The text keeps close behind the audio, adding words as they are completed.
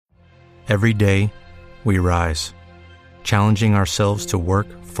Every day, we rise, challenging ourselves to work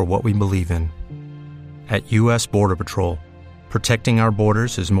for what we believe in. At U.S. Border Patrol, protecting our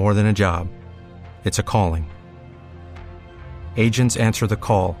borders is more than a job. It's a calling. Agents answer the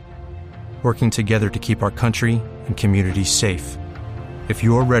call, working together to keep our country and communities safe. If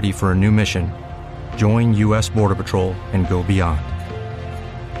you are ready for a new mission, join U.S. Border Patrol and go beyond.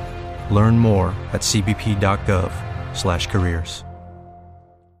 Learn more at cbp.gov/careers.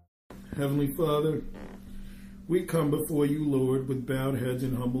 Heavenly Father, we come before you, Lord, with bowed heads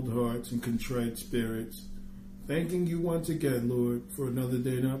and humbled hearts and contrite spirits, thanking you once again, Lord, for another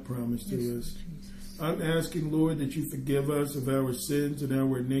day not promised to us. I'm asking, Lord, that you forgive us of our sins and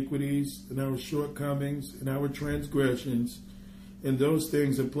our iniquities and our shortcomings and our transgressions and those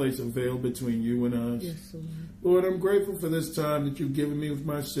things that place a veil between you and us. Yes, Lord. Lord, I'm grateful for this time that you've given me with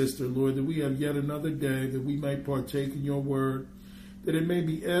my sister, Lord, that we have yet another day that we might partake in your word, that it may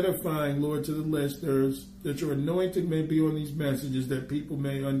be edifying, Lord, to the listeners, that your anointing may be on these messages, that people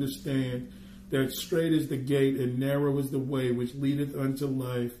may understand that straight is the gate and narrow is the way which leadeth unto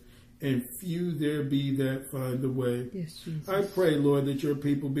life, and few there be that find the way. Yes, Jesus. I pray, Lord, that your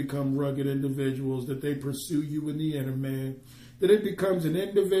people become rugged individuals, that they pursue you in the inner man, that it becomes an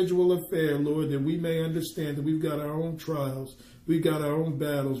individual affair, Lord, that we may understand that we've got our own trials, we've got our own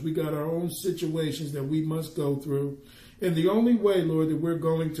battles, we got our own situations that we must go through. And the only way, Lord, that we're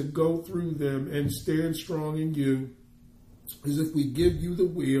going to go through them and stand strong in you is if we give you the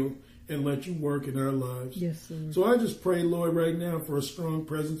wheel and let you work in our lives. Yes, Lord. So I just pray, Lord, right now for a strong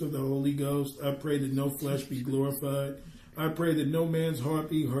presence of the Holy Ghost. I pray that no flesh be glorified. I pray that no man's heart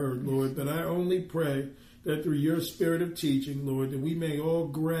be heard, Lord. But I only pray that through your spirit of teaching, Lord, that we may all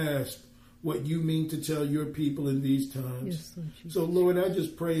grasp what you mean to tell your people in these times. Yes, Lord Jesus. So, Lord, I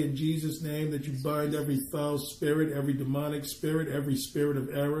just pray in Jesus' name that you bind every foul spirit, every demonic spirit, every spirit of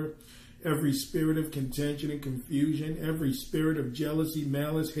error, every spirit of contention and confusion, every spirit of jealousy,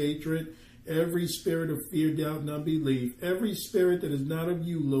 malice, hatred, every spirit of fear, doubt, and unbelief, every spirit that is not of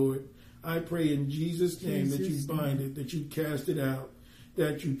you, Lord. I pray in Jesus' name that you bind it, that you cast it out,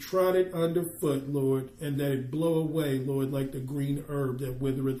 that you trod it underfoot, Lord, and that it blow away, Lord, like the green herb that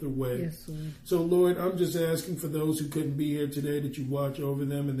withereth away. Yes, Lord. So, Lord, I'm just asking for those who couldn't be here today that you watch over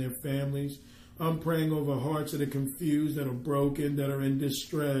them and their families. I'm praying over hearts that are confused, that are broken, that are in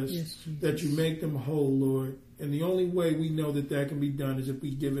distress, Yes, Jesus. that you make them whole, Lord. And the only way we know that that can be done is if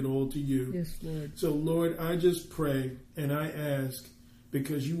we give it all to you. Yes, Lord. So, Lord, I just pray and I ask,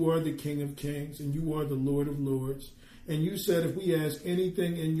 because you are the King of Kings and you are the Lord of Lords. And you said if we ask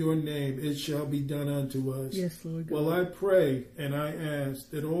anything in your name, it shall be done unto us. Yes, Lord God. Well, I pray and I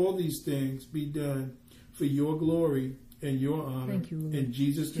ask that all these things be done for your glory and your honor. Thank you, Lord. In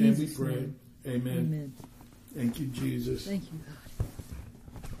Jesus' name Jesus' we pray. name. Amen. Amen. Thank you, Jesus. Thank you,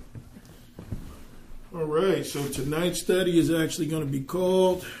 God. All right, so tonight's study is actually going to be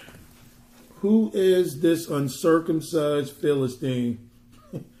called, Who is this uncircumcised Philistine?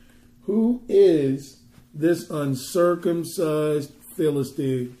 Who is this uncircumcised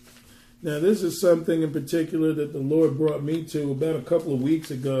Philistine? Now, this is something in particular that the Lord brought me to about a couple of weeks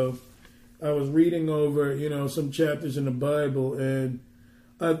ago. I was reading over, some chapters in the Bible, and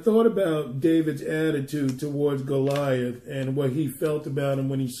I thought about David's attitude towards Goliath and what he felt about him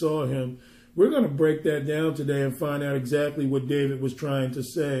when he saw him. We're going to break that down today and find out exactly what David was trying to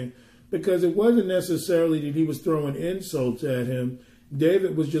say, because it wasn't necessarily that he was throwing insults at him.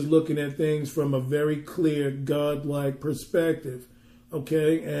 David was just looking at things from a very clear, godlike perspective,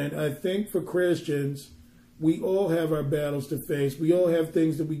 okay? And I think for Christians, we all have our battles to face. We all have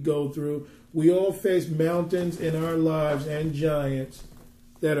things that we go through. We all face mountains in our lives and giants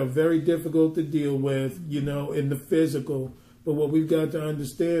that are very difficult to deal with, in the physical. But what we've got to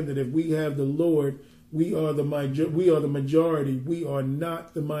understand that if we have the Lord, we are the majority. We are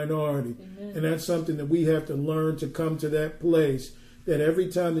not the minority. Amen. And that's something that we have to learn to come to that place, that every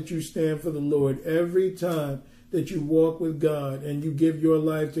time that you stand for the Lord, every time that you walk with God and you give your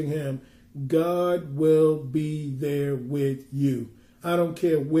life to him, God will be there with you. I don't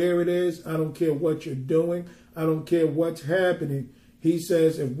care where it is. I don't care what you're doing. I don't care what's happening. He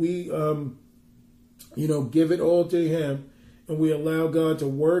says if we, give it all to him and we allow God to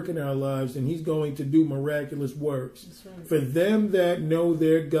work in our lives, then he's going to do miraculous works. That's right. For them that know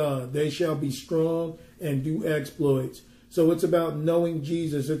their God, they shall be strong and do exploits. So it's about knowing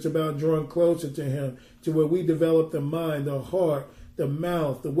Jesus. It's about drawing closer to him, to where we develop the mind, the heart, the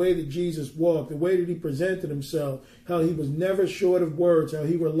mouth, the way that Jesus walked, the way that he presented himself, how he was never short of words, how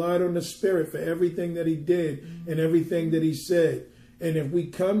he relied on the Spirit for everything that he did and everything that he said. And if we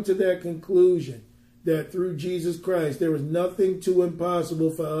come to that conclusion that through Jesus Christ there is nothing too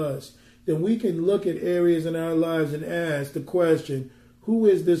impossible for us, then we can look at areas in our lives and ask the question, who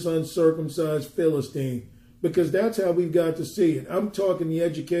is this uncircumcised Philistine? Because that's how we've got to see it. I'm talking the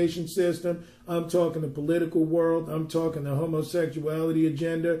education system. I'm talking the political world. I'm talking the homosexuality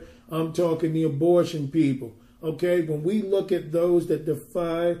agenda. I'm talking the abortion people. Okay, when we look at those that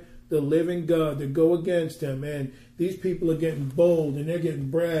defy the living God, that go against him, and these people are getting bold and they're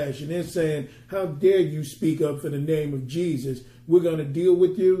getting brash and they're saying, how dare you speak up for the name of Jesus? We're going to deal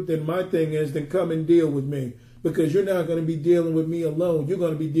with you. Then my thing is, then come and deal with me. Because you're not going to be dealing with me alone. You're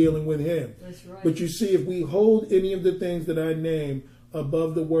going to be dealing with him. That's right. But you see, if we hold any of the things that I name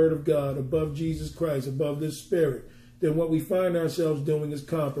above the word of God, above Jesus Christ, above this spirit, then what we find ourselves doing is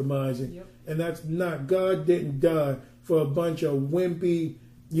compromising. Yep. And that's not, God didn't die for a bunch of wimpy,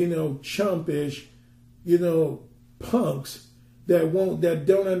 chumpish, punks that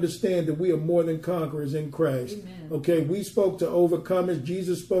don't understand that we are more than conquerors in Christ. Amen. Okay, we spoke to overcomers.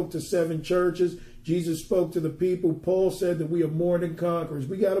 Jesus spoke to 7 churches. Jesus spoke to the people. Paul said that we are more than conquerors.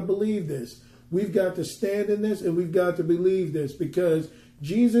 We got to believe this. We've got to stand in this, and we've got to believe this, because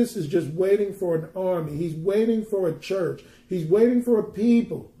Jesus is just waiting for an army. He's waiting for a church. He's waiting for a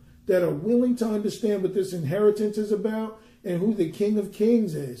people that are willing to understand what this inheritance is about and who the King of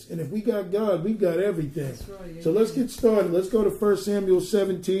Kings is. And if we got God, we've got everything. That's right. So let's get started. Let's go to 1 Samuel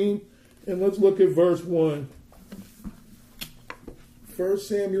 17, and let's look at verse 1. 1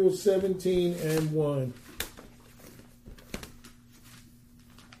 Samuel 17 and 1.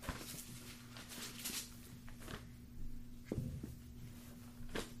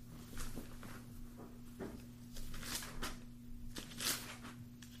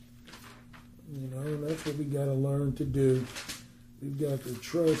 That's what we got to learn to do. We've got to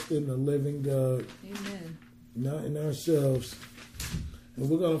trust in the living God. Amen. Not in ourselves. And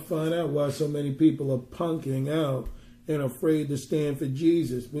we're going to find out why so many people are punking out and afraid to stand for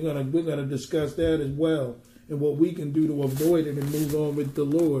Jesus. We're gonna discuss that as well, and what we can do to avoid it and move on with the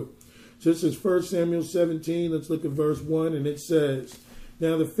Lord. So this is 1 Samuel 17. Let's look at verse 1, and it says,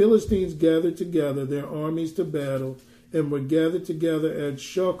 Now the Philistines gathered together their armies to battle, and were gathered together at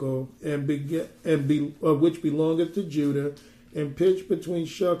Shucco, which belongeth to Judah, and pitched between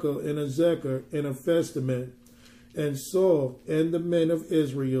Shucco and Azekah and a Festament. And Saul and the men of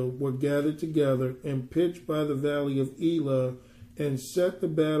Israel were gathered together and pitched by the valley of Elah, and set the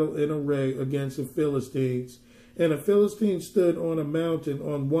battle in array against the Philistines. And the Philistines stood on a mountain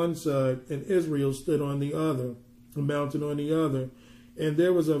on one side, and Israel stood on the other, a mountain on the other. And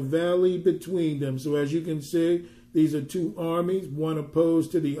there was a valley between them. So as you can see, these are two armies, one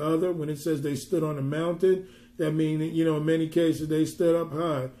opposed to the other. When it says they stood on a mountain, that means, in many cases they stood up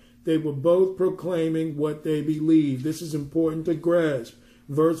high. They were both proclaiming what they believed. This is important to grasp.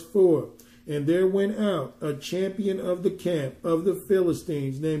 Verse 4, And there went out a champion of the camp of the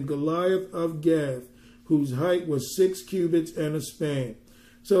Philistines named Goliath of Gath, whose height was 6 cubits and a span.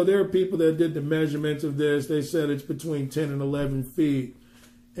 So there are people that did the measurements of this. They said it's between 10 and 11 feet.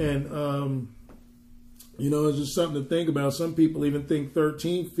 And, it's just something to think about. Some people even think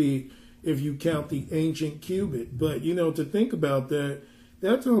 13 feet if you count the ancient cubit. But, to think about that,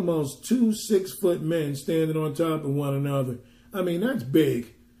 that's almost 2 6-foot men standing on top of one another. I mean, that's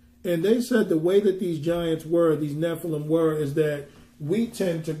big. And they said the way that these giants were, these Nephilim were, is that we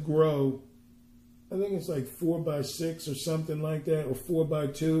tend to grow, I think it's like 4 by 6 or something like that, or 4 by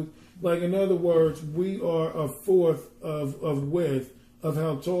 2. Like, in other words, we are a fourth of width of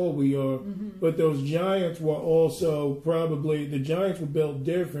how tall we are. Mm-hmm. But those giants were also probably, the giants were built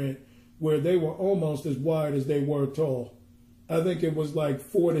different, where they were almost as wide as they were tall. I think it was like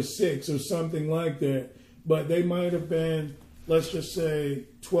 4 to 6 or something like that. But they might have been, let's just say,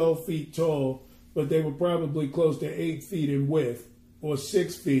 12 feet tall, but they were probably close to 8 feet in width, or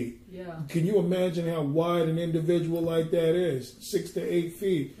 6 feet. Yeah. Can you imagine how wide an individual like that is? 6 to 8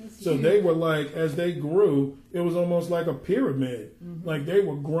 feet. That's So huge. they were like, as they grew, it was almost like a pyramid. Mm-hmm. Like they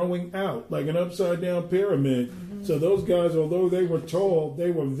were growing out, like an upside down pyramid. Mm-hmm. So those guys, although they were tall,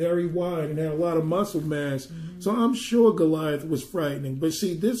 they were very wide and had a lot of muscle mass. Mm-hmm. So I'm sure Goliath was frightening. But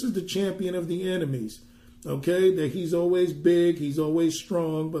see, this is the champion of the enemies. Okay, that he's always big, he's always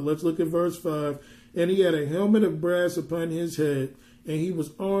strong. But let's look at verse 5. And he had a helmet of brass upon his head, and he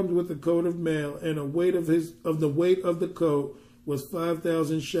was armed with a coat of mail, and the weight of the coat was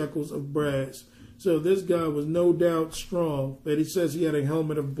 5,000 shekels of brass. So this guy was no doubt strong, but he says he had a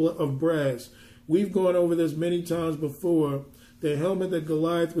helmet of brass. We've gone over this many times before. The helmet that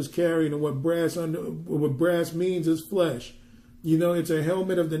Goliath was carrying, and what brass means is flesh. It's a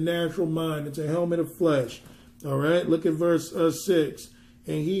helmet of the natural mind. It's a helmet of flesh. All right, look at verse 6.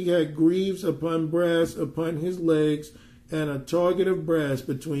 And he had greaves upon brass upon his legs, and a target of brass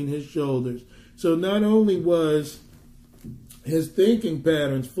between his shoulders. So not only was his thinking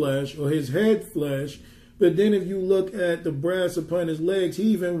patterns flesh, or his head flesh, but then if you look at the brass upon his legs, he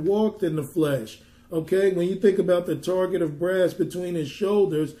even walked in the flesh. Okay, when you think about the target of brass between his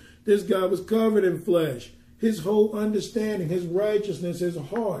shoulders, this guy was covered in flesh. His whole understanding, his righteousness, his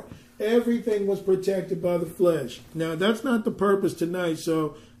heart, everything was protected by the flesh. Now, that's not the purpose tonight,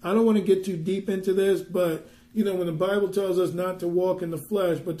 so I don't want to get too deep into this, but, you know, when the Bible tells us not to walk in the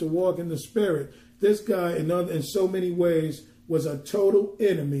flesh, but to walk in the spirit, this guy, in so many ways, was a total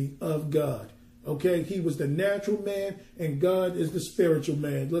enemy of God. Okay, he was the natural man, and God is the spiritual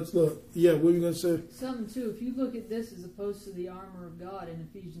man. Let's look. Yeah, what are you going to say? Something, too, if you look at this as opposed to the armor of God in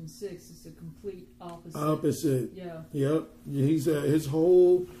Ephesians 6, it's a complete opposite. Opposite. Yeah. Yep. His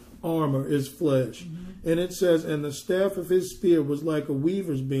whole armor is flesh. Mm-hmm. And it says, and the staff of his spear was like a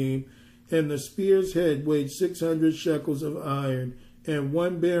weaver's beam, and the spear's head weighed 600 shekels of iron, and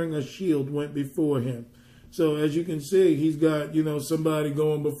one bearing a shield went before him. So as you can see, he's got, somebody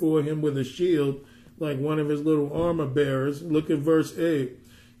going before him with a shield, like one of his little armor bearers. Look at verse 8.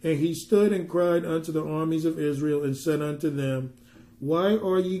 And he stood and cried unto the armies of Israel, and said unto them, Why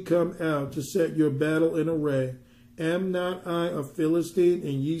are ye come out to set your battle in array? Am not I a Philistine,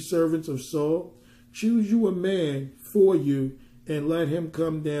 and ye servants of Saul? Choose you a man for you, and let him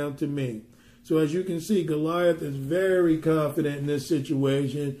come down to me. So as you can see, Goliath is very confident in this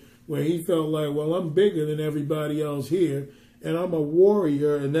situation, where he felt like, well, I'm bigger than everybody else here, and I'm a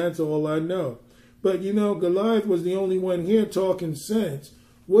warrior, and that's all I know. But, Goliath was the only one here talking sense.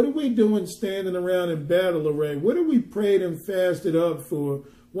 What are we doing standing around in battle array? What are we prayed and fasted up for?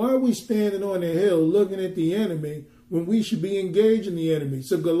 Why are we standing on a hill looking at the enemy when we should be engaging the enemy?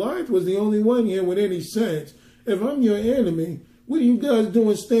 So Goliath was the only one here with any sense. If I'm your enemy, what are you guys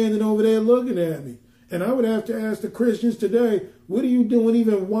doing standing over there looking at me? And I would have to ask the Christians today, what are you doing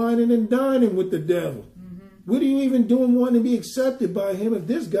even whining and dining with the devil? Mm-hmm. What are you even doing wanting to be accepted by him if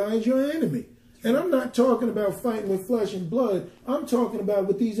this guy is your enemy? And I'm not talking about fighting with flesh and blood. I'm talking about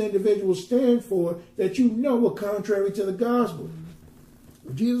what these individuals stand for that are contrary to the gospel.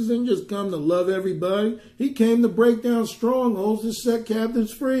 Mm-hmm. Jesus didn't just come to love everybody. He came to break down strongholds to set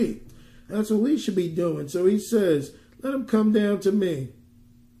captives free. That's what we should be doing. So he says, let him come down to me.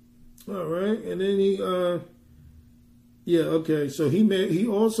 All right. And then so he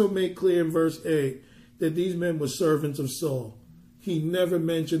also made clear in verse 8 that these men were servants of Saul. He never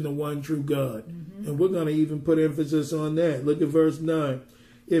mentioned the one true God. Mm-hmm. And we're going to even put emphasis on that. Look at verse 9.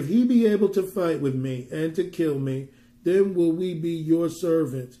 If he be able to fight with me and to kill me, then will we be your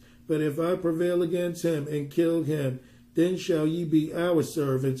servants. But if I prevail against him and kill him, then shall ye be our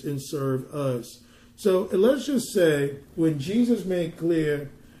servants and serve us. So let's just say when Jesus made clear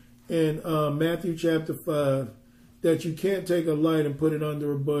in Matthew chapter 5 that you can't take a light and put it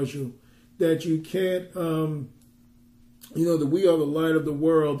under a bushel, that you can't, that we are the light of the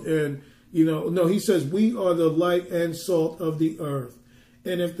world. And, he says we are the light and salt of the earth.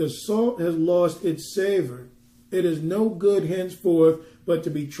 And if the salt has lost its savor, it is no good henceforth but to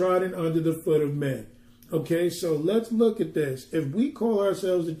be trodden under the foot of men. Okay, so let's look at this. If we call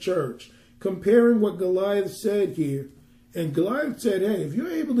ourselves a church, comparing what Goliath said here, and Goliath said, hey, if you're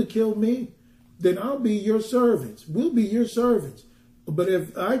able to kill me, then I'll be your servants. We'll be your servants. But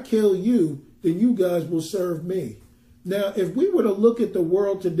if I kill you, then you guys will serve me. Now, if we were to look at the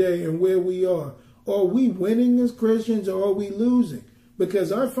world today and where we are we winning as Christians or are we losing?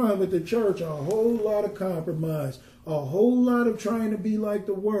 Because I find with the church a whole lot of compromise, a whole lot of trying to be like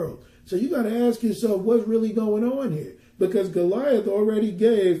the world. So you got to ask yourself what's really going on here. Because Goliath already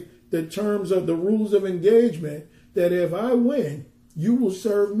gave the terms of the rules of engagement that if I win, you will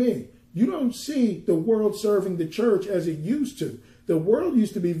serve me. You don't see the world serving the church as it used to. The world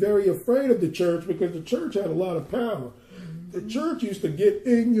used to be very afraid of the church because the church had a lot of power. The church used to get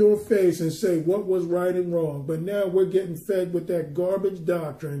in your face and say what was right and wrong. But now we're getting fed with that garbage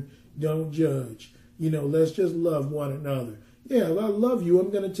doctrine, don't judge. Let's just love one another. Yeah, I love you. I'm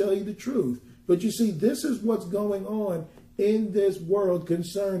going to tell you the truth. But you see, this is what's going on in this world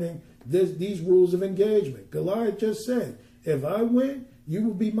concerning these rules of engagement. Goliath just said, if I win, you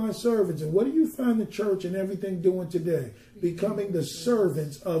will be my servants. And what do you find the church and everything doing today? Becoming the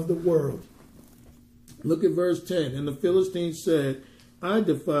servants of the world. Look at verse 10. And the Philistines said, I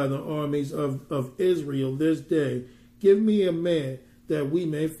defy the armies of Israel this day. Give me a man that we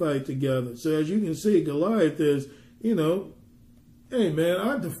may fight together. So as you can see, Goliath is, hey man,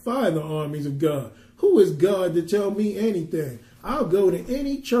 I defy the armies of God. Who is God to tell me anything? I'll go to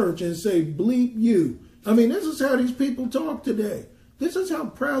any church and say, bleep you. I mean, this is how these people talk today. This is how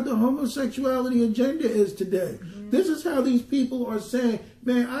proud the homosexuality agenda is today. Mm-hmm. This is how these people are saying,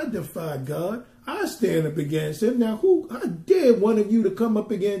 man, I defy God. I stand up against him. Now, I dare one of you to come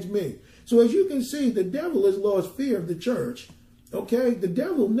up against me? So as you can see, the devil has lost fear of the church. Okay, the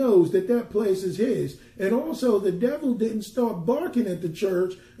devil knows that place is his. And also the devil didn't start barking at the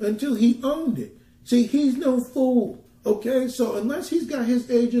church until he owned it. See, he's no fool. Okay, so unless he's got his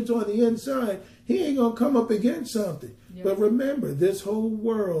agents on the inside, he ain't going to come up against something. Yep. But remember, this whole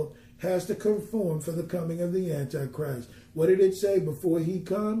world has to conform for the coming of the Antichrist. What did it say? Before he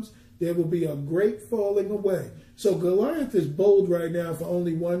comes, there will be a great falling away. So Goliath is bold right now for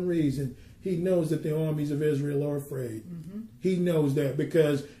only one reason. He knows that the armies of Israel are afraid. Mm-hmm. He knows that,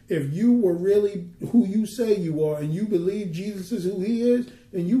 because if you were really who you say you are and you believe Jesus is who he is,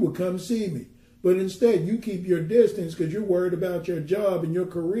 then you would come see me. But instead, you keep your distance because you're worried about your job and your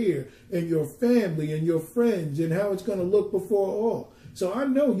career and your family and your friends and how it's going to look before all. So I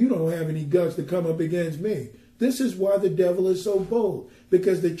know you don't have any guts to come up against me. This is why the devil is so bold,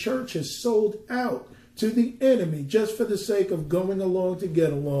 because the church has sold out to the enemy just for the sake of going along to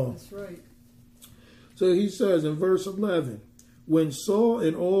get along. That's right. So he says in verse 11, when Saul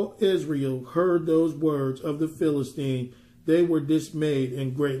and all Israel heard those words of the Philistine, they were dismayed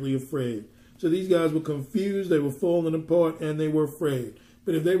and greatly afraid. So these guys were confused, they were falling apart, and they were afraid.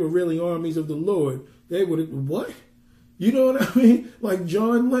 But if they were really armies of the Lord, they would have, what? You know what I mean? Like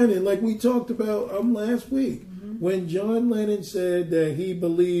John Lennon, like we talked about last week. Mm-hmm. When John Lennon said that he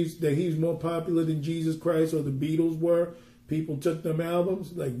believes that he's more popular than Jesus Christ or the Beatles were, people took them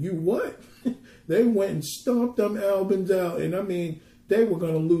albums. Like, you what? They went and stomped them albums out. And I mean, they were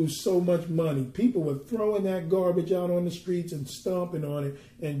going to lose so much money. People were throwing that garbage out on the streets and stomping on it.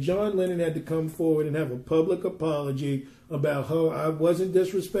 And John Lennon had to come forward and have a public apology about how I wasn't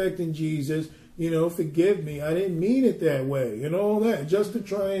disrespecting Jesus. You know, forgive me. I didn't mean it that way and all that, just to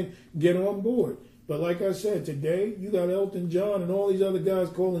try and get on board. But like I said, today you got Elton John and all these other guys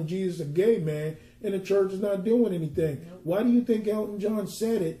calling Jesus a gay man, and the church is not doing anything. Why do you think Elton John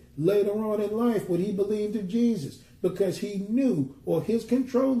said it later on in life when he believed in Jesus? Because he knew, or his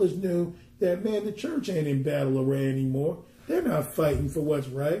controllers knew, that, man, the church ain't in battle array anymore. They're not fighting for what's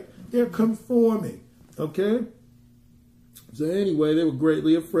right. They're conforming. Okay? So anyway, they were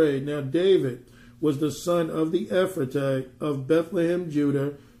greatly afraid. Now David was the son of the Ephrathite of Bethlehem,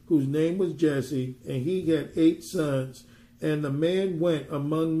 Judah, whose name was Jesse, and he had 8 sons. And the man went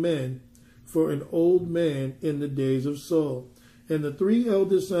among men for an old man in the days of Saul. And the 3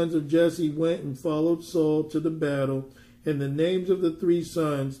 eldest sons of Jesse went and followed Saul to the battle. And the names of the 3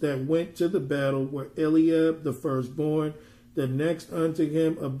 sons that went to the battle were Eliab, the firstborn, the next unto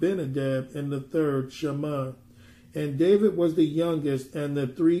him Abinadab, and the third Shammah. And David was the youngest, and the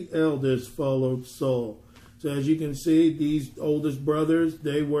 3 eldest followed Saul. So as you can see, these oldest brothers,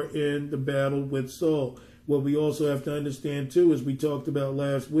 they were in the battle with Saul. What we also have to understand too, as we talked about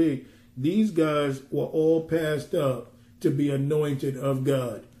last week, these guys were all passed up to be anointed of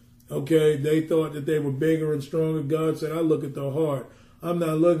God. Okay, they thought that they were bigger and stronger. God said, I look at the heart. I'm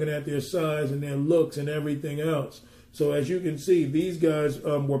not looking at their size and their looks and everything else. So as you can see, these guys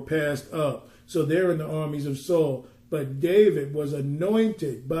were passed up. So they're in the armies of Saul. But David was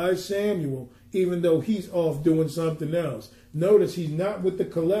anointed by Samuel, even though he's off doing something else. Notice he's not with the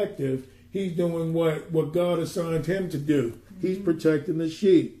collective. He's doing what God assigned him to do. He's protecting the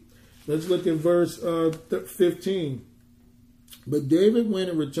sheep. Let's look at verse 15. But David went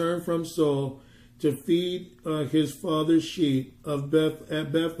and returned from Saul to feed his father's sheep at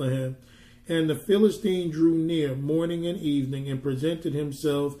Bethlehem. And the Philistine drew near morning and evening and presented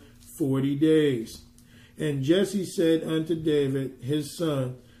himself 40 days. And Jesse said unto David his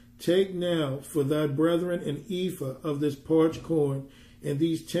son, Take now for thy brethren an ephah of this parched corn, and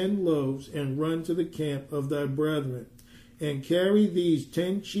these 10 loaves, and run to the camp of thy brethren, and carry these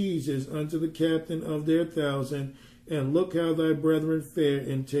 10 cheeses unto the captain of their 1,000, and look how thy brethren fare,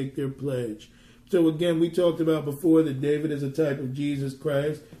 and take their pledge. So again, we talked about before that David is a type of Jesus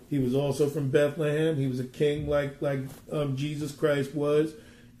Christ. He was also from Bethlehem. He was a king like Jesus Christ was,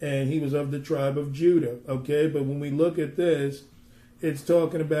 and he was of the tribe of Judah. Okay, but when we look at this, it's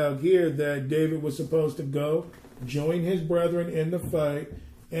talking about here that David was supposed to go, join his brethren in the fight,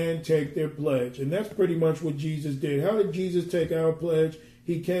 and take their pledge. And that's pretty much what Jesus did. How did Jesus take our pledge?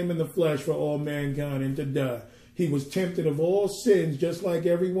 He came in the flesh for all mankind and to die. He was tempted of all sins just like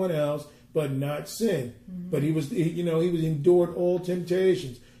everyone else, but not sin. Mm-hmm. But he was endured all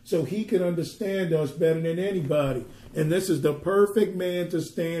temptations. So he could understand us better than anybody. And this is the perfect man to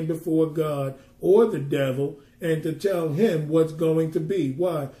stand before God or the devil and to tell him what's going to be.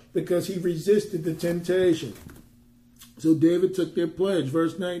 Why? Because he resisted the temptation. So David took their pledge.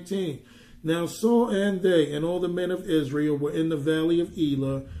 Verse 19. Now Saul and they and all the men of Israel were in the valley of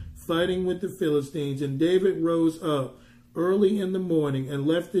Elah, fighting with the Philistines. And David rose up early in the morning and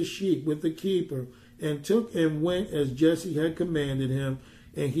left the sheep with the keeper, and took and went as Jesse had commanded him.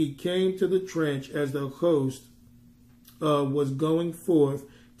 And he came to the trench as the host was going forth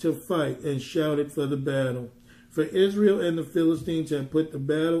to fight, and shouted for the battle. For Israel and the Philistines had put the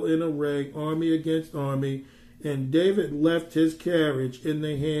battle in array, army against army. And David left his carriage in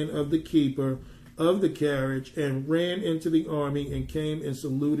the hand of the keeper of the carriage, and ran into the army, and came and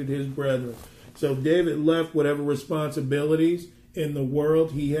saluted his brethren. So David left whatever responsibilities in the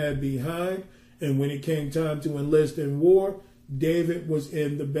world he had behind, and when it came time to enlist in war, David was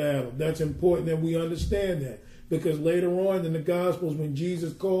in the battle. That's important that we understand that, because later on in the Gospels, when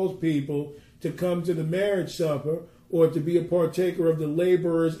Jesus calls people to come to the marriage supper or to be a partaker of the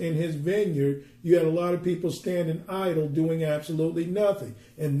laborers in his vineyard, you had a lot of people standing idle, doing absolutely nothing.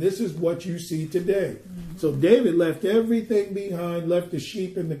 And this is what you see today. Mm-hmm. So David left everything behind, left the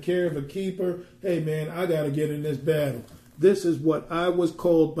sheep in the care of a keeper. Hey, man, I got to get in this battle. This is what I was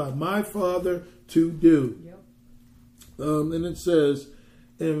called by my father to do. Yep. And it says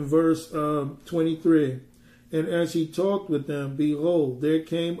in verse 23, and as he talked with them, behold, there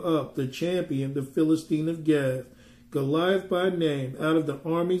came up the champion, the Philistine of Gath, Goliath by name, out of the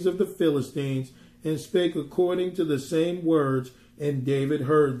armies of the Philistines, and spake according to the same words, and David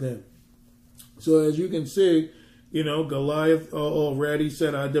heard them. So as you can see, Goliath already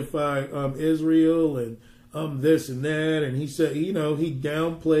said, I defy Israel, and this and that, and he said, he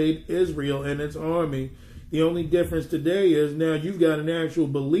downplayed Israel and its army. The only difference today is now you've got an actual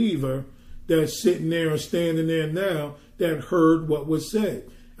believer that's sitting there or standing there now that heard what was said.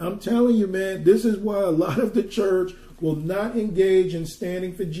 I'm telling you, man, this is why a lot of the church will not engage in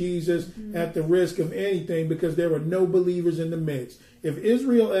standing for Jesus at the risk of anything, because there are no believers in the midst. If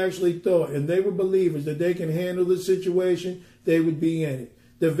Israel actually thought, and they were believers, that they can handle the situation, they would be in it.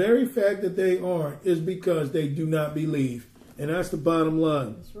 The very fact that they aren't is because they do not believe. And that's the bottom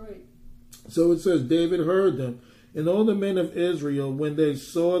line. That's right. So it says, David heard them, and all the men of Israel, when they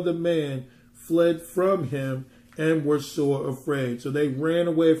saw the man, fled from him and were sore afraid. So they ran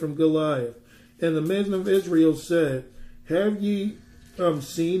away from Goliath. And the men of Israel said, have ye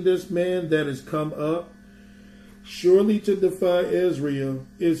seen this man that is come up? Surely to defy Israel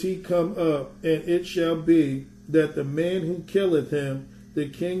is he come up, and it shall be that the man who killeth him, the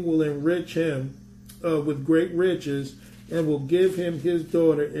king will enrich him with great riches, and will give him his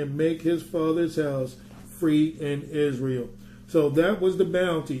daughter, and make his father's house free in Israel. So that was the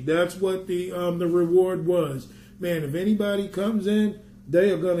bounty. That's what the reward was. Man, if anybody comes in, they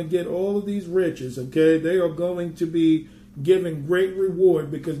are going to get all of these riches, okay? They are going to be given great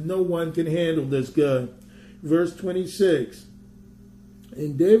reward, because no one can handle this guy. Verse 26,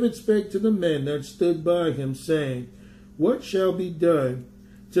 and David spake to the men that stood by him, saying, what shall be done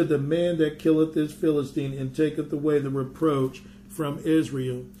to the man that killeth this Philistine, and taketh away the reproach from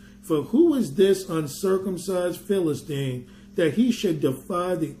Israel? For who is this uncircumcised Philistine, that he should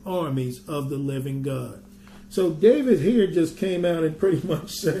defy the armies of the living God? So David here just came out and pretty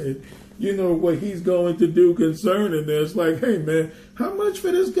much said, what he's going to do concerning this. Like, hey, man, how much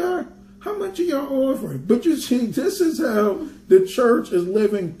for this guy? How much are y'all offering? But you see, this is how the church is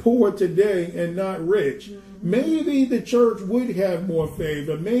living poor today and not rich. Maybe the church would have more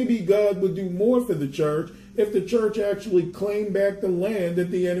favor. Maybe God would do more for the church if the church actually claimed back the land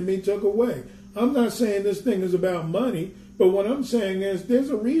that the enemy took away. I'm not saying this thing is about money, but what I'm saying is there's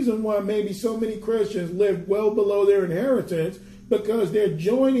a reason why maybe so many Christians live well below their inheritance, because they're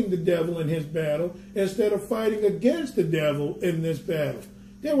joining the devil in his battle instead of fighting against the devil in this battle.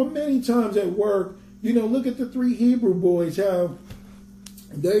 There were many times at work, look at the 3 Hebrew boys, how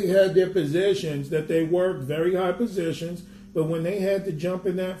they had their positions that they worked, very high positions, but when they had to jump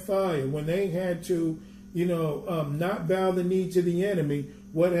in that fire, when they had to, not bow the knee to the enemy,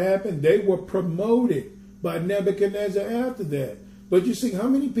 what happened? They were promoted by Nebuchadnezzar after that. But you see, how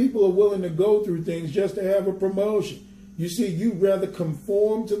many people are willing to go through things just to have a promotion? You see, you'd rather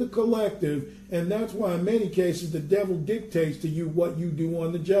conform to the collective, and that's why in many cases the devil dictates to you what you do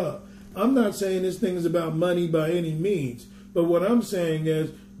on the job. I'm not saying this thing is about money by any means, but what I'm saying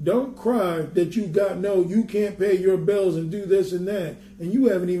is don't cry that you can't pay your bills and do this and that, and you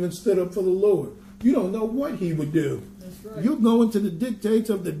haven't even stood up for the Lord. You don't know what he would do. That's right. You're going to the dictates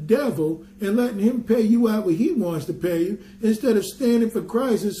of the devil and letting him pay you out what he wants to pay you, instead of standing for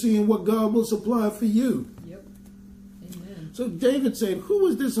Christ and seeing what God will supply for you. So David said, who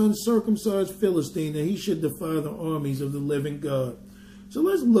is this uncircumcised Philistine that he should defy the armies of the living God? So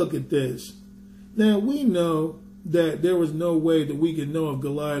let's look at this. Now we know that there was no way that we could know if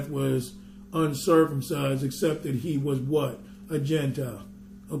Goliath was uncircumcised, except that he was what? A Gentile.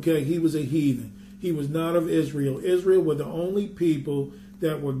 Okay, he was a heathen. He was not of Israel. Israel were the only people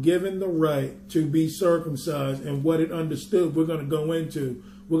that were given the right to be circumcised, and what it understood we're going to go into.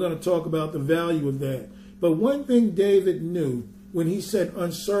 We're going to talk about the value of that. But one thing David knew when he said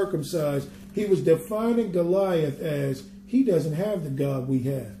uncircumcised, he was defining Goliath as he doesn't have the God we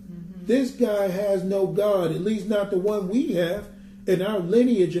have. Mm-hmm. This guy has no God, at least not the one we have in our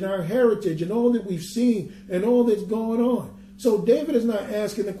lineage and our heritage and all that we've seen and all that's going on. So David is not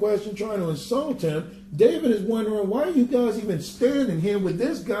asking the question trying to insult him. David is wondering, why are you guys even standing here when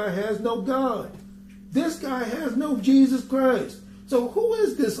this guy has no God? This guy has no Jesus Christ. So who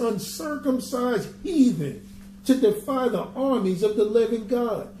is this uncircumcised heathen to defy the armies of the living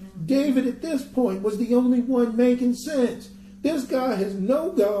God? David at this point was the only one making sense. This guy has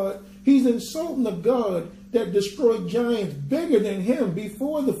no God. He's insulting a God that destroyed giants bigger than him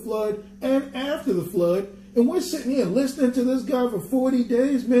before the flood and after the flood. And we're sitting here listening to this guy for 40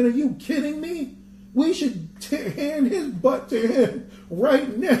 days. Man, are you kidding me? We should hand his butt to him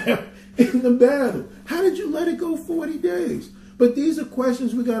right now in the battle. How did you let it go 40 days? But these are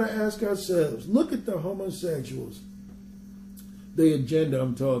questions we got to ask ourselves. Look at the homosexuals. The agenda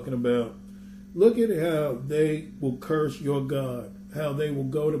I'm talking about. Look at how they will curse your God. How they will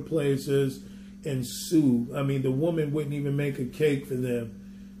go to places and sue. I mean, the woman wouldn't even make a cake for them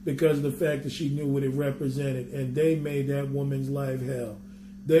because of the fact that she knew what it represented. And they made that woman's life hell.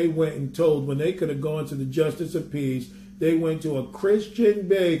 They went and told, when they could have gone to the Justice of Peace, they went to a Christian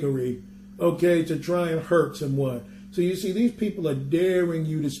bakery, okay, to try and hurt someone. So you see, these people are daring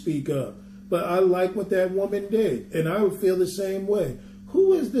you to speak up. But I like what that woman did, and I would feel the same way.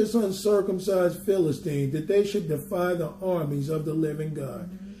 Who is this uncircumcised Philistine that they should defy the armies of the living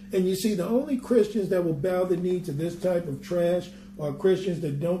God? Mm-hmm. And you see, the only Christians that will bow the knee to this type of trash are Christians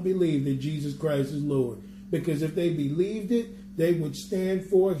that don't believe that Jesus Christ is Lord. Because if they believed it, they would stand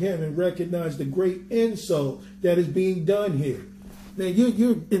for him and recognize the great insult that is being done here. Now,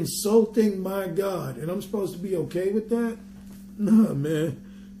 you're insulting my God, and I'm supposed to be okay with that? No, man.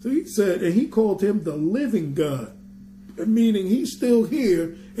 So he said, and he called him the living God, meaning he's still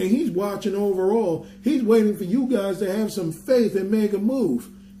here, and he's watching over all. He's waiting for you guys to have some faith and make a move.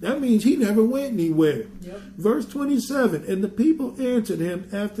 That means he never went anywhere. Yep. Verse 27, and the people answered him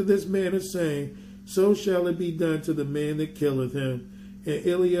after this manner, saying, so shall it be done to the man that killeth him. And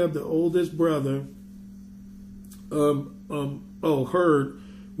Eliab, the oldest brother, heard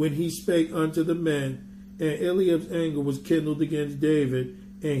when he spake unto the men, and Eliab's anger was kindled against David,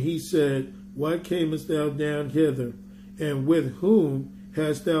 and he said, why camest thou down hither? And with whom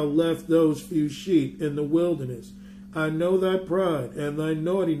hast thou left those few sheep in the wilderness? I know thy pride and thy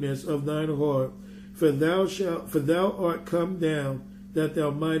naughtiness of thine heart, for thou art come down that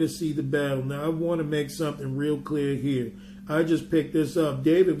thou mightest see the battle. Now I want to make something real clear here. I just picked this up.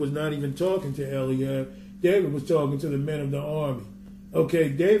 David was not even talking to Eliab. David was talking to the men of the army. Okay,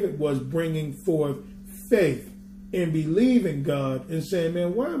 David was bringing forth faith and believing God and saying,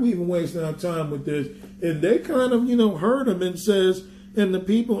 man, why are we even wasting our time with this? And they kind of, heard him and says, and the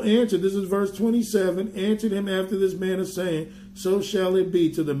people answered, this is verse 27, answered him after this manner, saying, so shall it be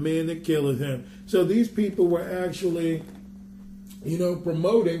to the man that killeth him. So these people were actually,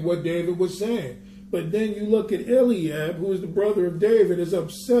 promoting what David was saying. But then you look at Eliab, who is the brother of David, is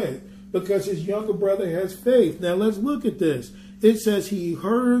upset because his younger brother has faith. Now let's look at this. It says he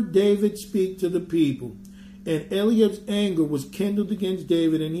heard David speak to the people, and Eliab's anger was kindled against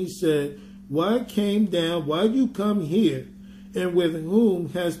David, and he said, why came down, why do you come here, and with whom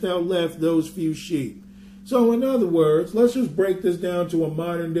hast thou left those few sheep? So in other words, let's just break this down to a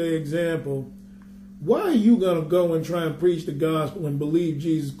modern day example. Why are you going to go and try and preach the gospel and believe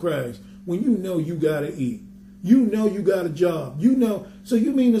Jesus Christ when you know you got to eat? You know you got a job. So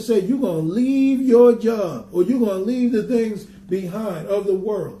you mean to say you're going to leave your job, or you're going to leave the things behind of the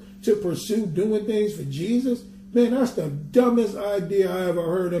world to pursue doing things for Jesus? Man, that's the dumbest idea I ever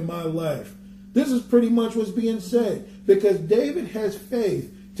heard in my life. This is pretty much what's being said, because David has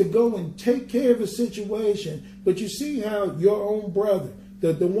faith to go and take care of a situation. But you see how your own brother,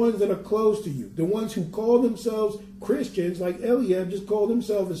 the ones that are close to you, the ones who call themselves Christians, like Eliab just called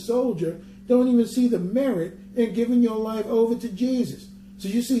himself a soldier, don't even see the merit in giving your life over to Jesus. So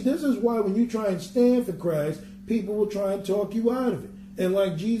you see, this is why when you try and stand for Christ, people will try and talk you out of it. And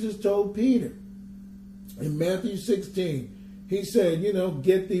like Jesus told Peter in Matthew 16, he said,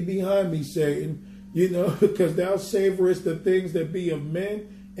 get thee behind me, Satan, because thou savorest the things that be of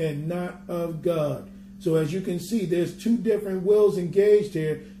men and not of God. So as you can see, there's two different wills engaged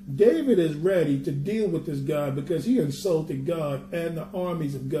here. David is ready to deal with this guy because he insulted God and the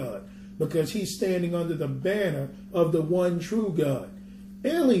armies of God. because he's standing under the banner of the one true God.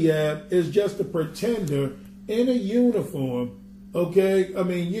 Eliab is just a pretender in a uniform, okay? I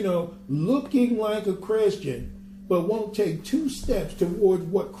mean, looking like a Christian, but won't take 2 steps towards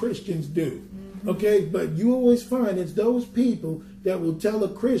what Christians do, okay? But you always find it's those people that will tell a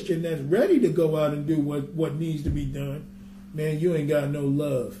Christian that's ready to go out and do what needs to be done, man, you ain't got no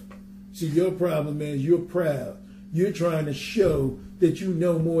love. See, your problem is you're proud. You're trying to show that you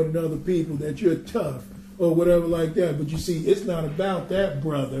know more than other people, that you're tough or whatever like that. But you see, it's not about that,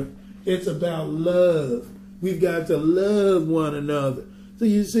 brother. It's about love. We've got to love one another. So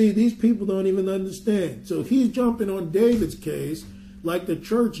you see, these people don't even understand. So he's jumping on David's case like the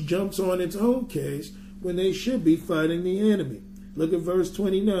church jumps on its own case when they should be fighting the enemy. Look at verse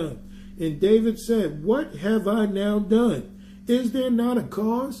 29. And David said, "What have I now done? Is there not a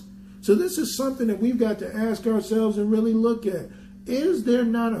cause?" So this is something that we've got to ask ourselves and really look at. Is there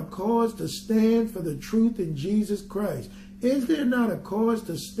not a cause to stand for the truth in Jesus Christ? Is there not a cause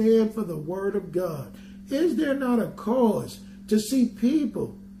to stand for the word of God? Is there not a cause to see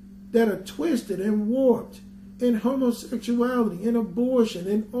people that are twisted and warped in homosexuality, in abortion,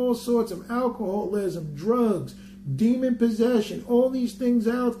 in all sorts of alcoholism, drugs, demon possession, all these things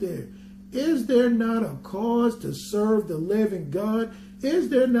out there? Is there not a cause to serve the living God? Is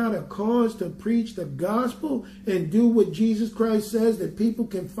there not a cause to preach the gospel and do what Jesus Christ says, that people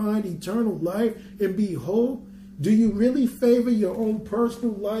can find eternal life and be whole? Do you really favor your own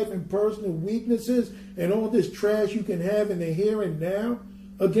personal life and personal weaknesses and all this trash you can have in the here and now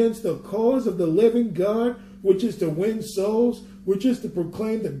against the cause of the living God, which is to win souls, which is to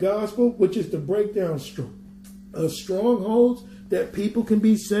proclaim the gospel, which is to break down strongholds that people can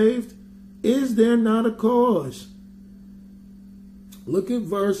be saved? Is there not a cause? Look at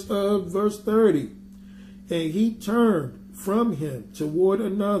verse 30. And he turned from him toward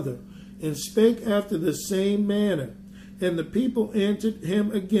another, and spake after the same manner. And the people answered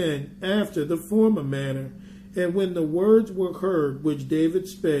him again after the former manner. And when the words were heard which David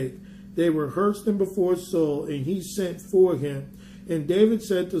spake, they rehearsed them before Saul, and he sent for him. And David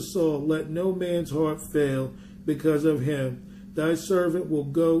said to Saul, "Let no man's heart fail because of him. Thy servant will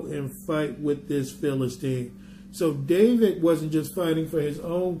go and fight with this Philistine." So David wasn't just fighting for his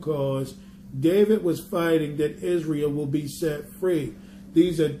own cause. David was fighting that Israel will be set free.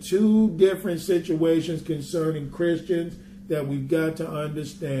 These are 2 different situations concerning Christians that we've got to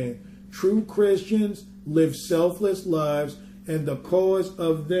understand. True Christians live selfless lives, and the cause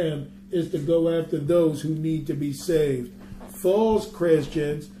of them is to go after those who need to be saved. False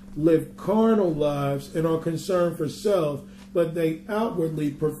Christians live carnal lives and are concerned for self, but they outwardly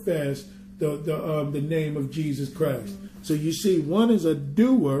profess the name of Jesus Christ. So you see, one is a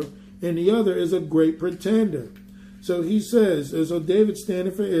doer and the other is a great pretender. So he says, so David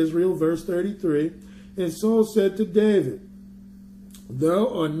standing for Israel, verse 33, and Saul said to David, "Thou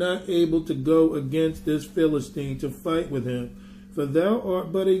art not able to go against this Philistine to fight with him, for thou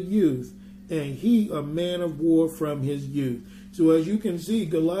art but a youth, and he a man of war from his youth." So as you can see,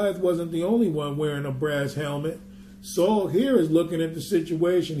 Goliath wasn't the only one wearing a brass helmet. Saul here is looking at the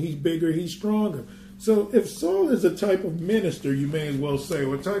situation. He's bigger, he's stronger. So if Saul is a type of minister, you may as well say,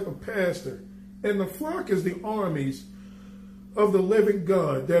 or a type of pastor, and the flock is the armies of the living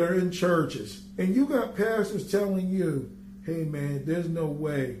God that are in churches, and you got pastors telling you, "Hey man, there's no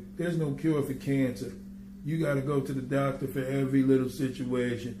way, there's no cure for cancer. You got to go to the doctor for every little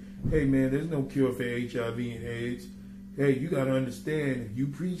situation. Hey man, there's no cure for HIV and AIDS. Hey, you got to understand, if you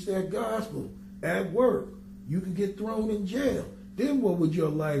preach that gospel at work, you could get thrown in jail. Then what would your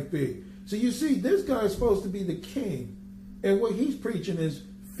life be?" So you see, this guy is supposed to be the king. And what he's preaching is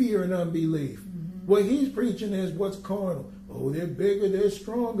fear and unbelief. What he's preaching is what's carnal. Oh, they're bigger, they're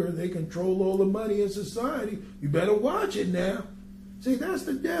stronger, they control all the money in society. You better watch it now. See, that's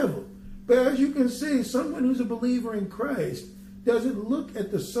the devil. But as you can see, someone who's a believer in Christ doesn't look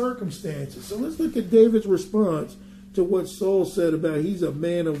at the circumstances. So let's look at David's response to what Saul said about he's a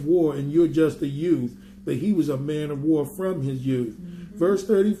man of war and you're just a youth. But he was a man of war from his youth. Verse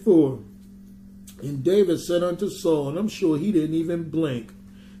 34. And David said unto Saul, and I'm sure he didn't even blink,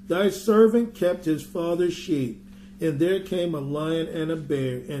 "Thy servant kept his father's sheep, and there came a lion and a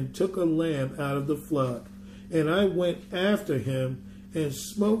bear, and took a lamb out of the flock. And I went after him, and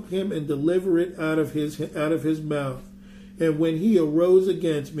smote him, and delivered it out of his mouth. And when he arose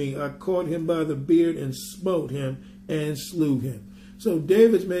against me, I caught him by the beard, and smote him, and slew him." So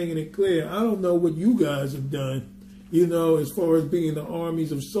David's making it clear, I don't know what you guys have done, as far as being the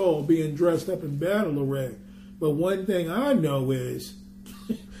armies of Saul, being dressed up in battle array. But one thing I know is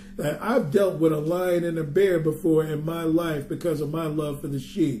that I've dealt with a lion and a bear before in my life because of my love for the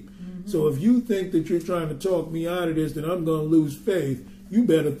sheep. So if you think that you're trying to talk me out of this, that I'm going to lose faith, you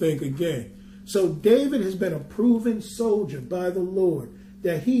better think again. So David has been a proven soldier by the Lord,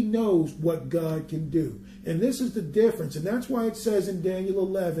 that he knows what God can do. And this is the difference. And that's why it says in Daniel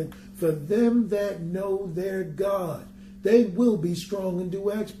 11, for them that know their God, they will be strong and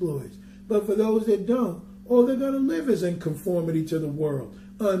do exploits. But for those that don't, all they're going to live is in conformity to the world,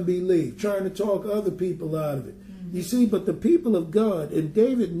 unbelief, trying to talk other people out of it. You see, but the people of God, and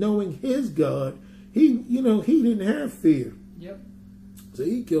David knowing his God, he didn't have fear. Yep. So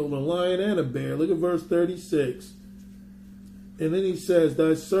he killed a lion and a bear. Look at verse 36. And then he says,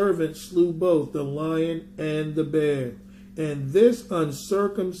 thy servant slew both the lion and the bear. And this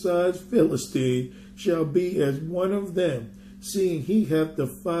uncircumcised Philistine shall be as one of them, seeing he hath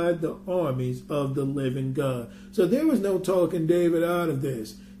defied the armies of the living God. So there was no talking David out of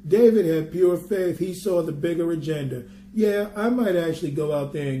this. David had pure faith. He saw the bigger agenda. Yeah, I might actually go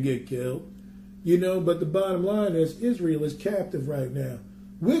out there and get killed. But the bottom line is Israel is captive right now.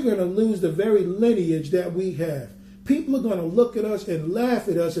 We're going to lose the very lineage that we have. People are going to look at us and laugh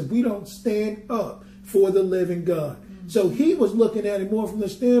at us if we don't stand up for the living God. So he was looking at it more from the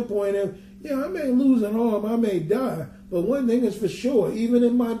standpoint of, I may lose an arm, I may die, but one thing is for sure, even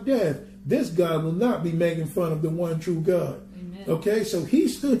in my death, this God will not be making fun of the one true God. Amen. Okay, so he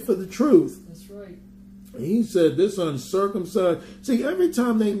stood for the truth. That's right. He said, this uncircumcised. See, every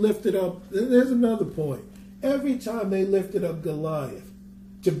time they lifted up, there's another point. Every time they lifted up Goliath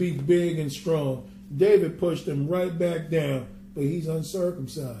to be big and strong, David pushed him right back down, but he's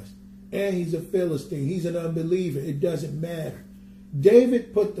uncircumcised. And he's a Philistine. He's an unbeliever. It doesn't matter.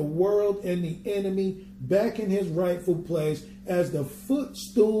 David put the world and the enemy back in his rightful place as the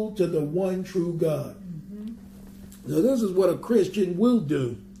footstool to the one true God. So this is what a Christian will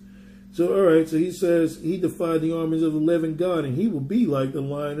do. So, all right, so he says he defied the armies of the living God, and he will be like the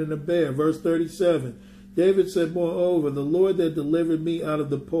lion and the bear. Verse 37, David said, moreover, the Lord that delivered me out of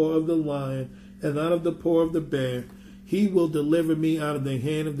the paw of the lion and out of the paw of the bear, he will deliver me out of the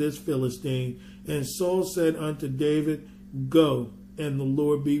hand of this Philistine. And Saul said unto David, go, and the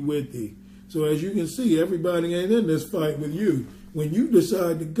Lord be with thee. So as you can see, everybody ain't in this fight with you. When you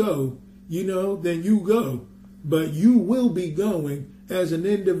decide to go, then you go. But you will be going as an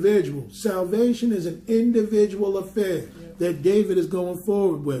individual. Salvation is an individual affair that David is going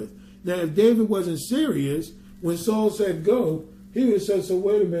forward with. Now, if David wasn't serious, when Saul said go, he would have said, so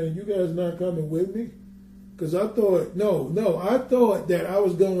wait a minute, you guys not coming with me? Because I thought, I thought that I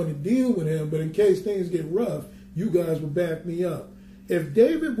was going to deal with him, but in case things get rough, you guys would back me up. If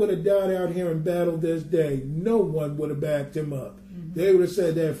David would have died out here in battle this day, no one would have backed him up. They would have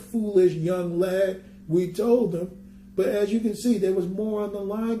said, that foolish young lad, we told him. But as you can see, there was more on the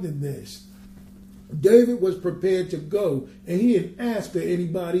line than this. David was prepared to go, and he didn't ask for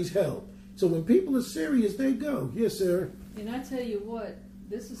anybody's help. So when people are serious, they go. Yes, sir. And I tell you what,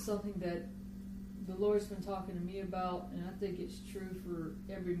 this is something that the Lord's been talking to me about, and I think it's true for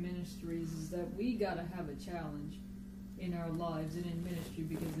every ministry, is that we got to have a challenge in our lives and in ministry,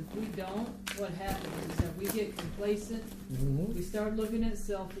 because if we don't, what happens is that we get complacent, we start looking at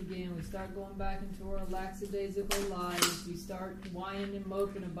self again, we start going back into our lackadaisical lives, we start whining and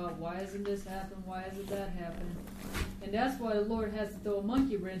moping about why hasn't this happened, why hasn't that happened, and that's why the Lord has to throw a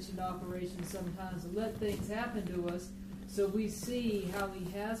monkey wrench into operation sometimes to let things happen to us, so we see how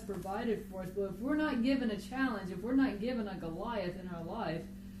He has provided for us. But if we're not given a challenge, if we're not given a Goliath in our life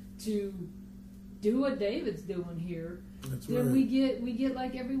to do what David's doing here, then we get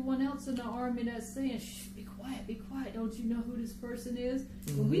like everyone else in the army that's saying, shh, be quiet, don't you know who this person is?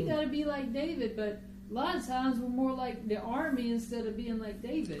 Well, we got to be like David, but a lot of times we're more like the army instead of being like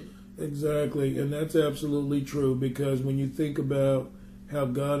David. Exactly, and that's absolutely true, because when you think about how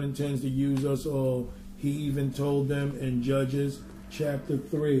God intends to use us all, He even told them in Judges chapter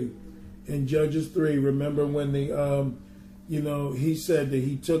 3. In Judges 3, remember when He said that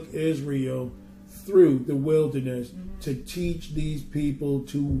He took Israel through the wilderness to teach these people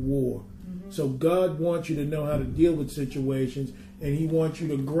to war. So God wants you to know how to deal with situations, and He wants you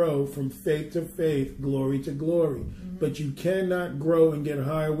to grow from faith to faith, glory to glory. But you cannot grow and get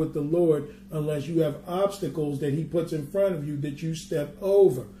higher with the Lord unless you have obstacles that He puts in front of you that you step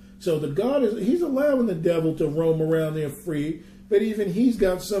over. So He's allowing the devil to roam around there free, but even he's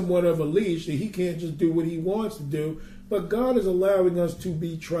got somewhat of a leash that he can't just do what he wants to do. But God is allowing us to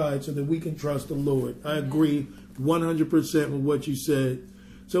be tried so that we can trust the Lord. I agree 100% with what you said.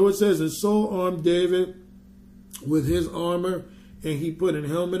 So it says, and Saul armed David with his armor, and he put an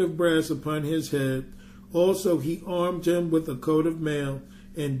helmet of brass upon his head. Also he armed him with a coat of mail,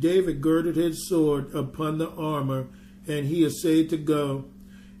 and David girded his sword upon the armor, and he essayed to go.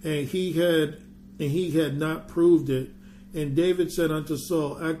 and he had not proved it. And David said unto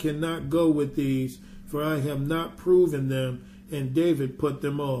Saul, I cannot go with these, for I have not proven them. And David put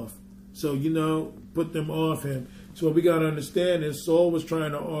them off. So, put them off him. So what we got to understand is Saul was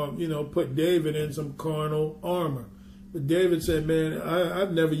trying to, put David in some carnal armor. But David said, man,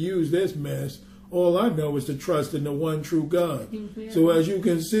 I've never used this mess. All I know is to trust in the one true God. Yeah. So as you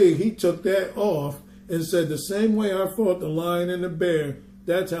can see, he took that off and said, the same way I fought the lion and the bear,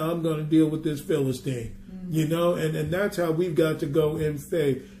 that's how I'm going to deal with this Philistine. Mm-hmm. And that's how we've got to go in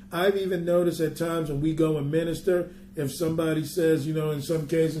faith. I've even noticed at times when we go and minister, if somebody says, in some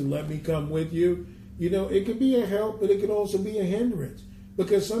cases, let me come with you, it could be a help, but it could also be a hindrance.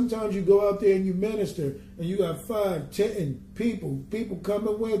 Because sometimes you go out there and you minister and you got 5, 10 people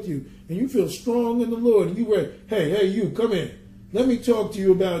coming with you, and you feel strong in the Lord, and you ready, hey, you, come in. Let me talk to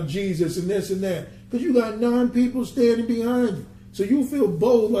you about Jesus and this and that. Because you got 9 people standing behind you. So you feel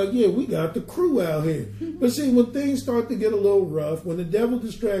bold, like, yeah, we got the crew out here. But see, when things start to get a little rough, when the devil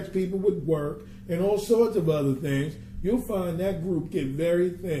distracts people with work and all sorts of other things, you'll find that group get very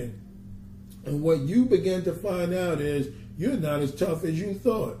thin. And what you begin to find out is you're not as tough as you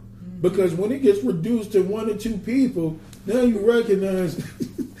thought. Because when it gets reduced to 1 or 2 people, now you recognize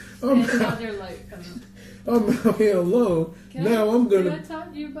I'm out here alone. Can I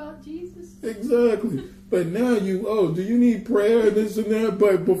talk to you about Jesus? Exactly. But now do you need prayer, this and that?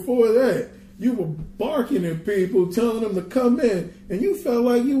 But before that, you were barking at people, telling them to come in, and you felt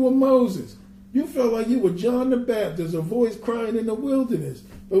like you were Moses. You felt like you were John the Baptist, a voice crying in the wilderness.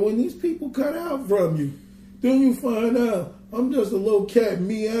 But when these people cut out from you, then you find out, I'm just a little cat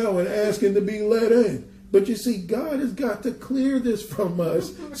meowing, asking to be let in. But you see, God has got to clear this from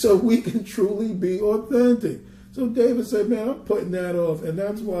us so we can truly be authentic. So David said, man, I'm putting that off. And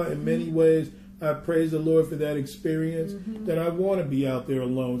that's why in many ways I praise the Lord for that experience, that I want to be out there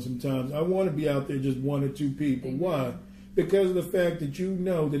alone sometimes. I want to be out there just 1 or 2 people. Amen. Why? Because of the fact that you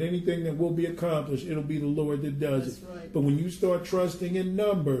know that anything that will be accomplished, it'll be the Lord that does it. Right. But when you start trusting in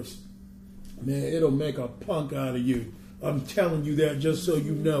numbers, man, it'll make a punk out of you. I'm telling you that just so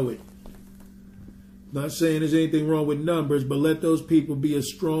you know it. Not saying there's anything wrong with numbers, but let those people be as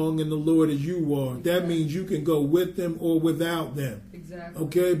strong in the Lord as you are. That means you can go with them or without them. Exactly.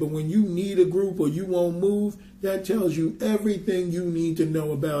 Okay, but when you need a group or you won't move, that tells you everything you need to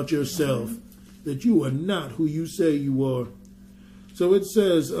know about yourself. That you are not who you say you are. So it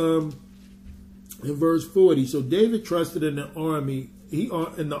says in verse 40, so David trusted in the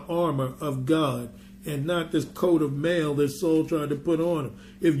armor of God, and not this coat of mail that Saul tried to put on him.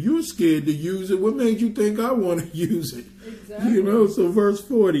 If you're scared to use it, what made you think I want to use it? Exactly. So verse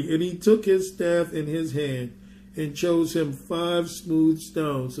 40, and he took his staff in his hand and chose him 5 smooth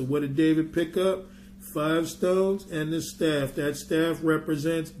stones. So what did David pick up? 5 stones and the staff. That staff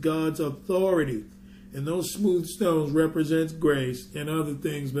represents God's authority. And those smooth stones represents grace and other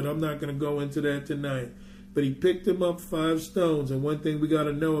things, but I'm not going to go into that tonight. But he picked him up 5 stones. And one thing we got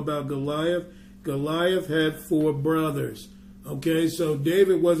to know about Goliath had 4 brothers. Okay, so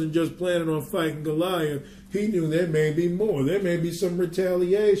David wasn't just planning on fighting Goliath. He knew there may be more. There may be some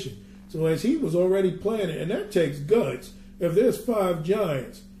retaliation. So as he was already planning, and that takes guts. If there's 5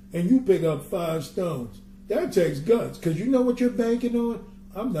 giants and you pick up 5 stones, that takes guts. Because you know what you're banking on?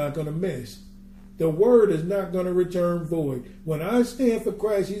 I'm not going to miss. The word is not going to return void. When I stand for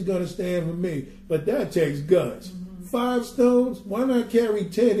Christ, he's going to stand for me. But that takes guts. Mm-hmm. 5 stones, why not carry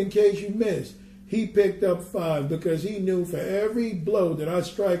 10 in case you miss? He picked up 5 because he knew for every blow that I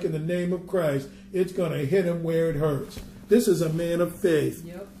strike in the name of Christ, it's going to hit him where it hurts. This is a man of faith.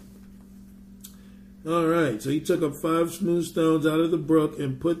 Yep. All right, so he took up 5 smooth stones out of the brook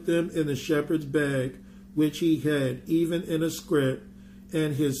and put them in the shepherd's bag, which he had, even in a scrip,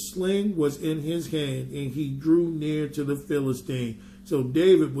 and his sling was in his hand, and he drew near to the Philistine. So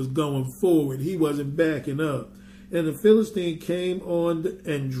David was going forward. He wasn't backing up. And the Philistine came on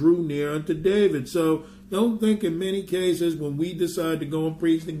and drew near unto David. So don't think in many cases when we decide to go and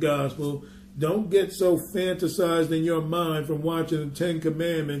preach the gospel, don't get so fantasized in your mind from watching the 10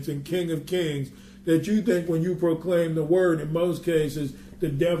 Commandments and King of Kings that you think when you proclaim the word, in most cases, the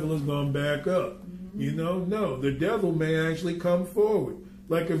devil is going to back up. Mm-hmm. No, the devil may actually come forward.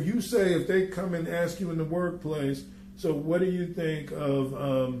 Like if they come and ask you in the workplace, so what do you think of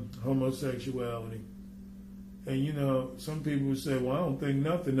homosexuality? And, some people would say, well, I don't think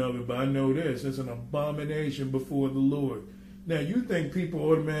nothing of it, but I know this. It's an abomination before the Lord. Now, you think people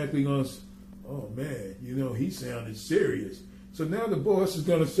automatically going to say, oh, man, he sounded serious. So now the boss is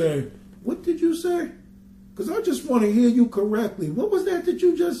going to say, what did you say? Because I just want to hear you correctly. What was that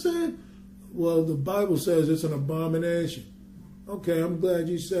you just said? Well, the Bible says it's an abomination. Okay, I'm glad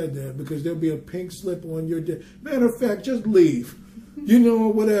you said that, because there'll be a pink slip on your desk. Matter of fact, just leave. You know,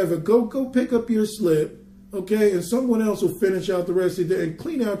 or whatever. Go pick up your slip, okay, and someone else will finish out the rest of the day and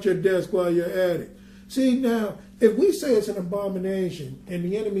clean out your desk while you're at it. See, now, if we say it's an abomination and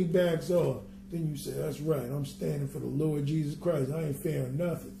the enemy backs off, then you say, that's right, I'm standing for the Lord Jesus Christ. I ain't fearing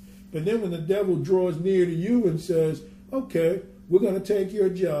nothing. But then when the devil draws near to you and says, okay, we're going to take your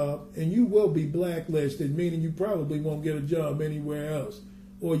job and you will be blacklisted, meaning you probably won't get a job anywhere else.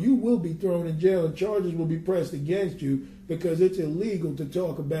 Or you will be thrown in jail and charges will be pressed against you because it's illegal to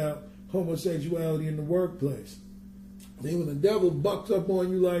talk about homosexuality in the workplace. Then when the devil bucks up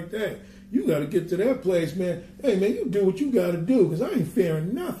on you like that, you got to get to that place, man. Hey, man, you do what you got to do, because I ain't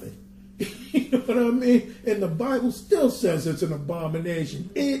fearing nothing. You know what I mean? And the Bible still says it's an abomination.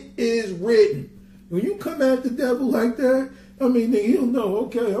 It is written. When you come at the devil like that, I mean, then he'll know,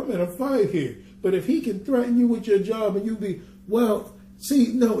 okay, I'm in a fight here. But if he can threaten you with your job and you be, well,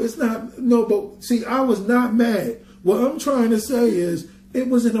 see, no, it's not, no, but see, I was not mad. What I'm trying to say is, it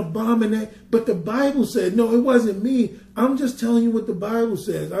was an abomination, but the Bible said, no, it wasn't me. I'm just telling you what the Bible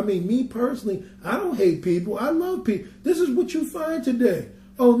says. I mean, me personally, I don't hate people. I love people. This is what you find today.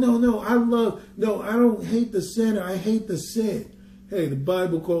 Oh, no, I don't hate the sinner. I hate the sin. Hey, the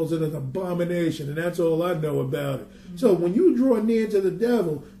Bible calls it an abomination, and that's all I know about it. Mm-hmm. So when you draw near to the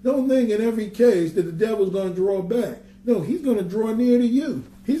devil, don't think in every case that the devil's going to draw back. No, he's going to draw near to you.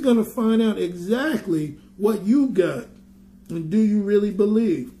 He's going to find out exactly what you got. And do you really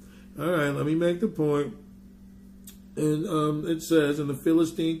believe? All right, let me make the point. And it says, and the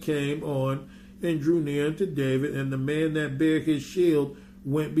Philistine came on and drew near unto David, and the man that bare his shield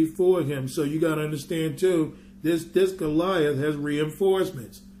went before him. So you got to understand, too, this Goliath has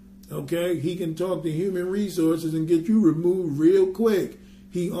reinforcements. Okay? He can talk to human resources and get you removed real quick.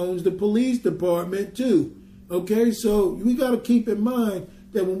 He owns the police department, too. Okay? So we got to keep in mind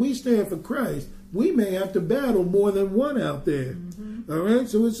that when we stand for Christ, we may have to battle more than one out there. Mm-hmm. All right?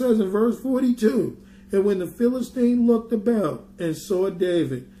 So it says in verse 42, and when the Philistine looked about and saw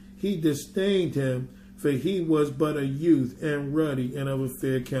David, he disdained him, for he was but a youth and ruddy and of a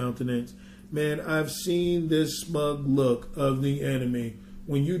fair countenance. Man, I've seen this smug look of the enemy.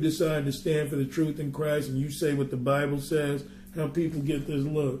 When you decide to stand for the truth in Christ and you say what the Bible says, how people get this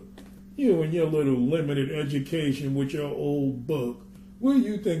look. You and your little limited education with your old book. What do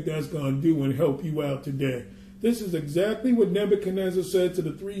you think that's going to do and help you out today? This is exactly what Nebuchadnezzar said to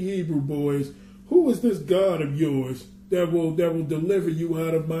the 3 Hebrew boys. Who is this God of yours that will deliver you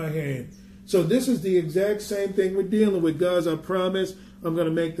out of my hand? So this is the exact same thing we're dealing with, guys. I promise I'm going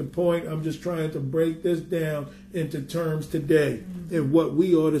to make the point. I'm just trying to break this down into terms today and what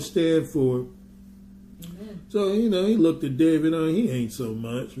we ought to stand for. Amen. So, he looked at David. He ain't so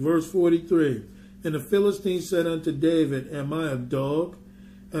much. Verse 43. And the Philistine said unto David, am I a dog,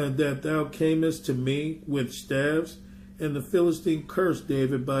 that thou camest to me with staves? And the Philistine cursed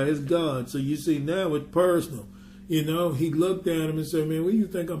David by his God. So you see, now it's personal. He looked at him and said, man, what do you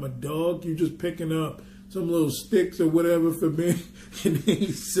think, I'm a dog? You just picking up some little sticks or whatever for me? And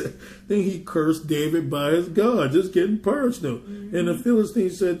then he cursed David by his God, just getting personal. Mm-hmm. And the Philistine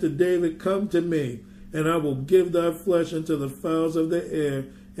said to David, come to me, and I will give thy flesh unto the fowls of the air,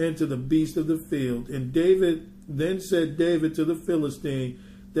 and to the beasts of the field. And then said David to the Philistine,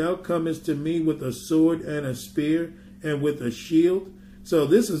 thou comest to me with a sword and a spear and with a shield. So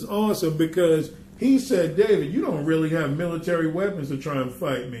this is awesome, because he said, David, you don't really have military weapons to try and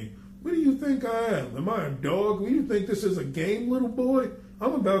fight me. What do you think I am? Am I a dog? What do you think this is, a game, little boy?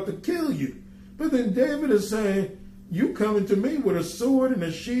 I'm about to kill you. But then David is saying, you coming to me with a sword and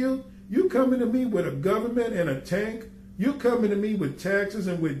a shield? You coming to me with a government and a tank? You coming to me with taxes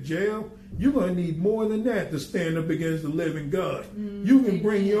and with jail? You're going to need more than that to stand up against the living God. Mm-hmm. You can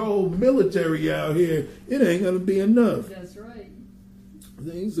bring your whole military out here. It ain't going to be enough. That's right.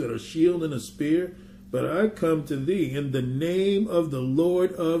 Things that are a shield and a spear. But I come to thee in the name of the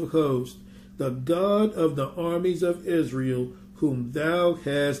Lord of hosts, the God of the armies of Israel, whom thou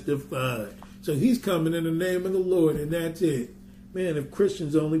hast defied. So he's coming in the name of the Lord, and that's it. Man, if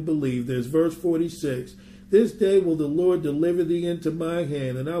Christians only believe this. Verse 46. This day will the Lord deliver thee into my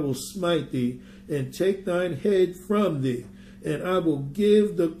hand, and I will smite thee, and take thine head from thee, and I will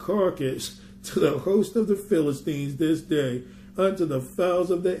give the carcass to the host of the Philistines this day, unto the fowls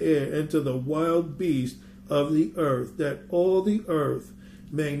of the air, and to the wild beasts of the earth, that all the earth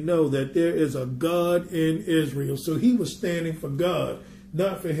may know that there is a God in Israel. So he was standing for God,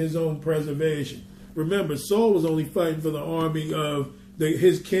 not for his own preservation. Remember, Saul was only fighting for the army of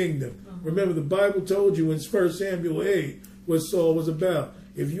his kingdom. Remember, the Bible told you in 1 Samuel 8 what Saul was about.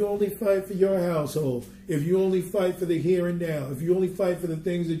 if you only fight for your household, if you only fight for the here and now, if you only fight for the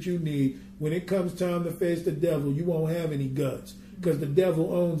things that you need, when it comes time to face the devil, you won't have any guts, because the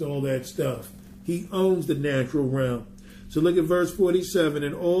devil owns all that stuff. He owns the natural realm. So look at verse 47.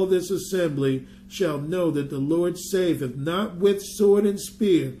 And all this assembly shall know that the Lord saveth not with sword and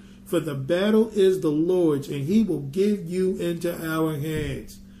spear, for the battle is the Lord's, and he will give you into our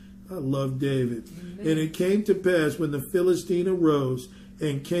hands. I love David. Amen. And it came to pass when the Philistine arose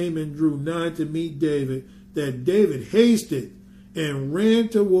and came and drew nigh to meet David, that David hasted and ran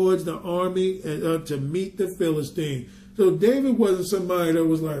towards the army to meet the Philistine. So David wasn't somebody that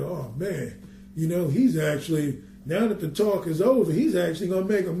was like, oh man, he's actually, now that the talk is over, he's actually going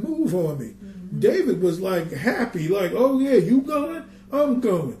to make a move on me. Mm-hmm. David was like happy, like, oh yeah, you going? I'm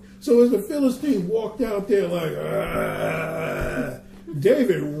going. So as the Philistine walked out there like,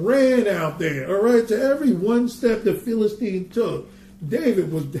 David ran out there, all right? To every one step the Philistine took,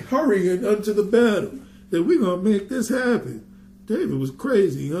 David was hurrying unto the battle, that we're going to make this happen. David was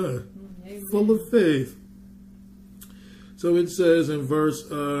crazy, huh? Amen. Full of faith. So it says in verse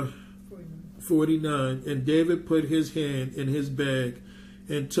 49, and David put his hand in his bag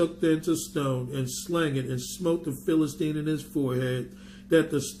and took thence a stone and slang it and smote the Philistine in his forehead, that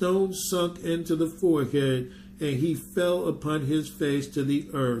the stone sunk into the forehead, and he fell upon his face to the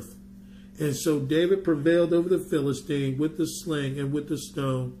earth. And so David prevailed over the Philistine with the sling and with the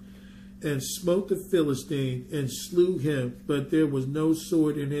stone, and smote the Philistine and slew him, but there was no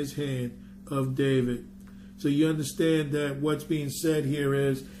sword in his hand of David. So you understand that what's being said here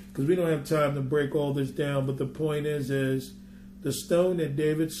is, because we don't have time to break all this down, but the point is the stone that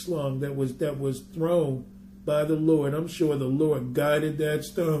David slung that was thrown by the Lord, I'm sure the Lord guided that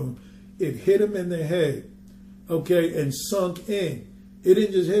stone. It hit him in the head, okay, and sunk in. It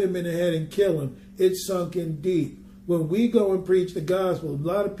didn't just hit him in the head and kill him. It sunk in deep. When we go and preach the gospel, a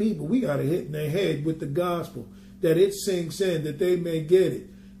lot of people, we got to hit in their head with the gospel, that it sinks in, that they may get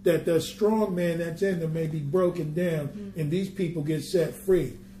it, that the strong man that's in them may be broken down, and these people get set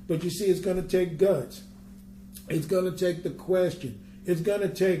free. But you see, it's going to take guts. It's going to take the question. It's going to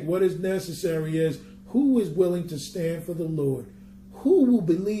take what is necessary is who is willing to stand for the Lord? Who will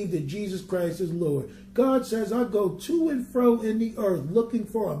believe that Jesus Christ is Lord? God says, I go to and fro in the earth looking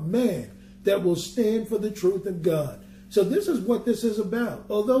for a man that will stand for the truth of God. So this is what this is about.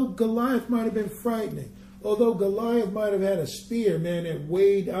 Although Goliath might have been frightening, although Goliath might have had a spear, man, that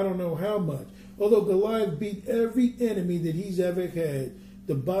weighed I don't know how much, although Goliath beat every enemy that he's ever had,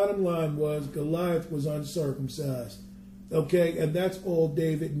 the bottom line was Goliath was uncircumcised. Okay? And that's all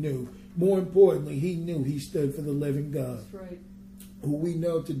David knew. More importantly, he knew he stood for the living God. That's right. Who we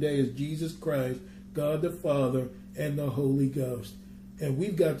know today is Jesus Christ, God the Father, and the Holy Ghost. And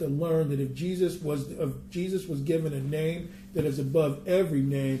we've got to learn that if Jesus was given a name that is above every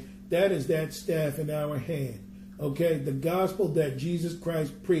name, that is that staff in our hand. Okay? The gospel that Jesus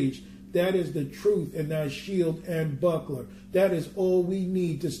Christ preached, that is the truth and our shield and buckler. That is all we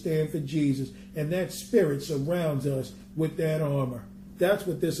need to stand for Jesus. And that spirit surrounds us with that armor. That's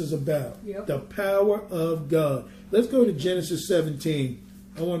what this is about. Yep. The power of God. Let's go to Genesis 17.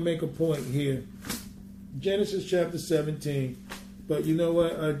 I want to make a point here. Genesis chapter 17. But you know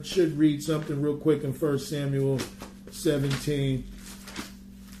what? I should read something real quick in 1 Samuel 17.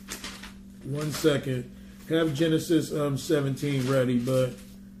 1 second. Have Genesis 17 ready, but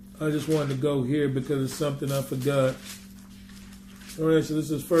I just wanted to go here because it's something I forgot. All right, so this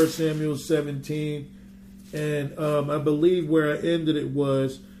is 1 Samuel 17. And I believe where I ended it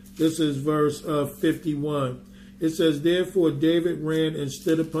was, this is verse 51. It says, Therefore David ran and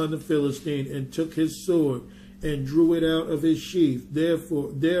stood upon the Philistine and took his sword and drew it out of his sheath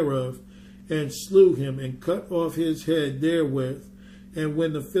thereof and slew him and cut off his head therewith. And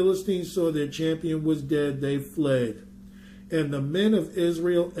when the Philistines saw their champion was dead, they fled. And the men of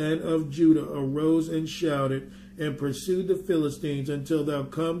Israel and of Judah arose and shouted and pursued the Philistines until thou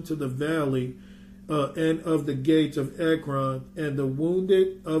come to the valley and of the gates of Ekron, and the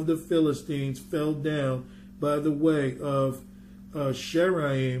wounded of the Philistines fell down by the way of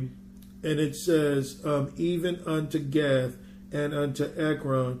Sheraim, and it says, even unto Gath and unto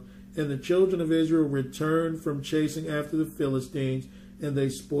Ekron. And the children of Israel returned from chasing after the Philistines, and they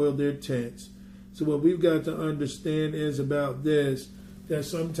spoiled their tents. So what we've got to understand is about this, that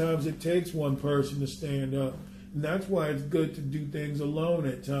sometimes it takes one person to stand up. And that's why it's good to do things alone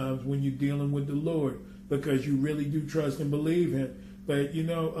at times when you're dealing with the Lord, because you really do trust and believe Him. But, you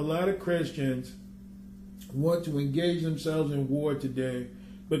know, a lot of Christians want to engage themselves in war today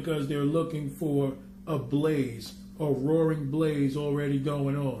because they're looking for a blaze, a roaring blaze already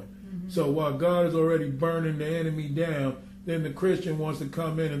going on. Mm-hmm. So while God is already burning the enemy down, then the Christian wants to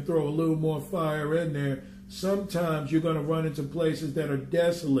come in and throw a little more fire in there. Sometimes you're going to run into places that are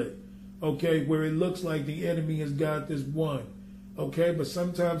desolate, okay, where it looks like the enemy has got this one, okay, but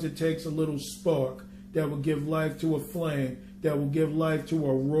sometimes it takes a little spark that will give life to a flame, that will give life to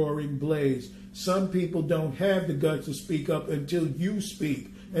a roaring blaze. Some people don't have the guts to speak up until you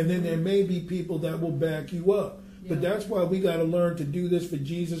speak, and then there may be people that will back you up. But that's why we got to learn to do this for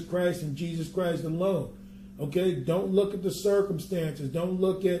Jesus Christ and Jesus Christ alone. Okay? Don't look at the circumstances. Don't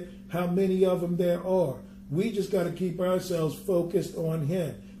look at how many of them there are. We just got to keep ourselves focused on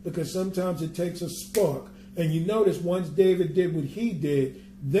Him, because sometimes it takes a spark. And you notice once David did what he did,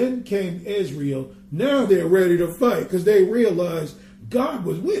 then came Israel. Now they're ready to fight because they realized God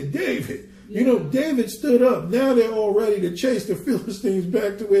was with David. You know, David stood up. Now they're all ready to chase the Philistines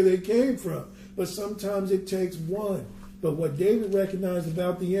back to where they came from. But sometimes it takes one. But what David recognized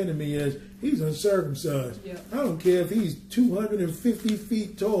about the enemy is he's uncircumcised. Yeah. I don't care if he's 250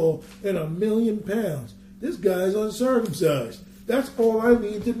 feet tall and 1,000,000 pounds. This guy's uncircumcised. That's all I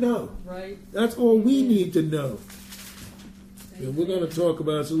need to know. Right. That's all we need to know. And we're going to talk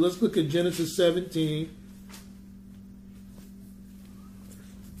about it. So let's look at Genesis 17.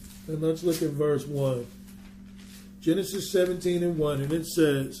 And let's look at verse 1. Genesis 17 and 1. And it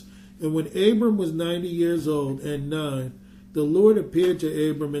says, "And when Abram was 90 years old and 9, the Lord appeared to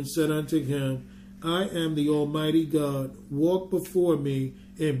Abram and said unto him, I am the Almighty God. Walk before me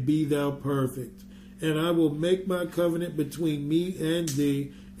and be thou perfect. And I will make my covenant between me and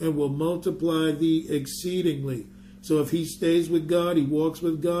thee, and will multiply thee exceedingly." So if he stays with God, he walks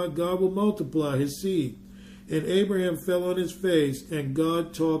with God, God will multiply his seed. And Abraham fell on his face, and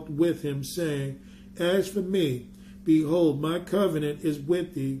God talked with him, saying, As for me, behold, my covenant is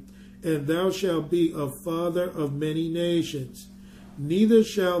with thee, and thou shalt be a father of many nations. Neither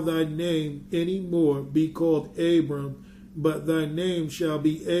shall thy name any more be called Abram, but thy name shall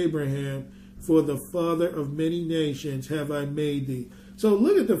be Abraham, for the father of many nations have I made thee. So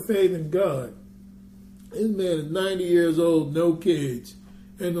look at the faith in God. This man is 90 years old, no kids.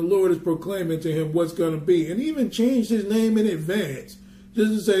 And the Lord is proclaiming to him what's going to be. And he even changed his name in advance.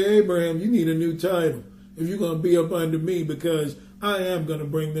 Just to say, Abraham, you need a new title if you're going to be up under me, because I am going to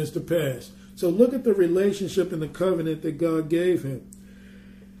bring this to pass. So look at the relationship and the covenant that God gave him.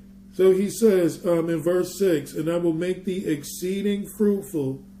 So he says in verse 6, "And I will make thee exceeding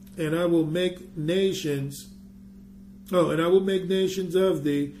fruitful, and I will make nations, and I will make nations of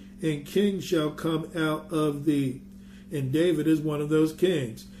thee, and kings shall come out of thee." And David is one of those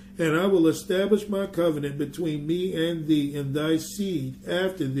kings. "And I will establish my covenant between me and thee and thy seed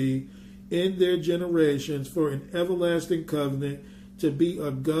after thee in their generations for an everlasting covenant, to be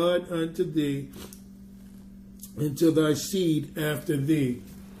a God unto thee and to thy seed after thee."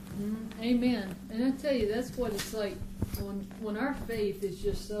 Amen. And I tell you, that's what it's like when our faith is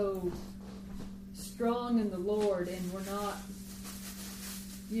just so strong in the Lord, and we're not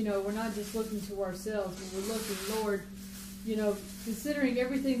just looking to ourselves, but we're looking, Lord, considering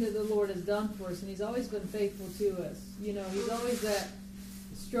everything that the Lord has done for us, and He's always been faithful to us. He's always that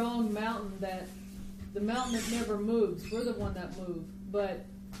strong mountain, the mountain that never moves. We're the one that move. But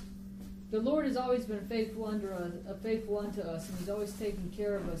the Lord has always been faithful unto us, and He's always taken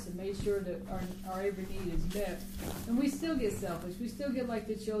care of us and made sure that our every need is met. And we still get selfish. We still get like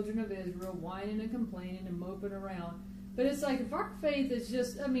the children of Israel, whining and complaining and moping around. But it's like, if our faith is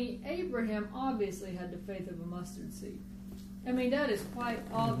just, Abraham obviously had the faith of a mustard seed. That is quite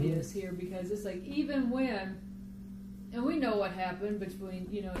obvious here, because it's like, even when, and we know what happened between,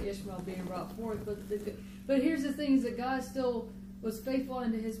 Ishmael being brought forth, but here's the thing, is that God still was faithful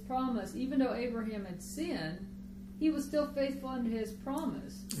unto His promise. Even though Abraham had sinned, he was still faithful unto His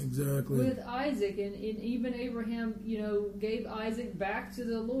promise. Exactly. With Isaac, and even Abraham, gave Isaac back to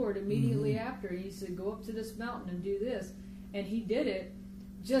the Lord immediately after. He said, "Go up to this mountain and do this," and he did it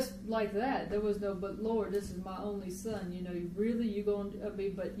just like that. There was no, "But Lord, this is my only son. Really, you going to be?"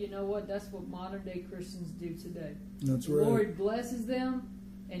 But you know what? That's what modern day Christians do today. That's right. The Lord blesses them,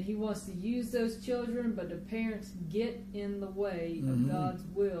 and He wants to use those children, but the parents get in the way of God's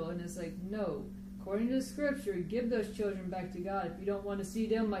will, and it's like, no. According to the Scripture, give those children back to God if you don't want to see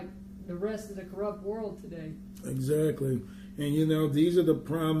them like the rest of the corrupt world today. Exactly. And these are the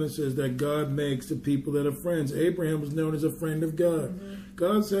promises that God makes to people that are friends. Abraham was known as a friend of God.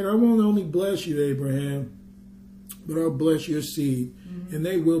 God said, "I won't only bless you, Abraham, but I'll bless your seed, and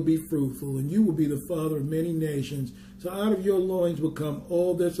they will be fruitful, and you will be the father of many nations. So out of your loins will come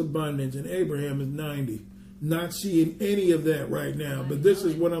all this abundance." And Abraham is 90. Not seeing any of that right now. 99. But this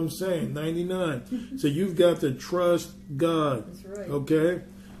is what I'm saying, 99. So you've got to trust God. That's right. Okay?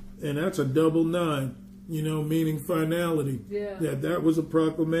 And that's a double 9. meaning finality. Yeah. That was a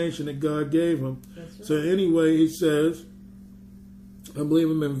proclamation that God gave him. That's right. So anyway, he says, I believe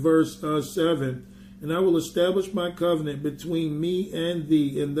him in verse 7, and I will establish my covenant between me and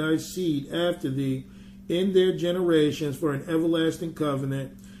thee and thy seed after thee in their generations for an everlasting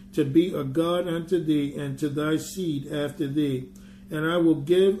covenant, to be a God unto thee and to thy seed after thee. And I will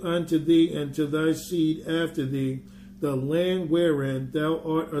give unto thee and to thy seed after thee the land wherein thou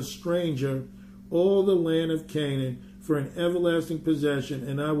art a stranger, all the land of Canaan, for an everlasting possession,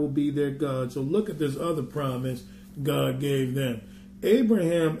 and I will be their God. So look at this other promise God gave them.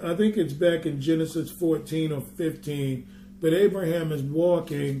 Abraham, I think it's back in Genesis 14 or 15, but Abraham is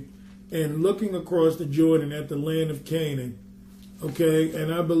walking and looking across the Jordan at the land of Canaan. Okay,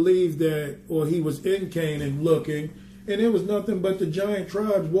 and I believe that, or he was in Canaan looking, and there was nothing but the giant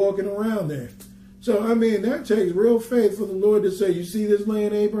tribes walking around there. So, that takes real faith for the Lord to say, you see this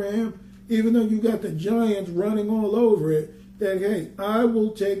land, Abraham? Even though you got the giants running all over it, that, hey, I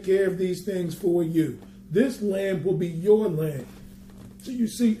will take care of these things for you. This land will be your land. So you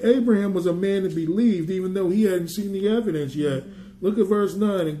see, Abraham was a man to be believed, even though he hadn't seen the evidence yet. Look at verse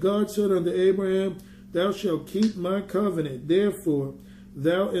 9. And God said unto Abraham, thou shalt keep my covenant, therefore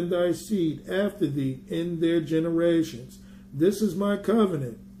thou and thy seed after thee in their generations. This is my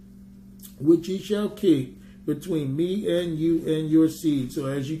covenant, which ye shall keep between me and you and your seed. So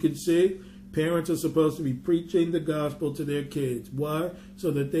as you can see, parents are supposed to be preaching the gospel to their kids. Why?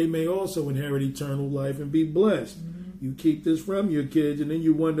 So that they may also inherit eternal life and be blessed. You keep this from your kids, and then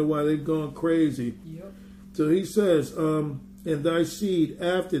you wonder why they've gone crazy. Yep. So he says, and thy seed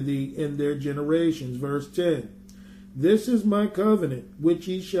after thee in their generations. Verse 10. This is my covenant, which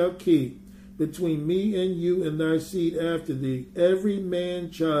ye shall keep between me and you and thy seed after thee. Every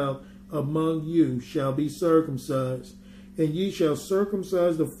man child among you shall be circumcised, and ye shall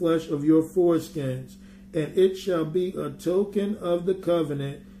circumcise the flesh of your foreskins, and it shall be a token of the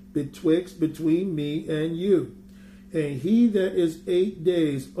covenant between me and you. And he that is 8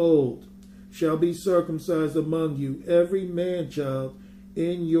 days old shall be circumcised among you, every man child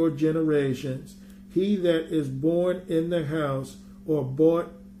in your generations. He that is born in the house or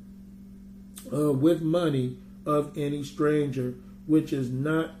bought with money of any stranger, which is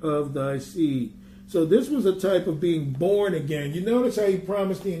not of thy seed. So this was a type of being born again. You notice how he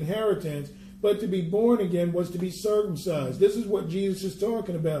promised the inheritance, but to be born again was to be circumcised. This is what Jesus is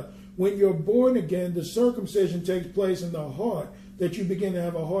talking about. When you're born again, the circumcision takes place in the heart, that you begin to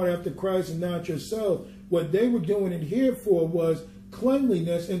have a heart after Christ and not yourself. What they were doing it here for was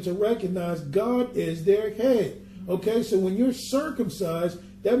cleanliness and to recognize God is their head. Okay, so when you're circumcised,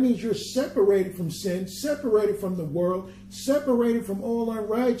 that means you're separated from sin, separated from the world, separated from all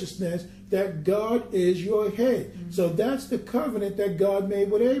unrighteousness, that God is your head. So that's the covenant that God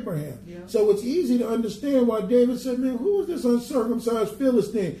made with Abraham. Yeah. So it's easy to understand why David said, man, who is this uncircumcised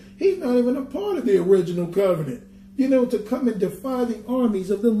Philistine? He's not even a part of the original covenant, to come and defy the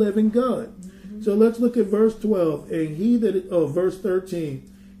armies of the living God. So let's look at verse 12. And verse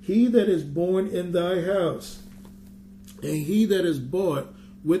 13. He that is born in thy house, and he that is bought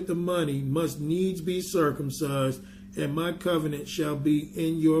with the money must needs be circumcised, and my covenant shall be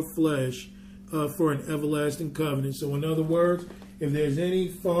in your flesh for an everlasting covenant. So in other words, if there's any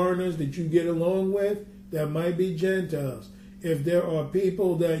foreigners that you get along with, that might be Gentiles. If there are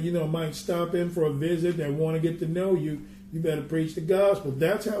people that, might stop in for a visit that want to get to know you, you better preach the gospel.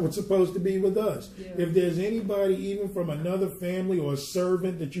 That's how it's supposed to be with us. Yeah. If there's anybody, even from another family or a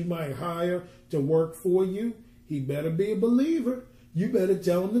servant that you might hire to work for you, he better be a believer. You better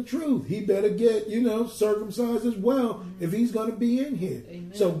tell him the truth. He better get, circumcised as well if he's going to be in here.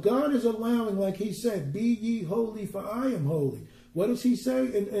 Amen. So God is allowing, like he said, be ye holy for I am holy. What does he say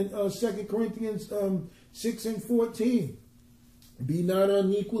in 2 Corinthians 6 and 14? Be not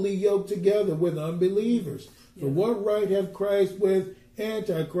unequally yoked together with unbelievers. For what right have Christ with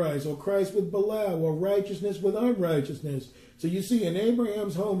Antichrist, or Christ with Belial, or righteousness with unrighteousness? So you see, in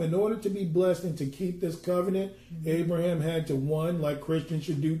Abraham's home, in order to be blessed and to keep this covenant, Abraham had to, one, like Christians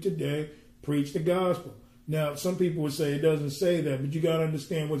should do today, preach the gospel. Now, some people would say it doesn't say that, but you got to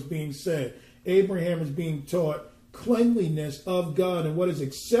understand what's being said. Abraham is being taught cleanliness of God and what is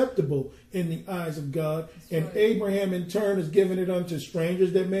acceptable in the eyes of God. That's and right. Abraham, in turn, is giving it unto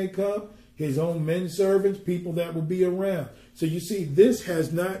strangers that may come, his own men servants, people that will be around. So you see, this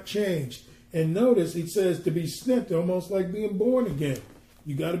has not changed. And notice it says to be snipped, almost like being born again.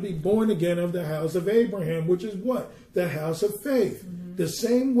 You got to be born again of the house of Abraham, which is what? The house of faith. The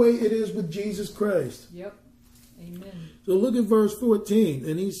same way it is with Jesus Christ. Yep. Amen. So look at verse 14.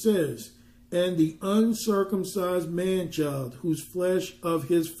 And he says, and the uncircumcised man-child, whose flesh of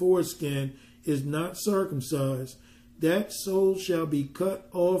his foreskin is not circumcised, that soul shall be cut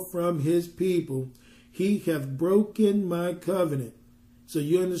off from his people. He hath broken my covenant. So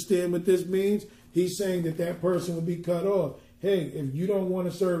you understand what this means? He's saying that that person will be cut off. Hey, if you don't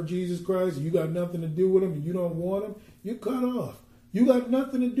want to serve Jesus Christ, you got nothing to do with him, and you don't want him, you're cut off. You got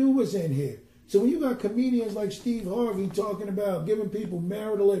nothing to do with what's in here. So when you got comedians like Steve Harvey talking about giving people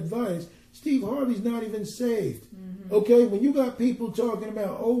marital advice, Steve Harvey's not even saved. Mm-hmm. Okay, when you got people talking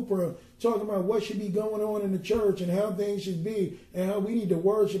about Oprah, talking about what should be going on in the church and how things should be and how we need to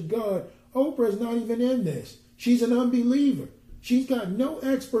worship God, Oprah's not even in this. She's an unbeliever. She's got no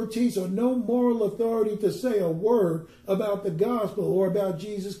expertise or no moral authority to say a word about the gospel or about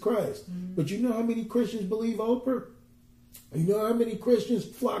Jesus Christ. Mm-hmm. But you know how many Christians believe Oprah? You know how many Christians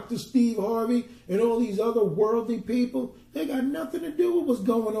flock to Steve Harvey and all these other worldly people? They got nothing to do with what's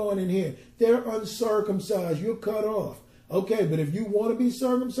going on in here. They're uncircumcised. You're cut off. Okay, but if you want to be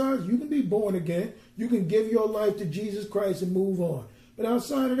circumcised, you can be born again. You can give your life to Jesus Christ and move on. But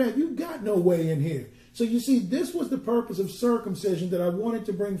outside of that, you got no way in here. So you see, this was the purpose of circumcision that I wanted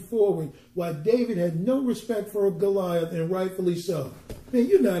to bring forward, why David had no respect for a Goliath, and rightfully so. Man,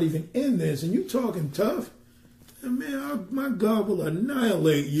 you're not even in this, and you talking tough. And man, my God will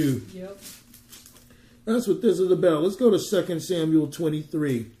annihilate you. Yep. That's what this is about. Let's go to 2 Samuel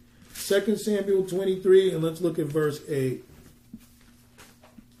 23. 2 Samuel 23, and let's look at verse 8.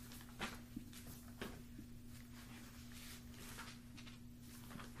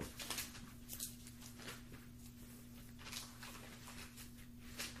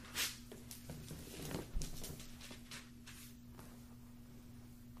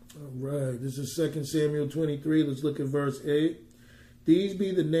 Right, this is 2 Samuel 23. Let's look at verse 8. These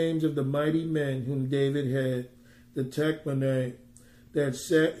be the names of the mighty men whom David had, the Tachmonite that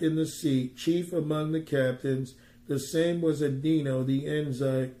sat in the seat, chief among the captains. The same was Adino the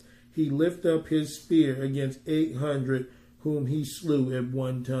Enzite. He lifted up his spear against 800, whom he slew at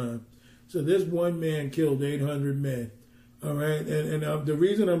one time. So this one man killed 800 men. All right, and the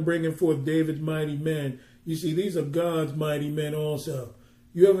reason I'm bringing forth David's mighty men, you see, these are God's mighty men also.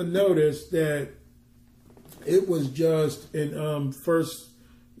 You ever notice that it was just in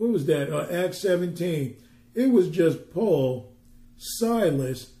Acts 17, it was just Paul,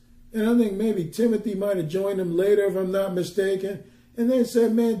 Silas, and I think maybe Timothy might have joined them later if I'm not mistaken. And they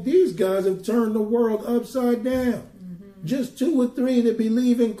said, man, these guys have turned the world upside down. Mm-hmm. Just 2 or 3 that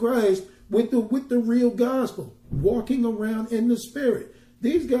believe in Christ with the real gospel, walking around in the Spirit.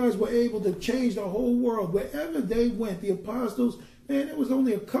 These guys were able to change the whole world. Wherever they went, the apostles, man, it was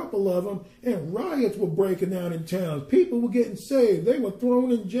only a couple of them, and riots were breaking out in towns. People were getting saved. They were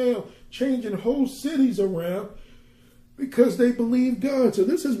thrown in jail, changing whole cities around because they believed God. So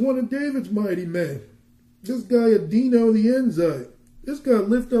this is one of David's mighty men. This guy, Adino the Enzite. This guy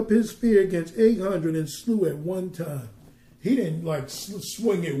lifted up his spear against 800 and slew at one time. He didn't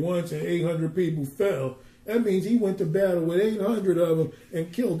swing it once and 800 people fell. That means he went to battle with 800 of them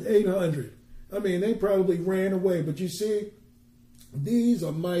and killed 800. I mean, they probably ran away. But you see, these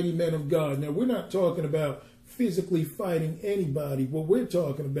are mighty men of God. Now, we're not talking about physically fighting anybody. What we're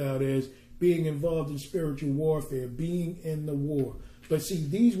talking about is being involved in spiritual warfare, being in the war. But see,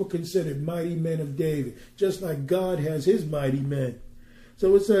 these were considered mighty men of David, just like God has his mighty men.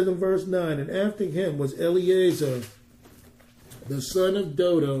 So it says in verse 9, and after him was Eleazar, the son of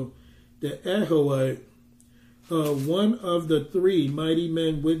Dodo, the Ahohite, one of the 3 mighty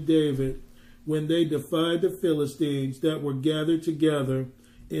men with David, when they defied the Philistines that were gathered together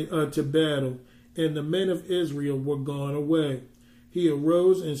to battle, and the men of Israel were gone away. He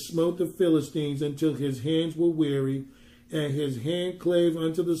arose and smote the Philistines until his hands were weary, and his hand clave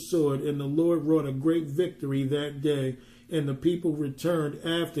unto the sword, and the Lord wrought a great victory that day, and the people returned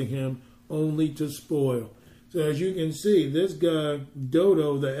after him only to spoil. So as you can see, this guy,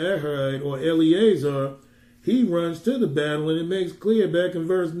 Dodo the Ahorite, or Eleazar, he runs to the battle, and it makes clear back in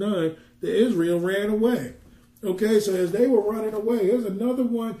verse 9 that Israel ran away. Okay, so as they were running away, here's another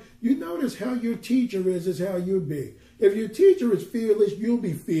one. You notice how your teacher is how you'll be. If your teacher is fearless, you'll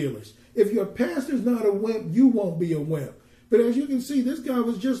be fearless. If your pastor's not a wimp, you won't be a wimp. But as you can see, this guy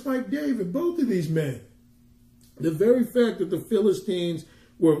was just like David, both of these men. The very fact that the Philistines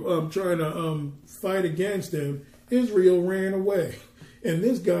were trying to fight against them, Israel ran away. And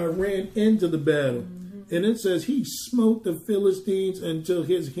this guy ran into the battle. Mm-hmm. And it says he smote the Philistines until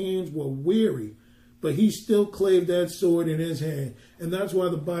his hands were weary. But he still clave that sword in his hand. And that's why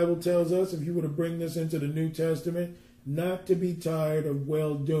the Bible tells us, if you were to bring this into the New Testament, not to be tired of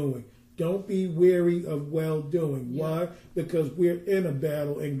well-doing. Don't be weary of well-doing. Yeah. Why? Because we're in a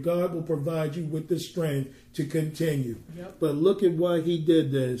battle, and God will provide you with the strength to continue. Yep. But look at why he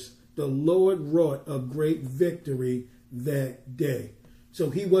did this. the Lord wrought a great victory that day. So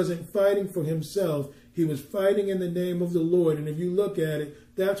he wasn't fighting for himself. He was fighting in the name of the Lord. And if you look at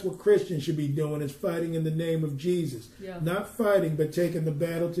it, that's what Christians should be doing, is fighting in the name of Jesus. Yeah. Not fighting, but taking the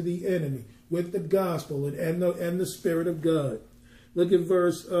battle to the enemy with the gospel and the Spirit of God. Look at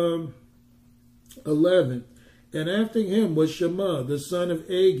verse 11. And after him was Shammah, the son of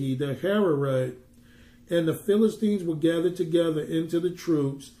Agi, the Hararite. And the Philistines were gathered together into the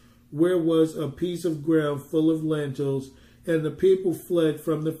troops, where was a piece of ground full of lentils, and the people fled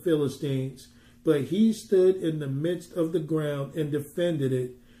from the Philistines. But he stood in the midst of the ground and defended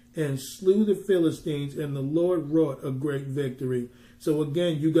it, and slew the Philistines, and the Lord wrought a great victory. So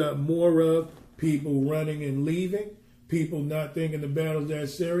again, you got more of people running and leaving, people not thinking the battle's that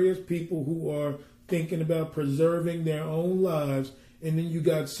serious, people who are thinking about preserving their own lives. And then you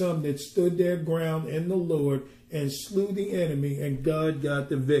got some that stood their ground in the Lord and slew the enemy, and God got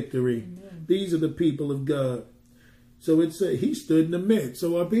the victory. Amen. These are the people of God. So it said he stood in the midst.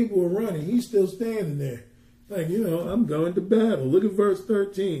 So while people were running, he's still standing there. Like, I'm going to battle. Look at verse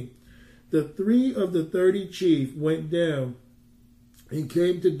 13. The 3 of the 30 chief went down and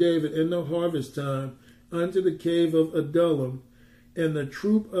came to David in the harvest time unto the cave of Adullam, and the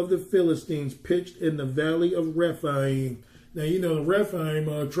troop of the Philistines pitched in the valley of Rephaim. Now, the Rephaim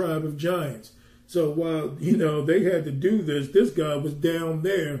are a tribe of giants. So while, they had to do this guy was down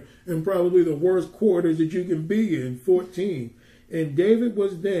there in probably the worst quarters that you can be in, 14. And David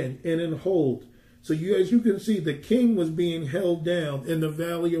was then in an hold. So as you can see, the king was being held down in the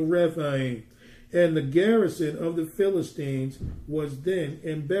valley of Rephaim. And the garrison of the Philistines was then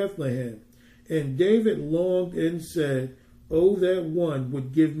in Bethlehem. And David longed and said, "Oh, that one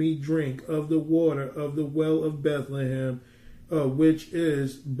would give me drink of the water of the well of Bethlehem, which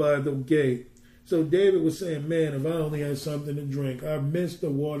is by the gate." So David was saying, man, if I only had something to drink. I miss the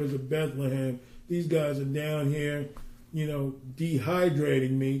waters of Bethlehem. These guys are down here,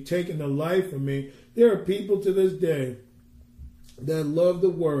 dehydrating me, taking the life from me. There are people to this day that love the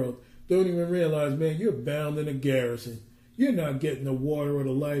world, don't even realize, man, you're bound in a garrison. You're not getting the water or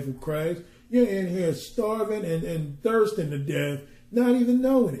the life of Christ. You're in here starving and thirsting to death, not even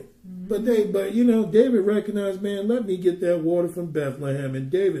knowing it. Mm-hmm. But David recognized, man, let me get that water from Bethlehem. And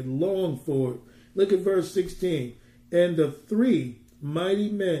David longed for it. Look at verse 16. And the 3 mighty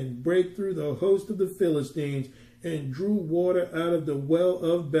men brake through the host of the Philistines and drew water out of the well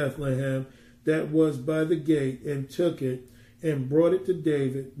of Bethlehem that was by the gate, and took it and brought it to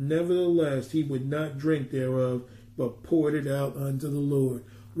David. Nevertheless, he would not drink thereof, but poured it out unto the Lord.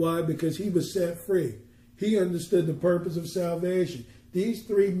 Why? Because he was set free. He understood the purpose of salvation. These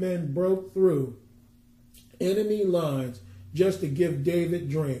 3 men broke through enemy lines just to give David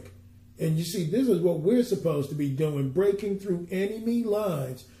drink. And you see, this is what we're supposed to be doing, breaking through enemy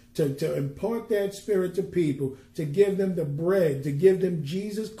lines to impart that spirit to people, to give them the bread, to give them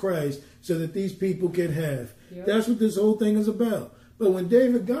Jesus Christ so that these people can have. Yep. That's what this whole thing is about. But when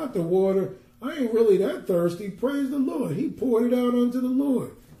David got the water, I ain't really that thirsty. Praise the Lord. He poured it out unto the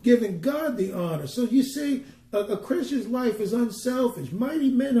Lord, giving God the honor. So you see, a Christian's life is unselfish. Mighty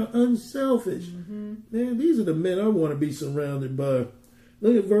men are unselfish. Mm-hmm. Man, these are the men I want to be surrounded by.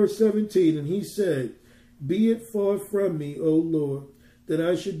 Look at verse 17. And he said, "Be it far from me, O Lord, that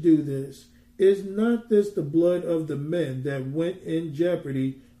I should do this. Is not this the blood of the men that went in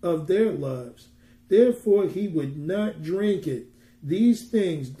jeopardy of their lives? Therefore he would not drink it. These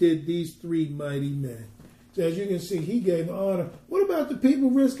things did these 3 mighty men." So as you can see, he gave honor. What about the people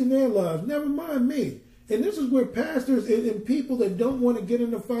risking their lives? Never mind me. And this is where pastors and people that don't want to get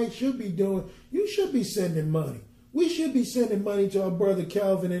in the fight should be doing. You should be sending money. We should be sending money to our brother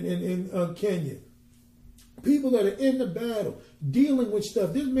Calvin in Kenya. People that are in the battle, dealing with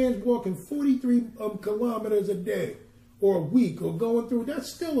stuff. This man's walking 43 kilometers a day or a week or going through.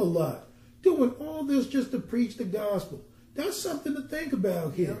 That's still a lot. Doing all this just to preach the gospel. That's something to think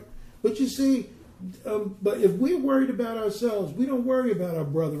about here. Yeah. But you see, but if we're worried about ourselves, we don't worry about our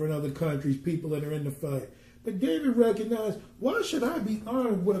brother in other countries, people that are in the fight. But David recognized, why should I be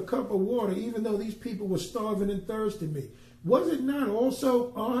armed with a cup of water even though these people were starving and thirsting me? Was it not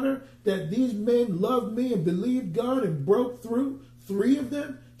also honor that these men loved me and believed God and broke through, 3 of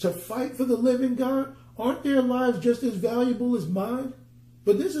them, to fight for the living God? Aren't their lives just as valuable as mine?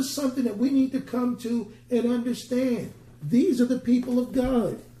 But this is something that we need to come to and understand. These are the people of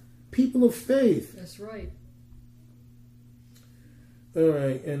God, people of faith. That's right. All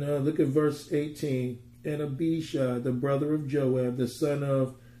right, and look at verse 18. And Abishai, the brother of Joab, the son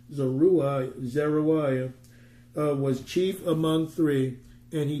of Zeruiah, was chief among 3,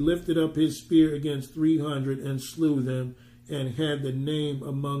 and he lifted up his spear against 300 and slew them, and had the name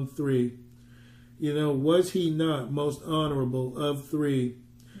among three. Was he not most honorable of three?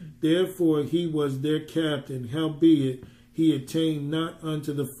 Therefore he was their captain, howbeit he attained not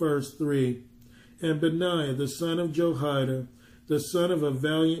unto the first three. And Benaiah, the son of Jehoiada, the son of a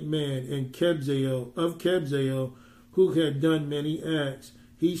valiant man, and Kebzeel, who had done many acts,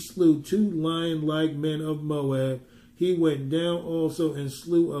 he slew 2 lion-like men of Moab. He went down also and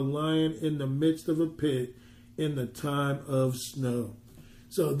slew a lion in the midst of a pit in the time of snow.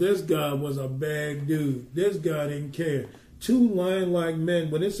 So this guy was a bad dude. This guy didn't care. 2 lion-like men.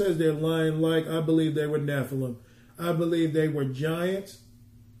 When it says they're lion-like, I believe they were Nephilim. I believe they were giants.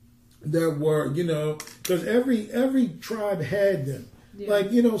 There were, because every tribe had them. Yeah.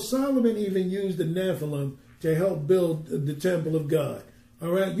 Like, Solomon even used the Nephilim to help build the temple of God. All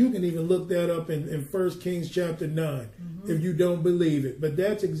right, you can even look that up in 1 Kings chapter 9 if you don't believe it. But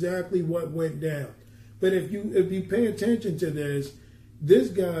that's exactly what went down. But if you pay attention to this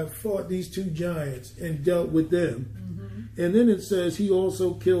guy fought these 2 giants and dealt with them. And then it says he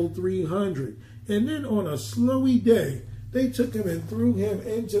also killed 300. And then on a snowy day, they took him and threw him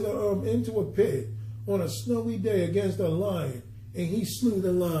into a pit on a snowy day against a lion, and he slew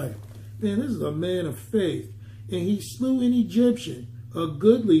the lion. Man, this is a man of faith. And he slew an Egyptian, a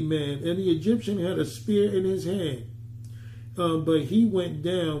goodly man, and the Egyptian had a spear in his hand. But he went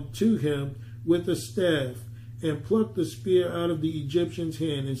down to him with a staff and plucked the spear out of the Egyptian's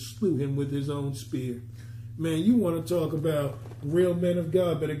hand and slew him with his own spear. Man, you want to talk about real men of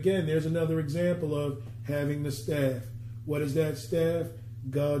God. But again, there's another example of having the staff. What is that staff?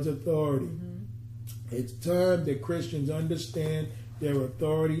 God's authority. It's time that Christians understand their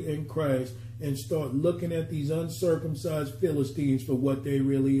authority in Christ and start looking at these uncircumcised Philistines for what they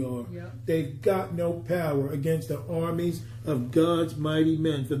really are. Yep. They've got no power against the armies of God's mighty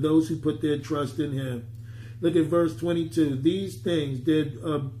men, for those who put their trust in him. Look at verse 22. These things did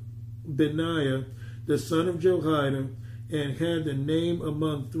Benaiah, the son of Jehoiada, and had the name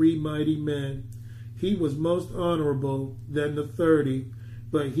among 3 mighty men. He was most honorable than the 30,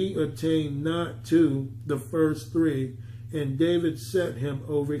 but he attained not to the first 3, and David set him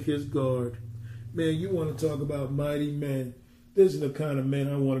over his guard. Man, you want to talk about mighty men. This is the kind of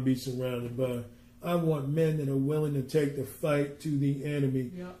men I want to be surrounded by. I want men that are willing to take the fight to the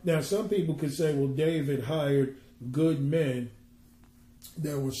enemy. Yep. Now, some people could say, well, David hired good men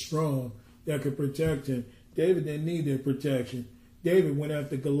that were strong, that could protect him. David didn't need their protection. David went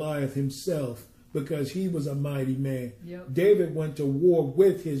after Goliath himself because he was a mighty man. Yep. David went to war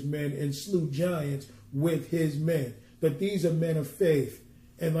with his men and slew giants with his men. But these are men of faith.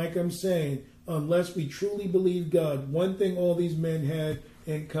 And like I'm saying, unless we truly believe God, one thing all these men had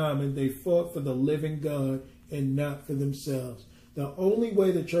in common, they fought for the living God and not for themselves. The only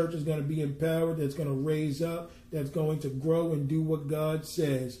way the church is going to be empowered, that's going to raise up, that's going to grow and do what God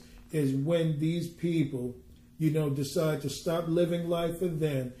says, is when these people, decide to stop living life for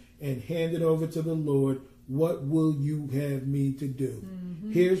them and hand it over to the Lord. What will you have me to do?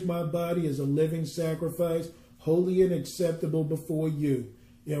 Here's my body as a living sacrifice, holy and acceptable before you.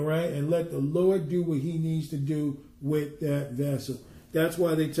 Right? And let the Lord do what he needs to do with that vessel. That's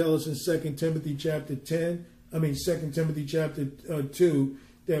why they tell us in 2 Timothy chapter 2,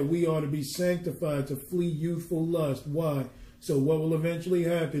 that we ought to be sanctified, to flee youthful lust. Why? So what will eventually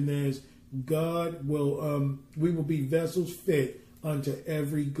happen is we will be vessels fit unto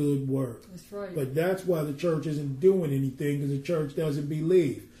every good work. That's right. But that's why the church isn't doing anything, because the church doesn't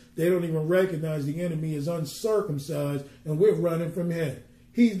believe. They don't even recognize the enemy is uncircumcised, and we're running from him.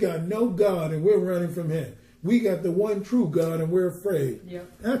 He's got no God, and we're running from him. We got the one true God, and we're afraid.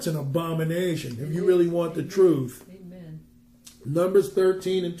 Yep. That's an abomination if you really want the truth. Amen. Numbers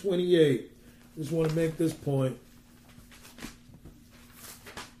 13 and 28. Just want to make this point.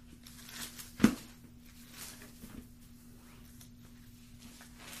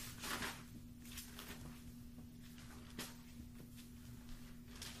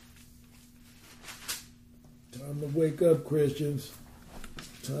 Time to wake up, Christians.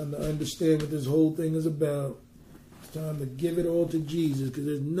 Time to understand what this whole thing is about. It's time to give it all to Jesus, because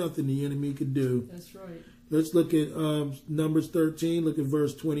there's nothing the enemy could do. That's right. Let's look at Numbers 13. Look at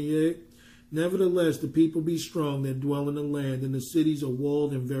verse 28. Nevertheless, the people be strong that dwell in the land, and the cities are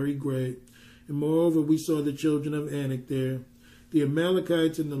walled and very great. And moreover, we saw the children of Anak there, the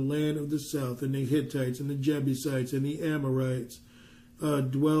Amalekites in the land of the south, and the Hittites, and the Jebusites, and the Amorites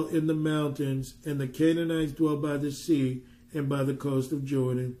dwell in the mountains, and the Canaanites dwell by the sea and by the coast of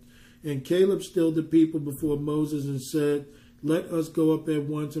Jordan. And Caleb stilled the people before Moses and said, let us go up at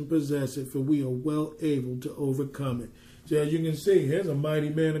once and possess it, for we are well able to overcome it. So as you can see, here's a mighty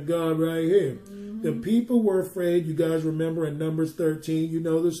man of God right here. Mm-hmm. The people were afraid. You guys remember in Numbers 13, you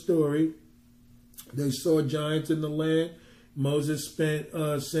know the story. They saw giants in the land. Moses sent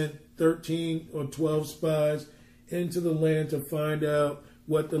 13 or 12 spies into the land to find out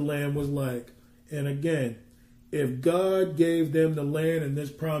what the land was like. And again, if God gave them the land and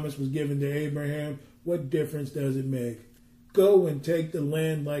this promise was given to Abraham, what difference does it make? Go and take the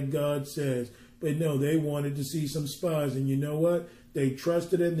land like God says. But no, they wanted to see some spies. And you know what? They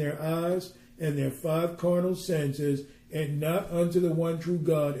trusted in their eyes and their 5 carnal senses and not unto the one true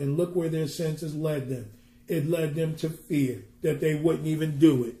God. And look where their senses led them. It led them to fear that they wouldn't even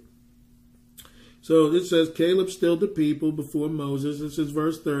do it. So this says, Caleb stilled the people before Moses. This is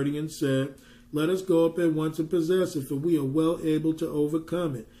verse 30 and said, let us go up at once and possess it, for we are well able to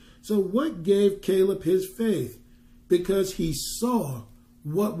overcome it. So what gave Caleb his faith? Because he saw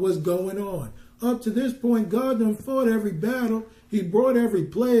what was going on. Up to this point, God done fought every battle. He brought every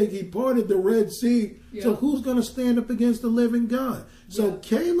plague. He parted the Red Sea. Yeah. So who's going to stand up against the living God? So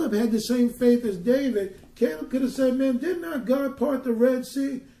Caleb had the same faith as David. Caleb could have said, man, did not God part the Red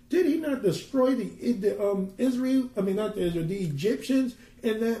Sea? Did he not destroy the Egyptians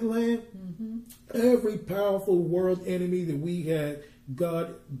in that land? Mm-hmm. Every powerful world enemy that we had,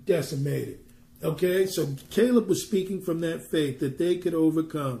 God decimated. Okay, so Caleb was speaking from that faith that they could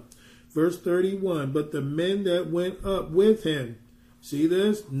overcome. Verse 31, but the men that went up with him, see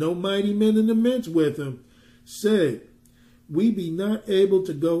this? No mighty men in the midst with him, said, we be not able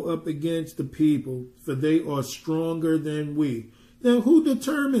to go up against the people, for they are stronger than we. Now, who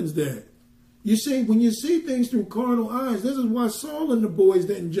determines that? You see, when you see things through carnal eyes, this is why Saul and the boys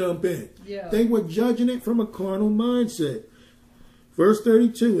didn't jump in. Yeah. They were judging it from a carnal mindset. Verse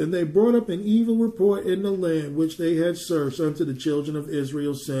 32, and they brought up an evil report in the land which they had searched unto the children of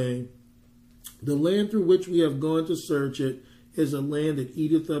Israel, saying, the land through which we have gone to search it is a land that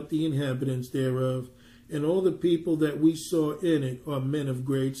eateth up the inhabitants thereof, and all the people that we saw in it are men of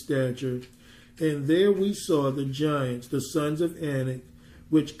great stature. And there we saw the giants, the sons of Anak,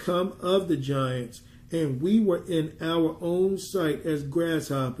 which come of the giants, and we were in our own sight as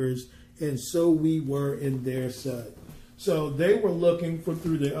grasshoppers, and so we were in their sight. So they were looking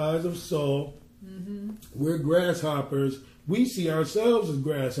through the eyes of Saul. Mm-hmm. We're grasshoppers. We see ourselves as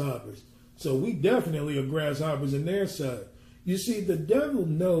grasshoppers. So we definitely are grasshoppers in their sight. You see, the devil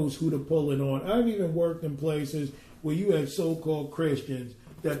knows who to pull it on. I've even worked in places where you had so-called Christians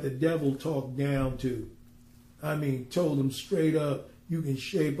that the devil talked down to. I mean, told them straight up, you can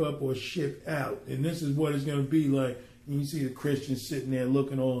shape up or ship out. And this is what it's going to be like. And you see the Christians sitting there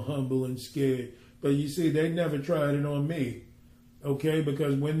looking all humble and scared. But you see, they never tried it on me. Okay?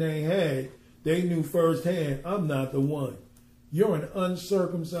 Because when they knew firsthand, I'm not the one. You're an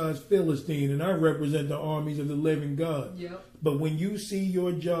uncircumcised Philistine, and I represent the armies of the living God. Yep. But when you see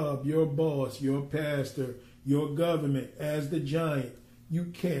your job, your boss, your pastor, your government as the giant, you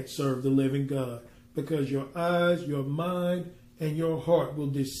can't serve the living God, because your eyes, your mind, and your heart will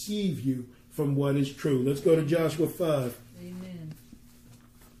deceive you from what is true. Let's go to Joshua 5. Amen.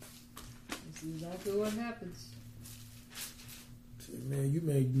 This is exactly what happens. Man, you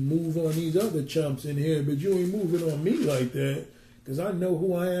may move on these other chumps in here, but you ain't moving on me like that, because I know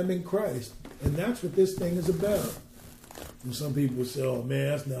who I am in Christ. And that's what this thing is about. And some people say, oh man,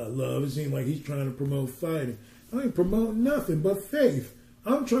 that's not love. It seems like he's trying to promote fighting. I ain't promoting nothing but faith.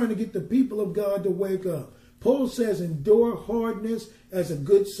 I'm trying to get the people of God to wake up. Paul says, endure hardness as a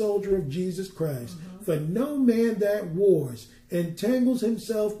good soldier of Jesus Christ. Mm-hmm. For no man that wars entangles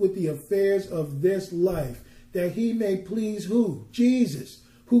himself with the affairs of this life, that he may please who? Jesus,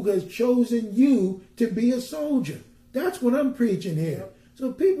 who has chosen you to be a soldier. That's what I'm preaching here. Yep. So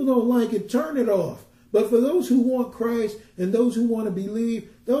if people don't like it, turn it off. But for those who want Christ and those who want to believe,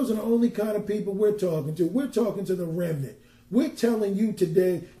 those are the only kind of people we're talking to. We're talking to the remnant. We're telling you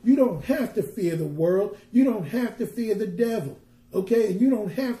today, you don't have to fear the world. You don't have to fear the devil. Okay? And you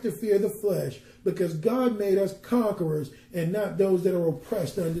don't have to fear the flesh, because God made us conquerors and not those that are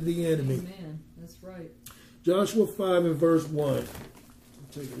oppressed under the enemy. Amen. That's right. Joshua 5 and verse 1.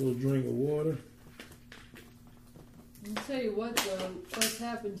 Take a little drink of water. I'll tell you what, though, what's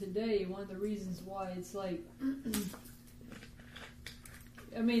happened today, one of the reasons why it's like,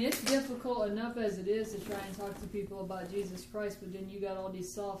 I mean, it's difficult enough as it is to try and talk to people about Jesus Christ, but then you got all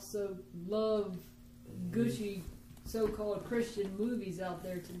these soft, love, gushy, so-called Christian movies out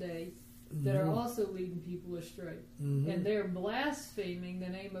there today that are also leading people astray. Mm-hmm. And they're blaspheming the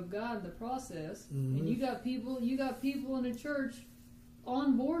name of God in the process. Mm-hmm. And you got people in the church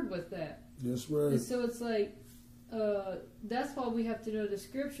on board with that. That's right. And so it's like, that's why we have to know the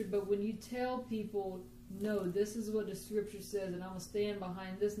scripture. But when you tell people no, this is what the scripture says, and I'm going to stand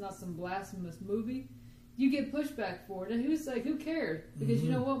behind this, not some blasphemous movie, you get pushback for it. And who's like, who cares? Because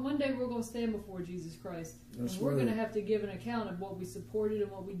you know what? One day we're going to stand before Jesus Christ. That's and we're right. going to have to give an account of what we supported and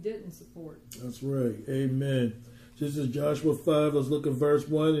what we didn't support. That's right. Amen. This is Joshua 5. Let's look at verse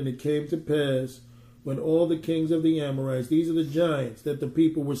 1. And it came to pass when all the kings of the Amorites, these are the giants that the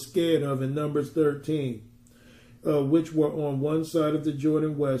people were scared of in Numbers 13, which were on one side of the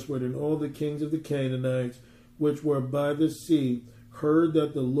Jordan westward, and all the kings of the Canaanites, which were by the sea, heard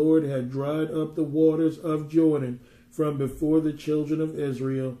that the Lord had dried up the waters of Jordan from before the children of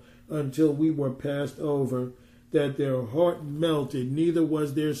Israel until we were passed over, that their heart melted, neither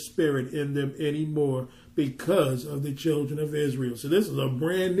was their spirit in them any more because of the children of Israel. So this is a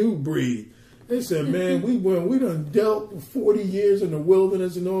brand new breed. They said, man, we done dealt 40 years in the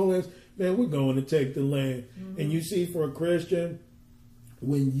wilderness and all this. Man, we're going to take the land. And you see, for a Christian,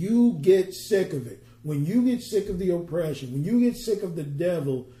 when you get sick of it, when you get sick of the oppression, when you get sick of the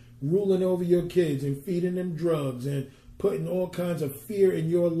devil ruling over your kids and feeding them drugs and putting all kinds of fear in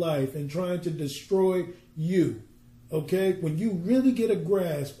your life and trying to destroy you, okay? When you really get a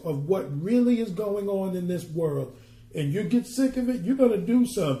grasp of what really is going on in this world and you get sick of it, you're going to do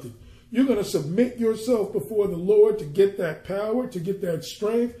something. You're going to submit yourself before the Lord to get that power, to get that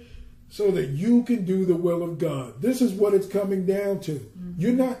strength, so that you can do the will of God. This is what it's coming down to.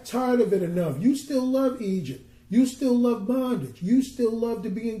 You're not tired of it enough. You still love Egypt. You still love bondage. You still love to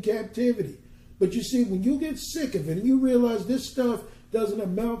be in captivity. But you see, when you get sick of it and you realize this stuff doesn't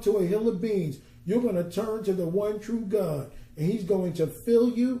amount to a hill of beans, you're going to turn to the one true God. And he's going to fill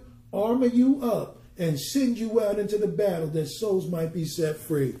you, armor you up, and send you out into the battle that souls might be set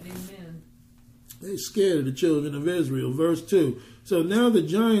free. Amen. They're scared of the children of Israel. Verse 2. So now the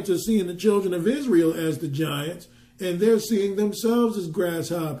giants are seeing the children of Israel as the giants, and they're seeing themselves as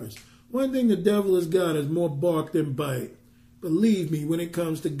grasshoppers. One thing the devil has got is more bark than bite. Believe me when it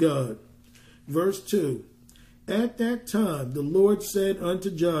comes to God. Verse 2. At that time the Lord said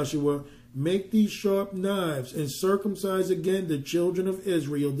unto Joshua, make these sharp knives, and circumcise again the children of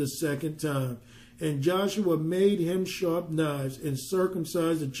Israel the second time. And Joshua made him sharp knives, and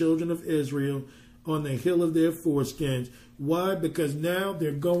circumcised the children of Israel on the hill of their foreskins. Why? Because now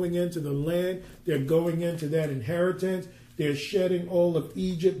they're going into the land. They're going into that inheritance. They're shedding all of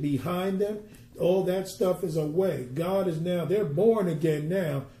Egypt behind them. All that stuff is away. God is now, they're born again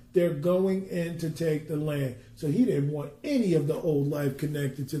now. They're going in to take the land. So he didn't want any of the old life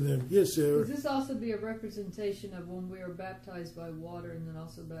connected to them. Yes, sir. Does this also be a representation of when we are baptized by water and then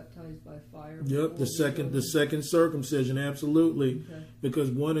also baptized by fire? Yep, the second circumcision, absolutely. Okay. Because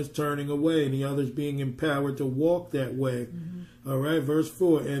one is turning away and the other is being empowered to walk that way. All right, verse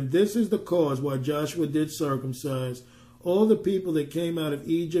 4. And this is the cause why Joshua did circumcise all the people that came out of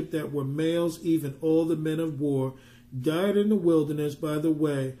Egypt that were males, even all the men of war, died in the wilderness by the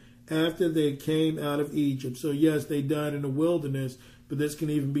way after they came out of Egypt. So yes, they died in the wilderness, but this can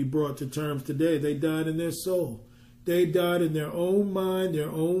even be brought to terms today. They died in their soul. They died in their own mind, their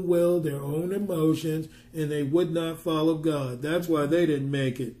own will, their own emotions, and they would not follow God. That's why they didn't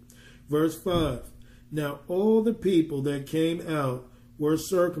make it. Verse 5. Now all the people that came out were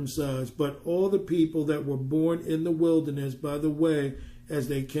circumcised, but all the people that were born in the wilderness by the way as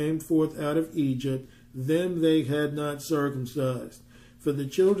they came forth out of Egypt, them they had not circumcised. For the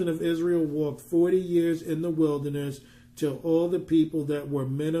children of Israel walked 40 years in the wilderness, till all the people that were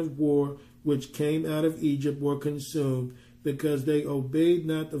men of war which came out of Egypt were consumed, because they obeyed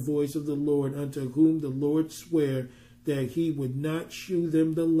not the voice of the Lord, unto whom the Lord sware that he would not shew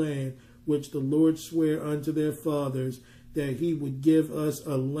them the land which the Lord sware unto their fathers, that he would give us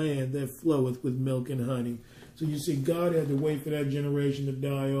a land that floweth with milk and honey. So you see, God had to wait for that generation to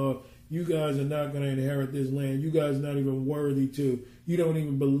die off. You guys are not going to inherit this land. You guys are not even worthy to. You don't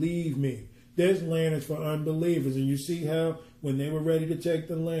even believe me. This land is for unbelievers. And you see how when they were ready to take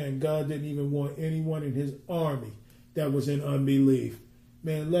the land, God didn't even want anyone in his army that was in unbelief.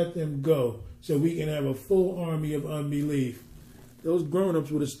 Man, let them go so we can have a full army of unbelief. Those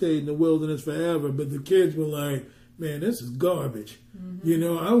grown-ups would have stayed in the wilderness forever, but the kids were like, man, this is garbage. You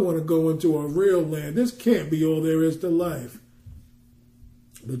know, I want to go into a real land. This can't be all there is to life.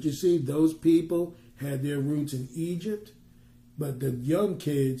 But you see, those people had their roots in Egypt, but the young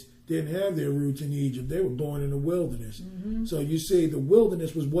kids didn't have their roots in Egypt. They were born in the wilderness. So you see, the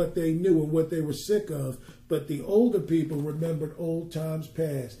wilderness was what they knew and what they were sick of, but the older people remembered old times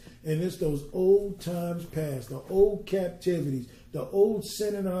past. And it's those old times past, the old captivities, the old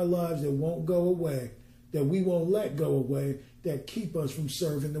sin in our lives that won't go away, that we won't let go away, that keep us from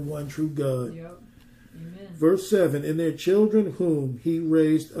serving the one true God. Yep. Amen. Verse 7, and their children whom he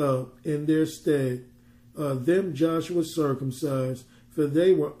raised up in their stead, them Joshua circumcised, for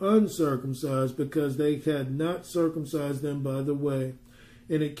they were uncircumcised, because they had not circumcised them by the way.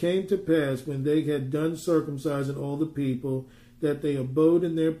 And it came to pass, when they had done circumcising all the people, that they abode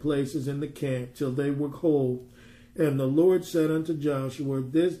in their places in the camp till they were whole. And the Lord said unto Joshua,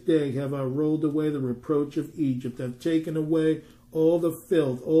 this day have I rolled away the reproach of Egypt, have taken away all the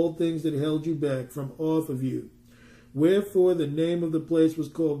filth, all things that held you back from off of you. Wherefore the name of the place was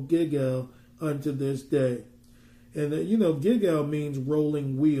called Gilgal unto this day. And Gilgal means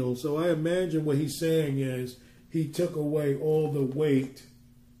rolling wheel. So I imagine what he's saying is he took away all the weight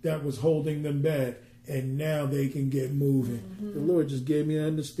that was holding them back, and now they can get moving. Mm-hmm. The Lord just gave me an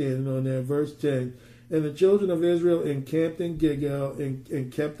understanding on that. Verse 10. And the children of Israel encamped in Gilgal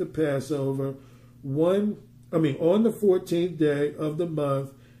and kept the Passover on the 14th day of the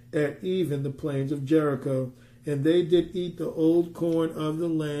month at even the plains of Jericho. And they did eat the old corn of the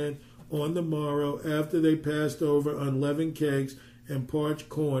land on the morrow, after they passed over unleavened cakes and parched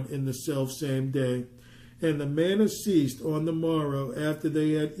corn in the selfsame day. And the manna ceased on the morrow, after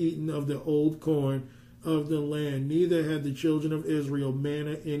they had eaten of the old corn of the land. Neither had the children of Israel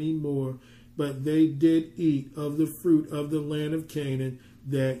manna any more, but they did eat of the fruit of the land of Canaan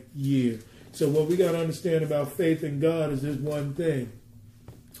that year. So what we got to understand about faith in God is this one thing.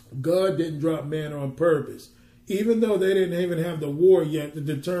 God didn't drop manna on purpose. Even though they didn't even have the war yet to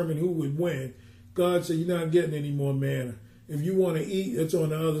determine who would win, God said, you're not getting any more manna. If you want to eat, it's on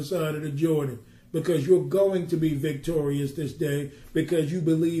the other side of the Jordan, because you're going to be victorious this day because you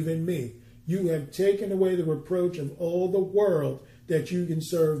believe in me. You have taken away the reproach of all the world that you can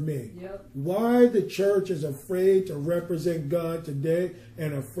serve me. Yep. Why the church is afraid to represent God today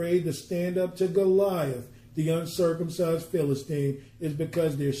and afraid to stand up to Goliath, the uncircumcised Philistine, is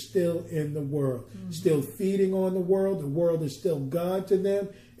because they're still in the world, still feeding on the world. The world is still God to them.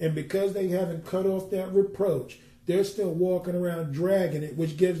 And because they haven't cut off that reproach, they're still walking around dragging it,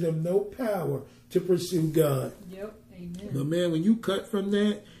 which gives them no power to pursue God. Yep. Amen. But man, when you cut from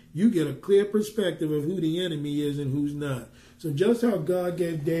that, you get a clear perspective of who the enemy is and who's not. So just how God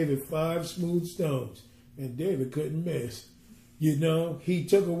gave David 5 smooth stones, and David couldn't miss. He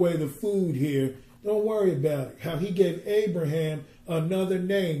took away the food here. Don't worry about it. How he gave Abraham another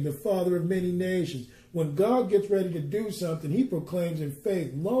name, the father of many nations. When God gets ready to do something, he proclaims in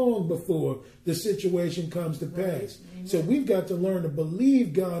faith long before the situation comes to pass. Right. So we've got to learn to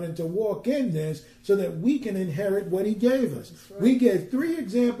believe God and to walk in this so that we can inherit what he gave us. Right. We gave 3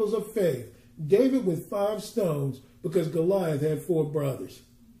 examples of faith. David with 5 stones, because Goliath had 4 brothers.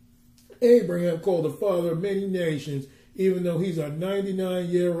 Abraham called the father of many nations, even though he's a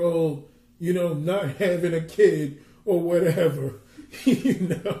 99-year-old, not having a kid or whatever.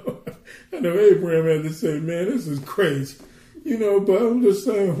 I know Abraham had to say, man, this is crazy. But I'm just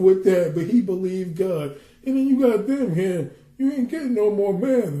saying with that, but he believed God. And then you got them here. You ain't getting no more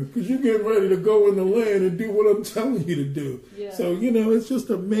manna because you're getting ready to go in the land and do what I'm telling you to do. Yeah. So, it's just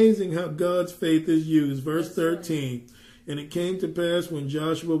amazing how God's faith is used. Verse 13. Right. And it came to pass when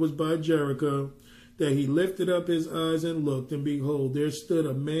Joshua was by Jericho that he lifted up his eyes and looked, and behold, there stood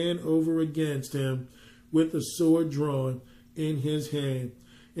a man over against him with a sword drawn in his hand.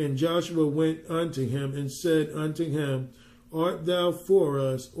 And Joshua went unto him and said unto him, Art thou for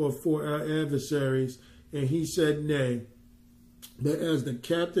us or for our adversaries? And he said, Nay, but as the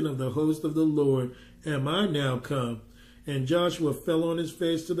captain of the host of the Lord am I now come. And Joshua fell on his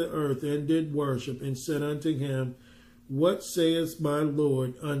face to the earth and did worship, and said unto him, What sayest my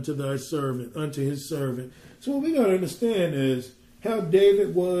Lord unto thy servant, unto his servant? So what we got to understand is how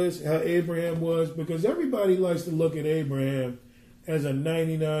David was, how Abraham was, because everybody likes to look at Abraham as a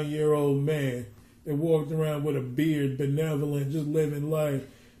 99-year-old man that walked around with a beard, benevolent, just living life.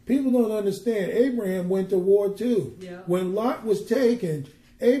 People don't understand. Abraham went to war too. Yeah. When Lot was taken,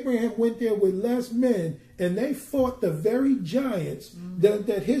 Abraham went there with less men, and they fought the very giants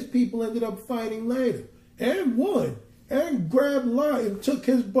that his people ended up fighting later, and won, and grabbed Lot and took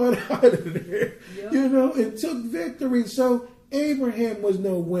his butt out of there, and took victory. So Abraham was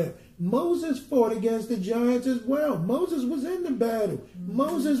no wimp. Moses fought against the giants as well. Moses was in the battle.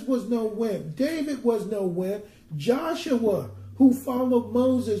 Moses was no wimp. David was no wimp. Joshua, who followed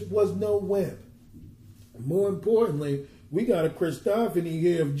Moses, was no wimp. More importantly, we got a Christophany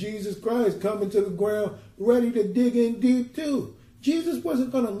here of Jesus Christ coming to the ground, ready to dig in deep too. Jesus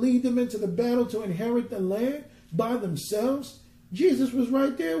wasn't going to lead them into the battle to inherit the land by themselves. Jesus was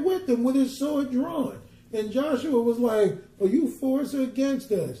right there with them with his sword drawn. And Joshua was like, are you for us or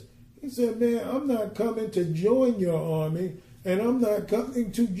against us? He said, man, I'm not coming to join your army, and I'm not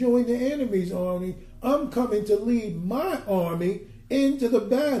coming to join the enemy's army. I'm coming to lead my army into the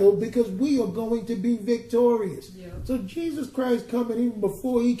battle because we are going to be victorious. Yeah. So Jesus Christ coming even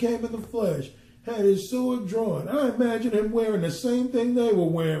before he came in the flesh had his sword drawn. I imagine him wearing the same thing they were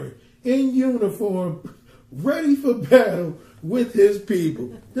wearing, in uniform, ready for battle with his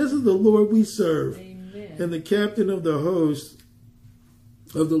people. This is the Lord we serve. Amen. And the captain of the host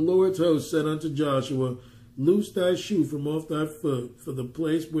of the Lord's host said unto Joshua, Loose thy shoe from off thy foot, for the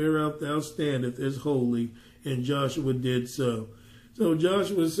place whereout thou standest is holy. And Joshua did so. So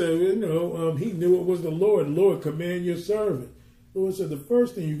Joshua said, he knew it was the Lord. Lord, command your servant. The Lord said the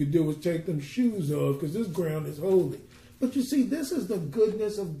first thing you could do was take them shoes off because this ground is holy. But you see, this is the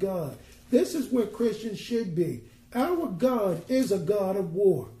goodness of God. This is where Christians should be. Our God is a God of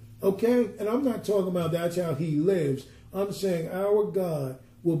war. Okay? And I'm not talking about that's how he lives. I'm saying our God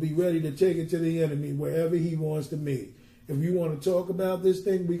will be ready to take it to the enemy wherever he wants to meet. If you want to talk about this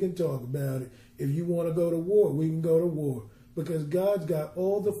thing, we can talk about it. If you want to go to war, we can go to war. Because God's got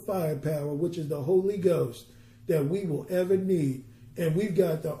all the firepower, which is the Holy Ghost, that we will ever need. And we've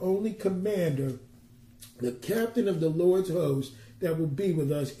got the only commander, the captain of the Lord's host, that will be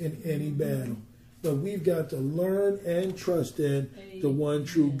with us in any battle. But we've got to learn and trust in the one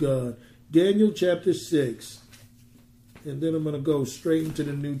true God. Daniel chapter 6. And then I'm going to go straight into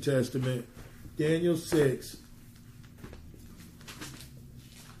the New Testament. Daniel 6.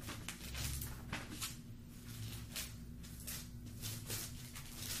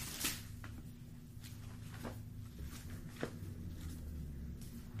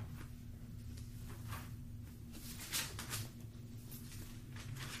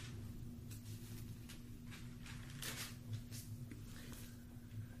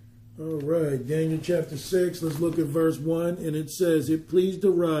 All right, Daniel chapter 6, let's look at verse 1, and it says, It pleased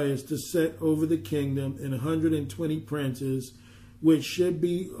Darius to set over the kingdom 120 princes, which should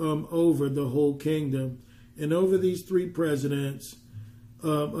be over the whole kingdom, and over these 3 presidents,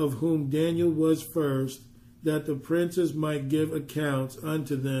 of whom Daniel was first, that the princes might give accounts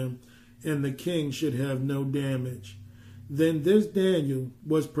unto them, and the king should have no damage. Then this Daniel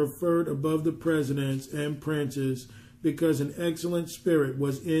was preferred above the presidents and princes, because an excellent spirit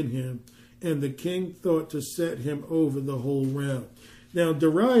was in him, and the king thought to set him over the whole realm. Now,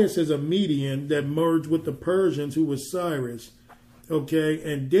 Darius is a Median that merged with the Persians, who was Cyrus. Okay,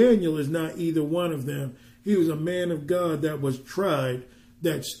 and Daniel is not either one of them. He was a man of God that was tried,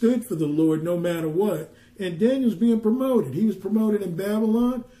 that stood for the Lord no matter what. And Daniel's being promoted. He was promoted in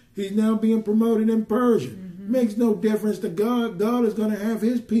Babylon. He's now being promoted in Persia. Mm-hmm. Makes no difference to God. God is going to have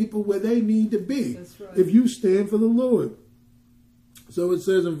his people where they need to be. That's right. If you stand for the Lord. So it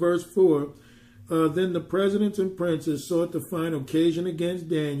says in verse 4, Then the presidents and princes sought to find occasion against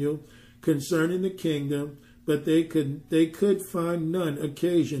Daniel concerning the kingdom, but they could find none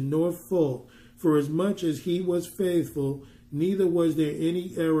occasion nor fault, for as much as he was faithful, neither was there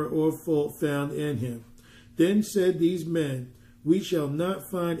any error or fault found in him. Then said these men, We shall not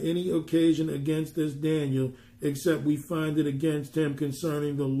find any occasion against this Daniel, except we find it against him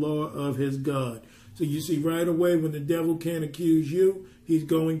concerning the law of his God. So you see right away, when the devil can't accuse you, he's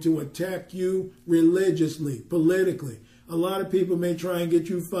going to attack you religiously, politically. A lot of people may try and get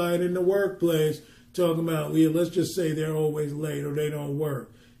you fired in the workplace, talking about, let's just say they're always late or they don't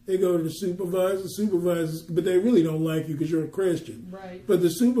work. They go to the supervisors, but they really don't like you because you're a Christian. Right. But the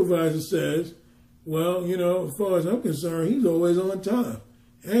supervisor says, well, as far as I'm concerned, he's always on time.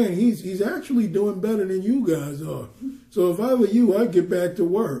 And he's actually doing better than you guys are. So if I were you, I'd get back to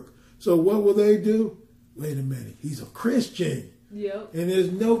work. So what will they do? Wait a minute, he's a Christian. Yep. And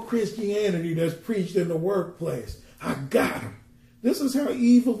there's no Christianity that's preached in the workplace. I got him. This is how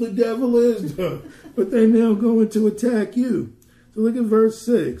evil the devil is, though. But they're now going to attack you. So look at verse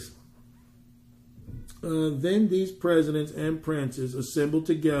 6. Then these presidents and princes assembled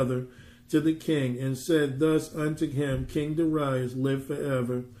together to the king, and said thus unto him, King Darius, live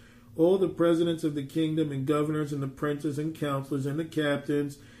forever. All the presidents of the kingdom and governors and the princes and counselors and the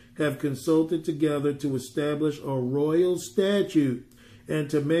captains have consulted together to establish a royal statute and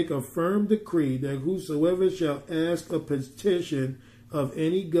to make a firm decree that whosoever shall ask a petition of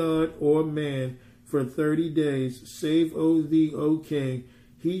any god or man for 30 days, save O thee, O king,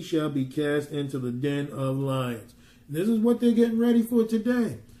 he shall be cast into the den of lions. And this is what they're getting ready for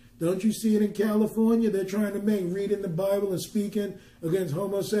today. Don't you see it in California? They're trying to make reading the Bible and speaking against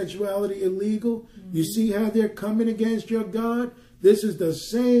homosexuality illegal. Mm-hmm. You see how they're coming against your God? This is the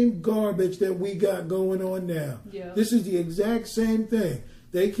same garbage that we got going on now. Yeah. This is the exact same thing.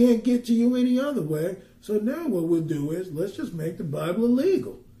 They can't get to you any other way. So now what we'll do is let's just make the Bible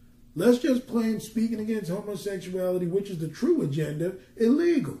illegal. Let's just plain speaking against homosexuality, which is the true agenda,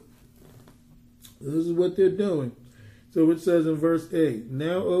 illegal. This is what they're doing. So it says in verse 8,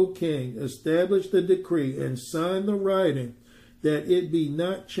 Now, O king, establish the decree and sign the writing, that it be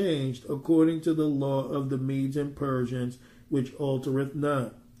not changed according to the law of the Medes and Persians, which altereth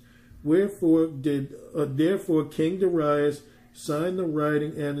not. Wherefore therefore King Darius sign the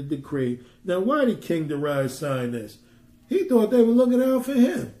writing and the decree. Now, why did King Darius sign this? He thought they were looking out for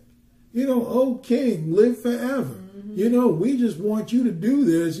him. O king, live forever. We just want you to do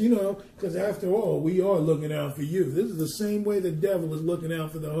this, because after all, we are looking out for you. This is the same way the devil is looking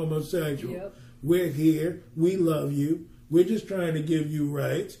out for the homosexual. Yep. We're here. We love you. We're just trying to give you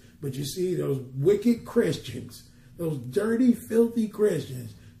rights. But you see, those wicked Christians, those dirty, filthy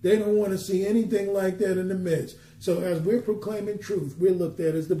Christians, they don't want to see anything like that in the midst. So as we're proclaiming truth, we're looked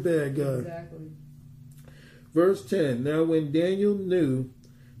at as the bad guy. Exactly. Verse 10, Now when Daniel knew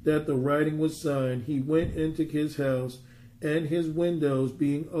that the writing was signed, he went into his house, and his windows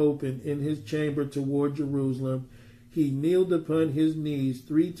being open in his chamber toward Jerusalem, he kneeled upon his knees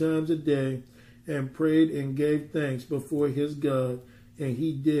 3 times a day, and prayed and gave thanks before his God, and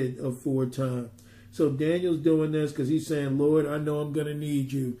he did aforetime. So Daniel's doing this because he's saying, Lord, I know I'm going to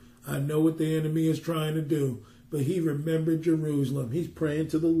need you. I know what the enemy is trying to do. But he remembered Jerusalem. He's praying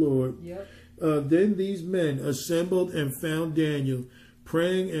to the Lord. Yep. Then these men assembled and found Daniel,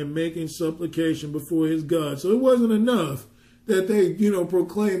 praying and making supplication before his God. So it wasn't enough that they,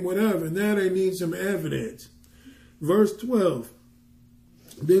 proclaim whatever. Now they need some evidence. Verse 12.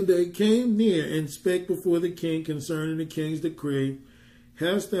 Then they came near and spake before the king concerning the king's decree.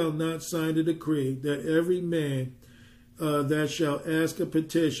 Hast thou not signed a decree that every man that shall ask a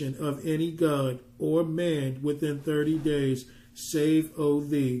petition of any god or man within 30 days, save, O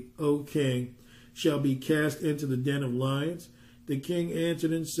thee, O king, shall be cast into the den of lions? The king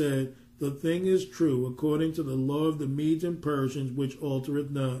answered and said, The thing is true, according to the law of the Medes and Persians, which altereth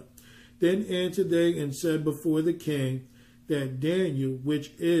not. Then answered they and said before the king, that Daniel,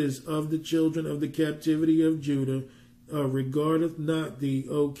 which is of the children of the captivity of Judah, regardeth not thee,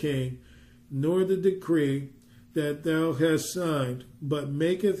 O king, nor the decree that thou hast signed, but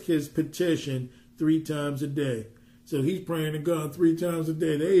maketh his petition 3 times a day. So he's praying to God 3 times a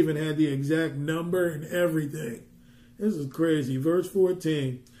day. They even had the exact number and everything. This is crazy. Verse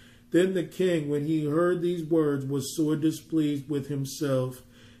 14. Then the king, when he heard these words, was sore displeased with himself,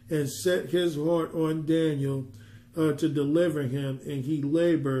 and set his heart on Daniel to deliver him, and he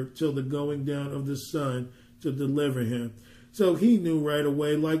labored till the going down of the sun to deliver him. So he knew right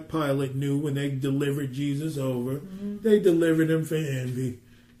away, like Pilate knew when they delivered Jesus over, they delivered him for envy.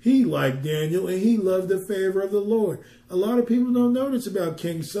 He liked Daniel, and he loved the favor of the Lord. A lot of people don't know this about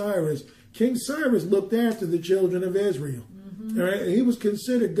King Cyrus. King Cyrus looked after the children of Israel. All right? He was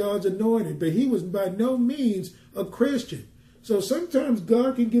considered God's anointed, but he was by no means a Christian. So sometimes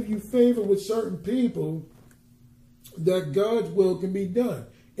God can give you favor with certain people that God's will can be done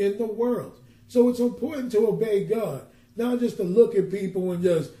in the world. So it's important to obey God, not just to look at people and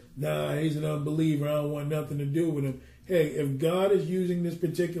just, nah, he's an unbeliever, I don't want nothing to do with him. Hey, if God is using this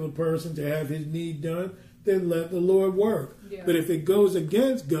particular person to have his need done, then let the Lord work. Yeah. But if it goes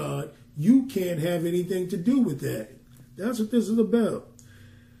against God, you can't have anything to do with that. That's what this is about.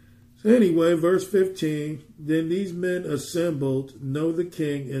 So anyway, verse 15, Then these men assembled, know the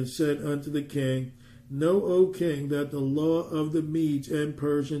king, and said unto the king, Know, O king, that the law of the Medes and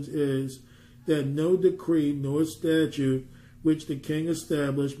Persians is, that no decree nor statute which the king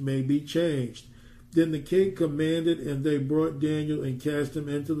established may be changed. Then the king commanded, and they brought Daniel and cast him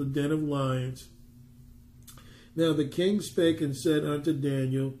into the den of lions. Now the king spake and said unto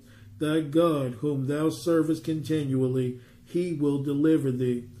Daniel, Thy God, whom thou servest continually, he will deliver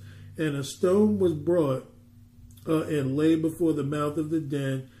thee. And a stone was brought and laid before the mouth of the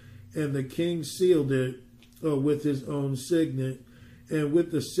den, and the king sealed it with his own signet, and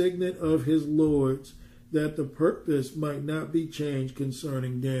with the signet of his lords, that the purpose might not be changed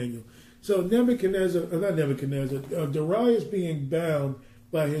concerning Daniel. So Darius being bound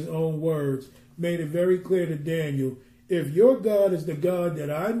by his own words, made it very clear to Daniel, if your God is the God that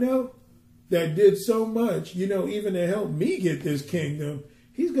I know, that did so much, even to help me get this kingdom,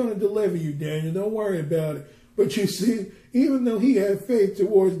 he's going to deliver you, Daniel. Don't worry about it. But you see, even though he had faith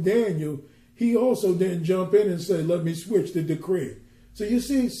towards Daniel, he also didn't jump in and say, let me switch the decree. So you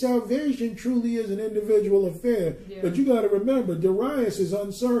see, salvation truly is an individual affair. Yeah. But you got to remember, Darius is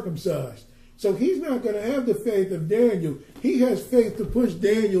uncircumcised. So he's not going to have the faith of Daniel. He has faith to push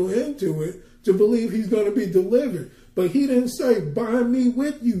Daniel into it, to believe he's going to be delivered. But he didn't say, bind me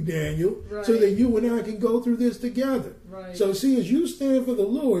with you, Daniel, right, so that you and I can go through this together. Right. So see, as you stand for the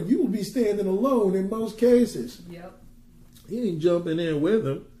Lord, you will be standing alone in most cases. Yep. He ain't jumping in with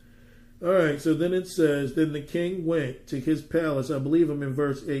him. All right, so then it says, then the king went to his palace. I believe I'm in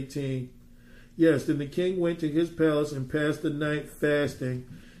verse 18. Yes, then the king went to his palace and passed the night fasting.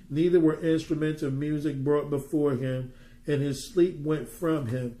 Neither were instruments of music brought before him, and his sleep went from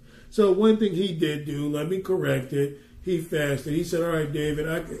him. So one thing he did do, let me correct it, he fasted. He said, all right, David,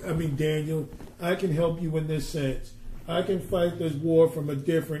 Daniel, I can help you in this sense. I can fight this war from a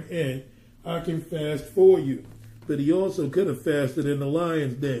different end. I can fast for you. But he also could have fasted in the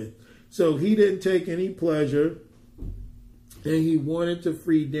lion's den. So he didn't take any pleasure, and he wanted to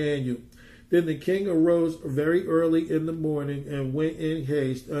free Daniel. Then the king arose very early in the morning and went in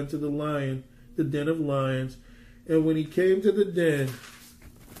haste unto the den of lions. And when he came to the den,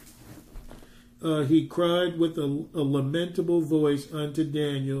 he cried with a lamentable voice unto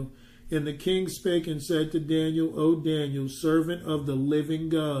Daniel. And the king spake and said to Daniel, O Daniel, servant of the living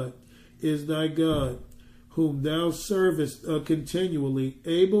God, is thy God, whom thou servest continually,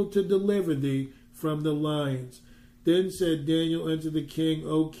 able to deliver thee from the lions. Then said Daniel unto the king,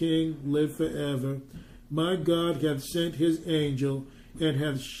 O king, live forever. My God hath sent his angel, and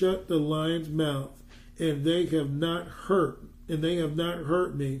hath shut the lion's mouth, and they have not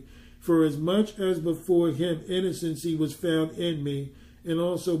hurt me. For as much as before him innocency was found in me, and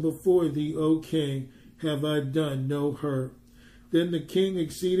also before thee, O king, have I done no hurt. Then the king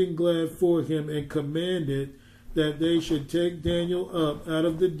exceeding glad for him, and commanded that they should take Daniel up out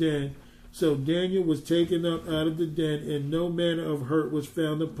of the den. So Daniel was taken up out of the den, and no manner of hurt was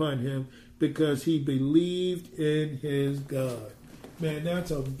found upon him, because he believed in his God. Man,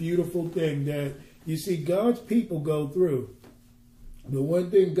 that's a beautiful thing that you see God's people go through. The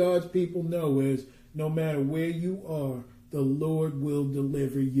one thing God's people know is no matter where you are, the Lord will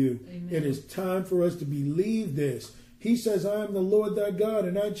deliver you. Amen. It is time for us to believe this. He says, I am the Lord thy God,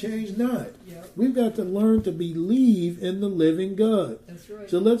 and I change not. Yep. We've got to learn to believe in the living God. That's right.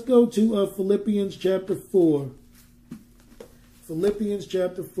 So let's go to Philippians chapter 4. Philippians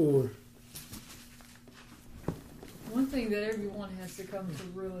chapter 4. One thing that everyone has to come to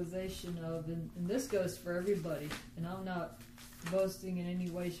realization of, and this goes for everybody, and I'm not boasting in any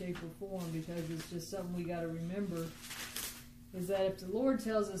way, shape, or form, because it's just something we got to remember, is that if the Lord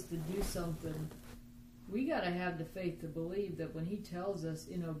tells us to do something, we got to have the faith to believe that when he tells us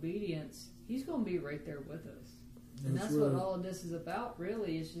in obedience, he's going to be right there with us. And that's right. what all of this is about,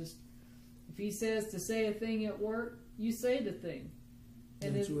 really. It's just, if he says to say a thing at work, you say the thing.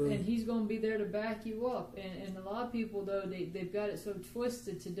 And Right. and he's going to be there to back you up. And a lot of people, though, they've got it so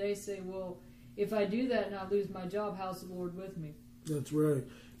twisted today, say, well, if I do that and I lose my job, how's the Lord with me? That's right.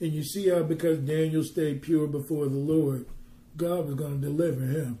 And you see how because Daniel stayed pure before the Lord, God was going to deliver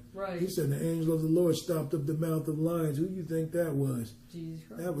him. Right. He said the angel of the Lord stopped up the mouth of lions. Who do you think that was? Jesus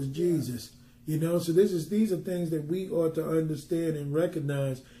Christ. That was Jesus. Yeah. You know, so these are things that we ought to understand and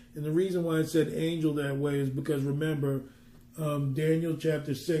recognize. And the reason why I said angel that way is because, remember, Daniel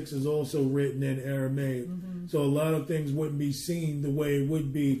chapter 6 is also written in Aramaic. Mm-hmm. So a lot of things wouldn't be seen the way it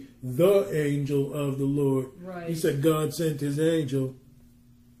would be the angel of the Lord. Right. He said God sent his angel.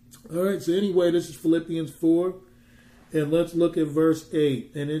 All right, so anyway, this is Philippians 4. And let's look at verse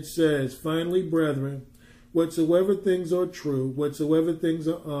 8. And it says, finally, brethren, whatsoever things are true, whatsoever things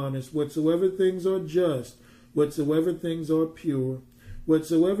are honest, whatsoever things are just, whatsoever things are pure,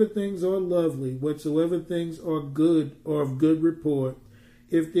 whatsoever things are lovely, whatsoever things are good or of good report,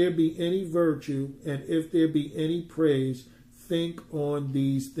 if there be any virtue and if there be any praise, think on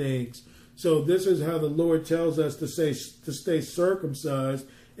these things. So this is how the Lord tells us to stay circumcised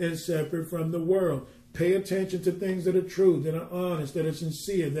and separate from the world. Pay attention to things that are true, that are honest, that are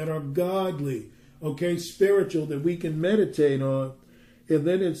sincere, that are godly, okay, spiritual, that we can meditate on. And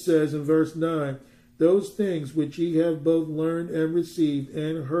then it says in verse 9, those things which ye have both learned and received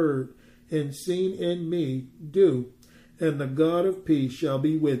and heard and seen in me, do, and the God of peace shall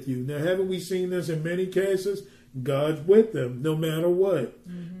be with you. Now, haven't we seen this in many cases? God's with them, no matter what.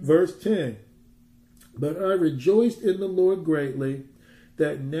 Mm-hmm. Verse 10, but I rejoiced in the Lord greatly,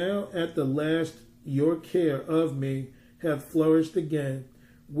 that now at the last your care of me hath flourished again,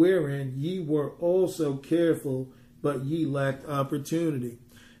 wherein ye were also careful, but ye lacked opportunity.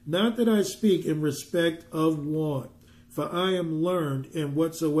 Not that I speak in respect of want, for I am learned in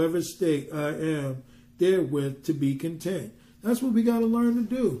whatsoever state I am, therewith to be content. That's what we got to learn to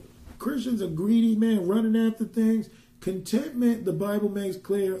do. Christians are greedy, man, running after things. Contentment, the Bible makes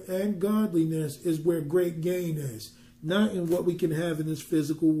clear, and godliness is where great gain is, not in what we can have in this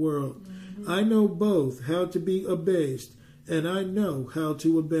physical world. Mm-hmm. I know both how to be abased, and I know how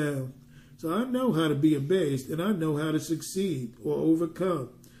to abound. So I know how to be abased, and I know how to succeed or overcome.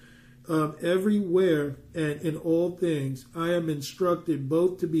 everywhere and in all things I am instructed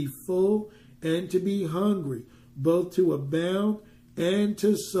both to be full and to be hungry, both to abound and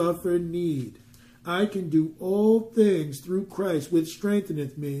to suffer need. I can do all things through Christ which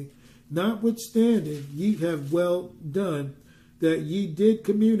strengtheneth me. Notwithstanding, ye have well done that ye did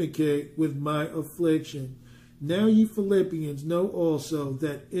communicate with my affliction. Now ye Philippians know also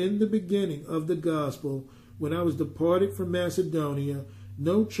that in the beginning of the gospel, when I was departed from Macedonia,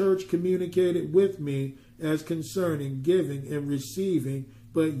 no church communicated with me as concerning giving and receiving,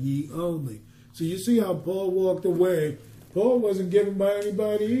 but ye only. So you see how Paul walked away. Paul wasn't given by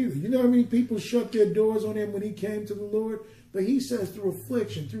anybody either. You know how many people shut their doors on him when he came to the Lord? But he says through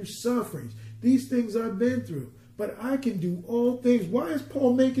affliction, through sufferings, these things I've been through. But I can do all things. Why is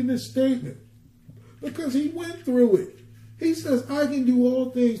Paul making this statement? Because he went through it. He says, I can do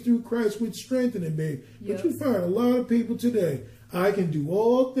all things through Christ which strengtheneth me. Yep. But you find a lot of people today, I can do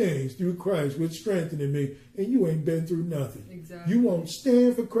all things through Christ which strengtheneth me, and you ain't been through nothing. Exactly. You won't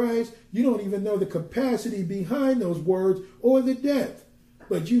stand for Christ. You don't even know the capacity behind those words or the depth.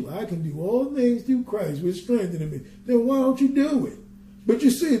 But I can do all things through Christ which strengtheneth me. Then why don't you do it? But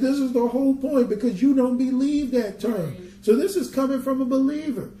you see, this is the whole point, because you don't believe that term. Right. So this is coming from a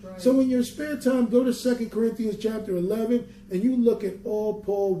believer. Right. So in your spare time, go to 2 Corinthians chapter 11, and you look at all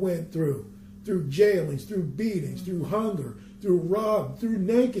Paul went through jailings, through beatings, through hunger, through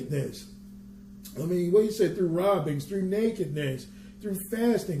nakedness. I mean, what do you say? Through robbings, through nakedness, through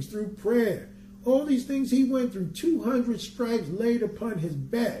fastings, through prayer. All these things he went through, 200 stripes laid upon his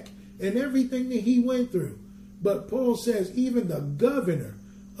back, and everything that he went through. But Paul says even the governor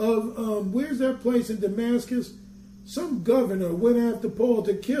of, where's that place in Damascus? Some governor went after Paul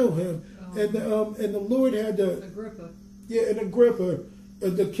to kill him, and the Lord had to... Agrippa. Yeah, and Agrippa,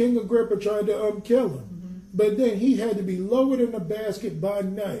 the king Agrippa tried to kill him. Mm-hmm. But then he had to be lowered in a basket by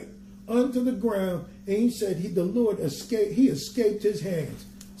night unto the ground, and he said the Lord escaped his hands.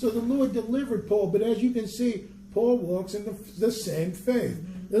 So the Lord delivered Paul, but as you can see, Paul walks in the same faith.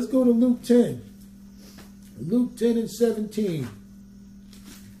 Mm-hmm. Let's go to Luke 10. Luke 10 and 17.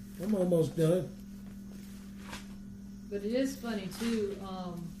 I'm almost done. But it is funny, too,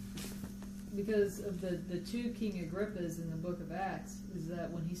 because of the two King Agrippas in the book of Acts, is that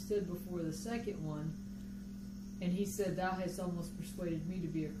when he stood before the second one, and he said, thou hast almost persuaded me to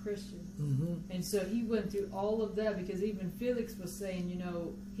be a Christian. Mm-hmm. And so he went through all of that, because even Felix was saying,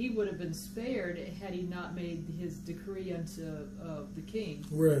 he would have been spared had he not made his decree unto the king.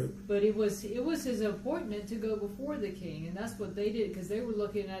 Right. But it was his appointment to go before the king, and that's what they did, because they were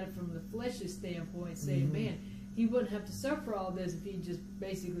looking at it from the fleshly standpoint, saying, mm-hmm. man, he wouldn't have to suffer all this if he just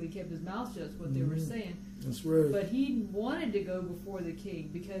basically kept his mouth shut, what they were saying. That's right. But he wanted to go before the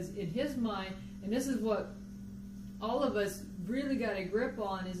king, because in his mind, and this is what all of us really got a grip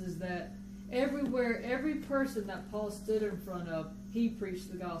on, is that everywhere, every person that Paul stood in front of, he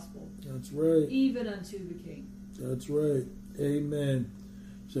preached the gospel. That's right. Even unto the king. That's right. Amen.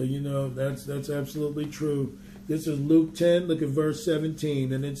 So, that's absolutely true. This is Luke 10, look at verse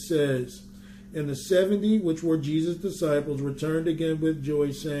 17, and it says, and the 70, which were Jesus' disciples, returned again with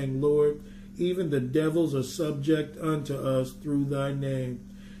joy, saying, Lord, even the devils are subject unto us through thy name.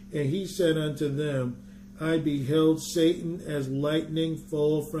 And he said unto them, I beheld Satan as lightning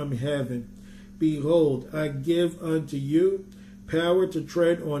fall from heaven. Behold, I give unto you power to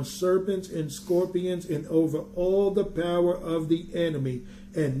tread on serpents and scorpions, and over all the power of the enemy,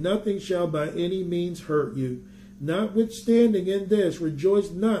 and nothing shall by any means hurt you. Notwithstanding in this, rejoice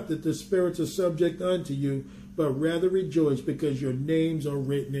not that the spirits are subject unto you, but rather rejoice because your names are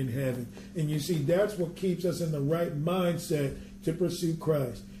written in heaven. And you see, that's what keeps us in the right mindset to pursue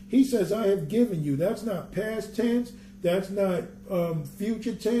Christ. He says, I have given you. That's not past tense. That's not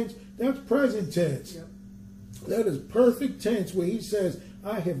future tense. That's present tense. Yep. That is perfect tense, where he says,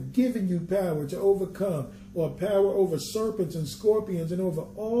 I have given you power to overcome, or power over serpents and scorpions, and over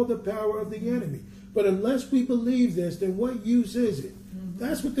all the power of the enemy. But unless we believe this, then what use is it? Mm-hmm.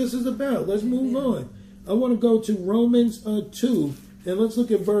 That's what this is about. Let's move on. I want to go to Romans 2, and let's look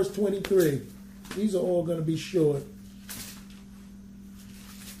at verse 23. These are all going to be short.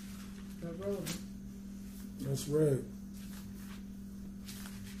 That's right.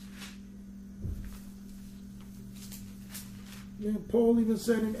 Yeah, Paul even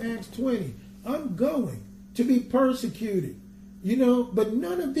said in Acts 20, I'm going to be persecuted, but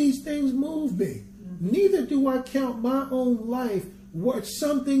none of these things move me. Mm-hmm. Neither do I count my own life worth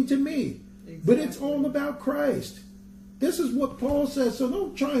something to me. Exactly. But it's all about Christ. This is what Paul says. So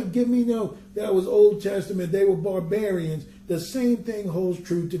don't try and give me that was Old Testament. They were barbarians. The same thing holds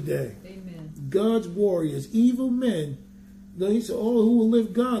true today. Amen. God's warriors, evil men, He said, all who will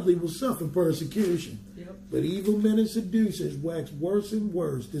live godly will suffer persecution. Yep. But evil men and seducers wax worse and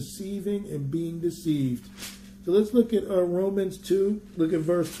worse, deceiving and being deceived. So let's look at Romans 2. Look at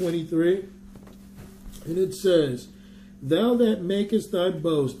verse 23. And it says, thou that makest thy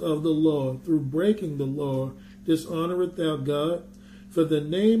boast of the law through breaking the law, dishonoreth thou God? For the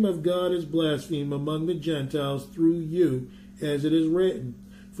name of God is blasphemed among the Gentiles through you, as it is written,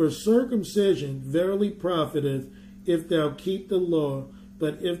 for circumcision verily profiteth, if thou keep the law.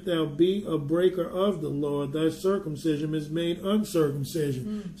 But if thou be a breaker of the law, thy circumcision is made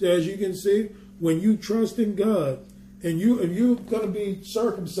uncircumcision. So as you can see, when you trust in God, and you're going to be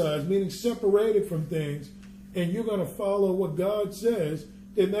circumcised, meaning separated from things, and you're going to follow what God says,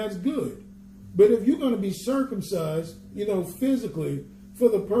 then that's good. But if you're going to be circumcised, physically, for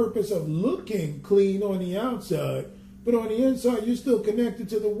the purpose of looking clean on the outside, but on the inside you're still connected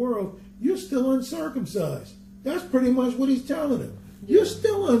to the world, you're still uncircumcised. That's pretty much what he's telling him. You're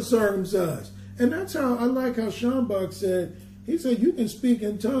still uncircumcised. And that's how I like how Schambach said, he said you can speak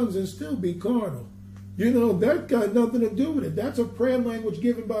in tongues and still be carnal. That got nothing to do with it. That's a prayer language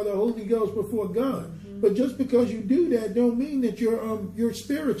given by the Holy Ghost before God. Mm-hmm. But just because you do that don't mean that you're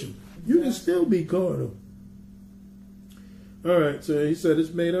spiritual. You can still be carnal. All right, so he said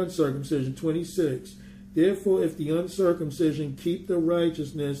it's made uncircumcision. 26. Therefore, if the uncircumcision keep the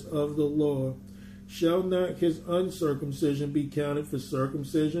righteousness of the law, shall not his uncircumcision be counted for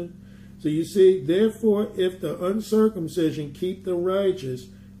circumcision? So you see, therefore, if the uncircumcision keep the righteous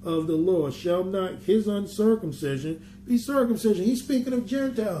of the law, shall not his uncircumcision be circumcision? He's speaking of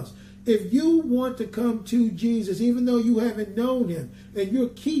Gentiles. If you want to come to Jesus, even though you haven't known him, and you're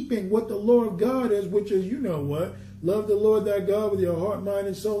keeping what the law of God is, which is, love the Lord thy God with your heart, mind,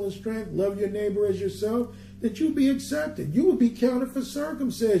 and soul and strength, love your neighbor as yourself, that you'll be accepted. You will be counted for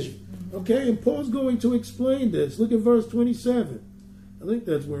circumcision. Okay, and Paul's going to explain this. Look at verse 27. I think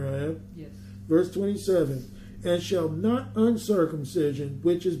that's where I am. Yes. Verse 27. And shall not uncircumcision,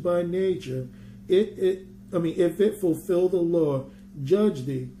 which is by nature, if it fulfill the law, judge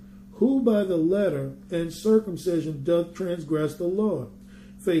thee, who by the letter and circumcision doth transgress the law?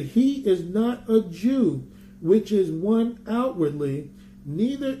 For he is not a Jew, which is one outwardly,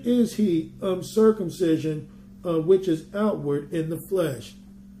 neither is he circumcision, which is outward in the flesh.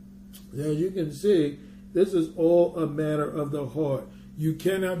 As you can see, this is all a matter of the heart. You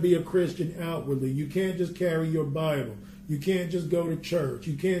cannot be a Christian outwardly. You can't just carry your Bible. You can't just go to church.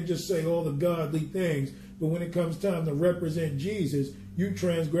 You can't just say all the godly things. But when it comes time to represent Jesus, you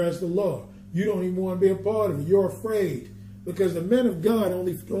transgress the law. You don't even want to be a part of it. You're afraid. Because the men of God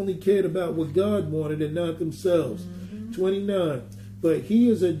only cared about what God wanted and not themselves. Mm-hmm. 29. But he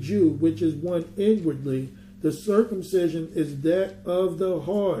is a Jew, which is one inwardly. The circumcision is that of the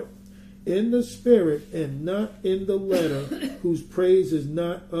heart, in the spirit and not in the letter, whose praise is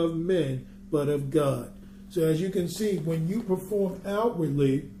not of men, but of God. So as you can see, when you perform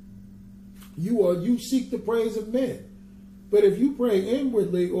outwardly, you seek the praise of men. But if you pray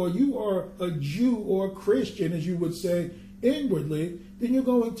inwardly, or you are a Jew or a Christian, as you would say, inwardly, then you're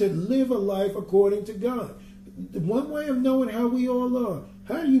going to live a life according to God. One way of knowing how we all are,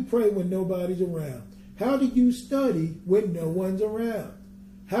 how do you pray when nobody's around? How do you study when no one's around?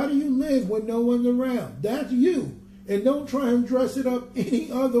 How do you live when no one's around? That's you. And don't try and dress it up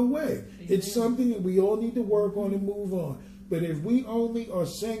any other way. Amen. It's something that we all need to work on and move on. But if we only are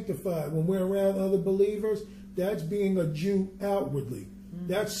sanctified when we're around other believers, that's being a Jew outwardly.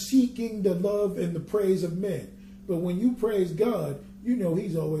 That's seeking the love and the praise of men. But when you praise God, you know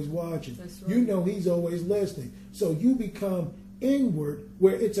he's always watching. That's right. You know he's always listening. So you become inward,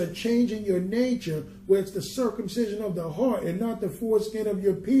 where it's a change in your nature, where it's the circumcision of the heart and not the foreskin of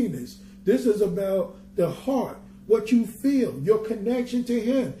your penis. This is about the heart, what you feel, your connection to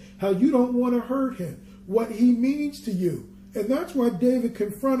him, how you don't want to hurt him, what he means to you. And that's why David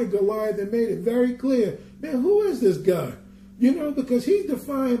confronted Goliath and made it very clear, man, who is this guy? Because he's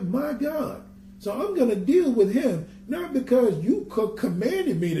defying my God. So I'm going to deal with him, not because you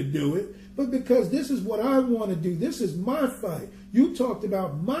commanded me to do it, but because this is what I want to do. This is my fight. You talked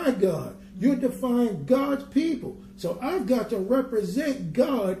about my God. You're defying God's people. So I've got to represent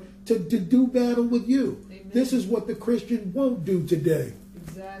God to do battle with you. Amen. This is what the Christian won't do today.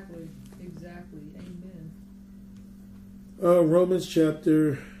 Exactly. Amen. Romans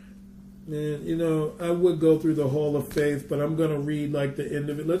chapter, man, I would go through the Hall of Faith, but I'm going to read like the end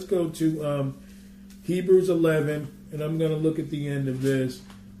of it. Let's go to Hebrews 11, and I'm going to look at the end of this,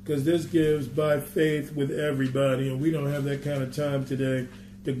 because this gives by faith with everybody, and we don't have that kind of time today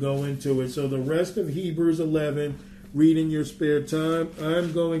to go into it. So the rest of Hebrews 11, read in your spare time.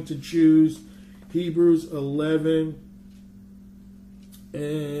 I'm going to choose Hebrews 11,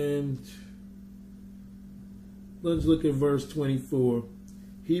 And let's look at verse 24.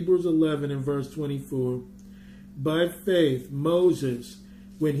 Hebrews 11 and verse 24. By faith, Moses,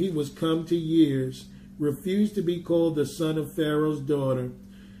 when he was come to years, refused to be called the son of Pharaoh's daughter,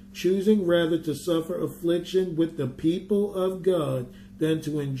 choosing rather to suffer affliction with the people of God than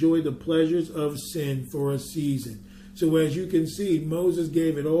to enjoy the pleasures of sin for a season. So as you can see, Moses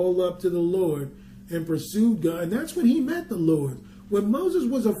gave it all up to the Lord and pursued God. And that's when he met the Lord. When Moses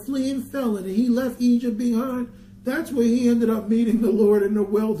was a fleeing felon and he left Egypt behind, that's where he ended up meeting the Lord in the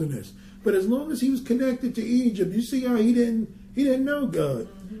wilderness. But as long as he was connected to Egypt, you see how he didn't know God.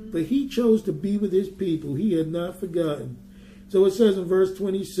 But he chose to be with his people. He had not forgotten. So it says in verse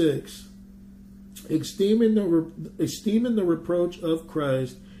 26, esteeming the reproach of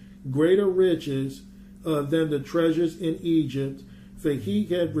Christ greater riches than the treasures in Egypt, for he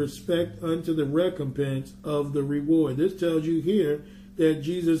had respect unto the recompense of the reward. This tells you here that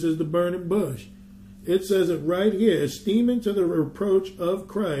Jesus is the burning bush. It says it right here, esteeming to the reproach of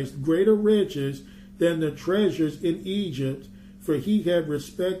Christ greater riches than the treasures in Egypt, for he had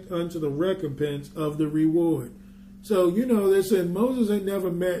respect unto the recompense of the reward. So, you know, they said Moses ain't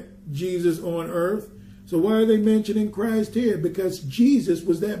never met Jesus on earth. So why are they mentioning Christ here? Because Jesus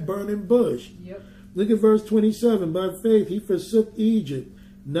was that burning bush. Yep. Look at verse 27. By faith he forsook Egypt,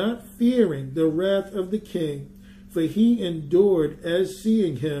 not fearing the wrath of the king, for he endured as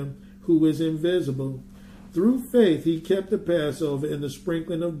seeing him who is invisible. Through faith he kept the Passover and the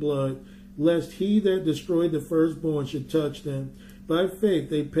sprinkling of blood, lest he that destroyed the firstborn should touch them. By faith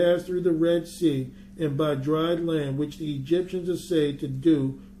they passed through the Red Sea, and by dried land, which the Egyptians essayed to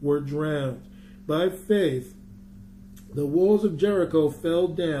do, were drowned. By faith the walls of Jericho fell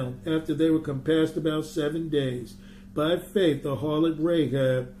down after they were compassed about 7 days. By faith the harlot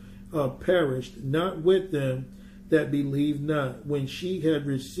Rahab perished not with them that believed not, when she had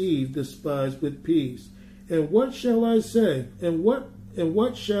received the spies with peace. And what shall I say? And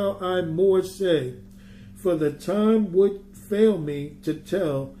what shall I more say? For the time would fail me to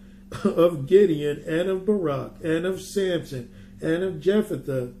tell of Gideon and of Barak and of Samson and of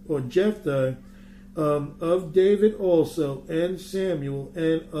Jephthah, of David also, and Samuel,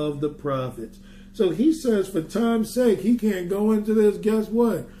 and of the prophets. So he says, for time's sake, he can't go into this. Guess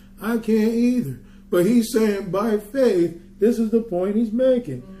what? I can't either. But he's saying by faith, this is the point he's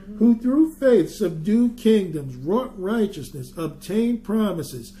making. Who through faith subdued kingdoms, wrought righteousness, obtained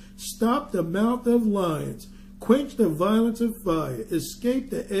promises, stopped the mouth of lions, quenched the violence of fire,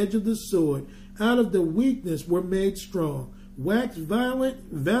 escaped the edge of the sword, out of the weakness were made strong, waxed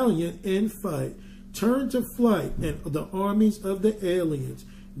valiant in fight, turned to flight and the armies of the aliens.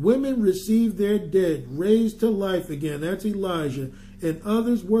 Women received their dead, raised to life again. That's Elijah. And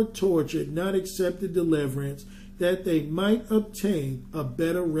others were tortured, not accepted deliverance, that they might obtain a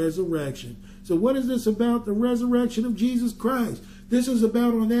better resurrection. So what is this about? The resurrection of Jesus Christ. This is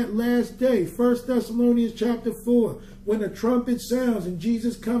about on that last day, 1 Thessalonians chapter 4, when the trumpet sounds and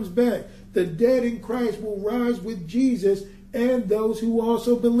Jesus comes back. The dead in Christ will rise with Jesus and those who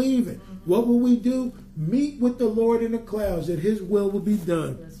also believe it. What will we do? Meet with the Lord in the clouds, that his will be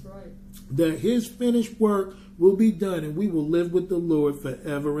done. That's right. That his finished work will be done, and we will live with the Lord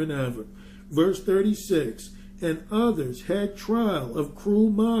forever and ever. Verse 36, and others had trial of cruel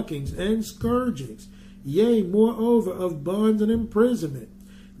mockings and scourgings, yea, moreover, of bonds and imprisonment.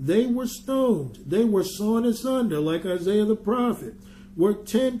 They were stoned, they were sawn asunder, like Isaiah the prophet, were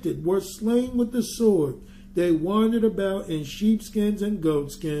tempted, were slain with the sword. They wandered about in sheepskins and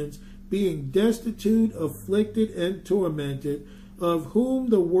goatskins, being destitute, afflicted, and tormented, of whom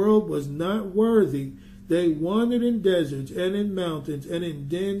the world was not worthy. They wandered in deserts and in mountains and in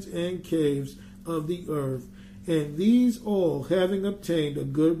dens and caves of the earth. And these all, having obtained a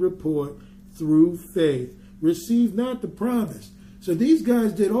good report through faith, received not the promise. So these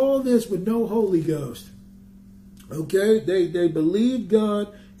guys did all this with no Holy Ghost. Okay? They believed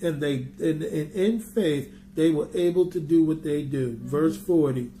God, and in faith they were able to do what they do. Verse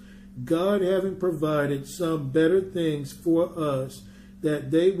 40. God having provided some better things for us,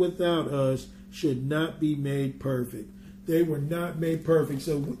 that they without us should not be made perfect. They were not made perfect,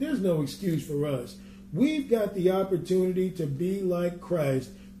 so there's no excuse for us. We've got the opportunity to be like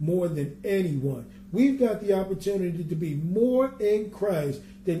Christ more than anyone. We've got the opportunity to be more in Christ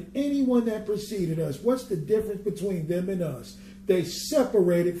than anyone that preceded us. What's the difference between them and us? They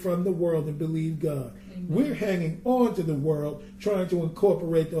separated from the world and believed God. Amen. We're hanging on to the world, trying to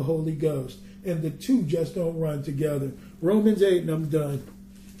incorporate the Holy Ghost. And the two just don't run together. Romans 8, and I'm done.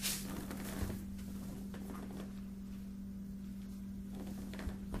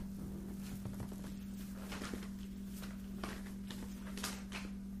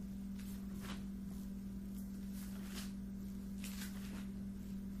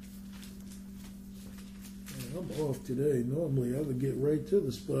 I'm off today. Normally I would get right to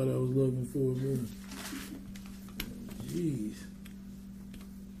the spot I was looking for. Man. Jeez.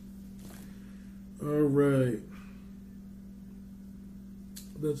 All right.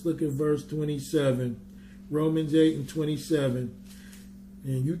 Let's look at verse 27. Romans 8 and 27.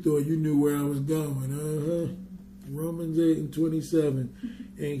 And you thought you knew where I was going. Romans 8 and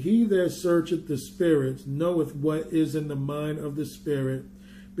 27. And he that searcheth the spirits knoweth what is in the mind of the Spirit,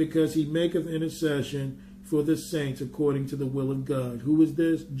 because he maketh intercession for the saints according to the will of God. Who is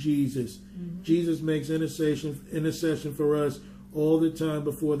this? Jesus. Mm-hmm. Jesus makes intercession for us all the time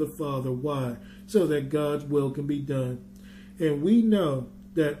before the Father. Why? So that God's will can be done. And we know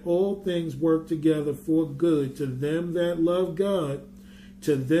that all things work together for good to them that love God,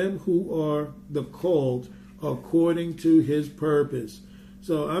 to them who are the called according to his purpose.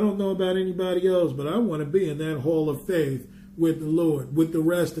 So I don't know about anybody else, but I want to be in that hall of faith with the Lord, with the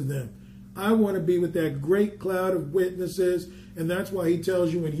rest of them. I want to be with that great cloud of witnesses, and that's why he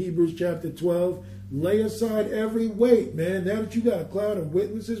tells you in Hebrews chapter 12, lay aside every weight, man. Now that you got a cloud of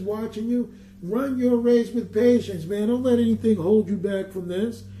witnesses watching you, run your race with patience, man. Don't let anything hold you back from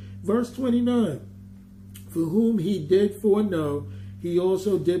this. Verse 29, for whom he did foreknow, he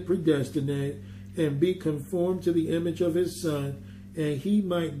also did predestinate, and be conformed to the image of his Son, and he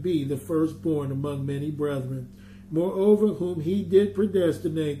might be the firstborn among many brethren. Moreover, whom he did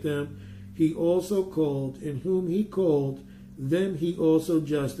predestinate them, he also called, and whom he called, them he also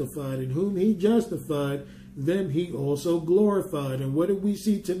justified, and whom he justified, them he also glorified. And what did we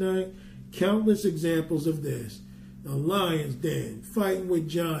see tonight? Countless examples of this. The lion's den, fighting with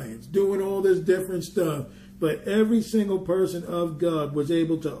giants, doing all this different stuff. But every single person of God was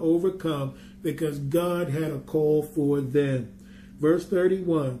able to overcome because God had a call for them. Verse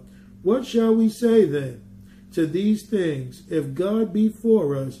 31, what shall we say then to these things? If God be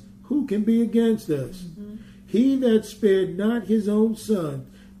for us, who can be against us? Mm-hmm. He that spared not his own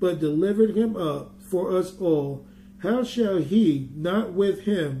Son, but delivered him up for us all, how shall he not with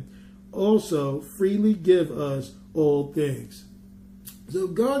him also freely give us all things? So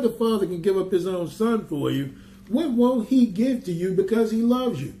if God the Father can give up his own Son for you, what won't he give to you because he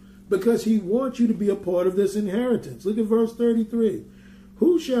loves you? Because he wants you to be a part of this inheritance. Look at verse 33.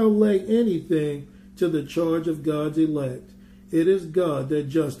 Who shall lay anything to the charge of God's elect? It is God that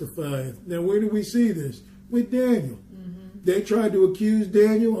justifieth. Now where do we see this? With Daniel. Mm-hmm. They tried to accuse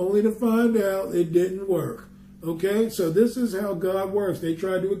Daniel only to find out it didn't work. Okay, so this is how God works. They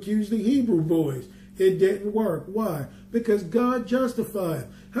tried to accuse the Hebrew boys. It didn't work. Why? Because God justified.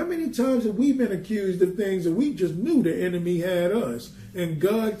 How many times have we been accused of things that we just knew the enemy had us and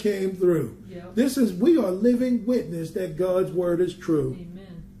God came through? Yep. We are living witness that God's word is true.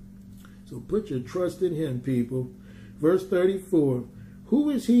 Amen. So put your trust in him, people. Verse 34, who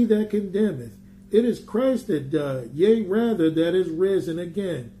is he that condemneth? It is Christ that died, yea, rather that is risen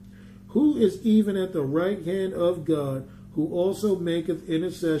again, who is even at the right hand of God, who also maketh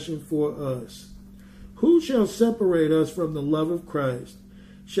intercession for us. Who shall separate us from the love of Christ?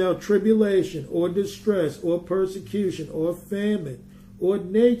 Shall tribulation, or distress, or persecution, or famine, or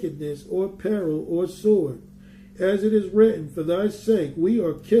nakedness, or peril, or sword? As it is written, for thy sake we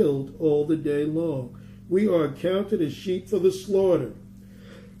are killed all the day long. We are accounted as sheep for the slaughter.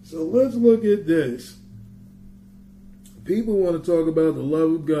 So let's look at this. People want to talk about the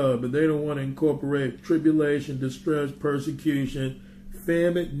love of God, but they don't want to incorporate tribulation, distress, persecution,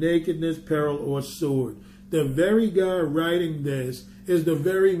 famine, nakedness, peril, or sword. The very guy writing this is the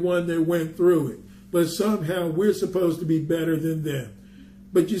very one that went through it. But somehow we're supposed to be better than them.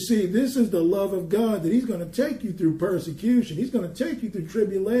 But you see, this is the love of God, that he's going to take you through persecution. He's going to take you through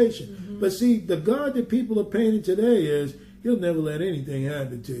tribulation. Mm-hmm. But see, the God that people are painting today is, he'll never let anything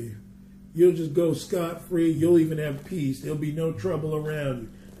happen to you. You'll just go scot-free. You'll even have peace. There'll be no trouble around you.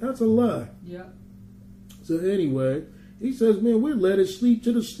 That's a lie. Yeah. So anyway, he says, man, we're led asleep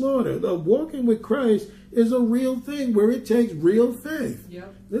to the slaughter. The walking with Christ is a real thing where it takes real faith.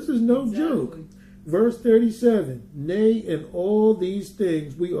 Yep. This is no joke. Verse 37, nay, in all these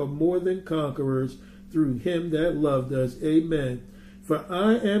things we are more than conquerors through him that loved us. Amen. For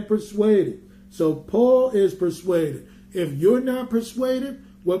I am persuaded. So Paul is persuaded. If you're not persuaded,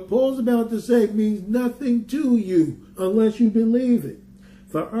 what Paul's about to say means nothing to you unless you believe it.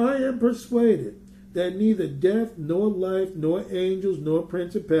 For I am persuaded that neither death, nor life, nor angels, nor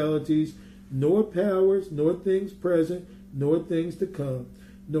principalities, nor powers, nor things present, nor things to come,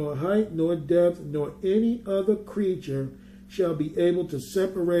 nor height, nor depth, nor any other creature shall be able to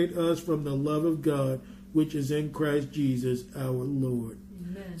separate us from the love of God, which is in Christ Jesus our Lord.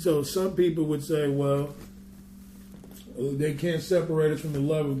 Amen. So some people would say, well, they can't separate us from the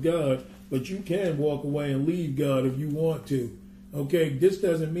love of God but you can walk away and leave God if you want to. Okay, this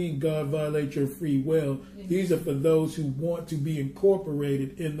doesn't mean God violates your free will. These are for those who want to be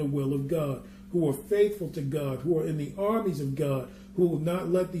incorporated in the will of God, who are faithful to God, who are in the armies of God, who will not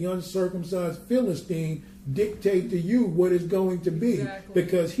let the uncircumcised Philistine dictate to you what it's going to be. Exactly.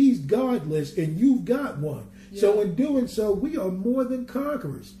 Because he's godless and you've got one. Yeah. So in doing so, we are more than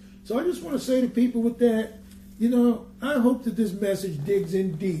conquerors. So I just want to say to people with that, I hope that this message digs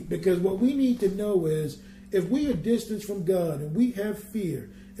in deep, because what we need to know is, if we are distanced from God and we have fear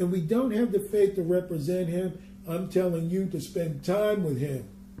and we don't have the faith to represent him, I'm telling you to spend time with him,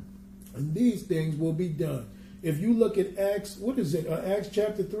 and these things will be done. If you look at Acts, Acts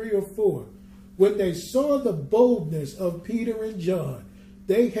chapter 3 or 4, when they saw the boldness of Peter and John,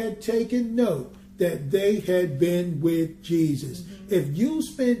 they had taken note that they had been with Jesus. Mm-hmm. If you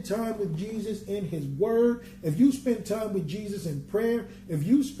spend time with Jesus in his word, if you spend time with Jesus in prayer, if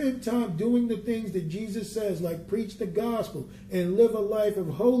you spend time doing the things that Jesus says, like preach the gospel and live a life of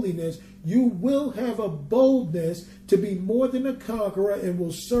holiness, you will have a boldness to be more than a conqueror and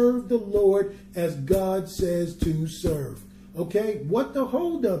will serve the Lord as God says to serve. Okay? What the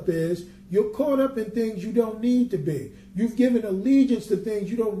holdup is, you're caught up in things you don't need to be. You've given allegiance to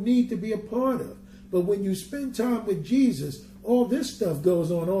things you don't need to be a part of. But when you spend time with Jesus, all this stuff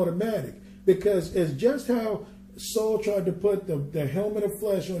goes on automatic. Because it's just how Saul tried to put the helmet of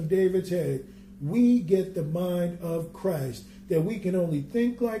flesh on David's head, we get the mind of Christ. That we can only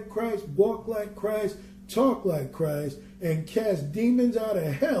think like Christ, walk like Christ, talk like Christ, and cast demons out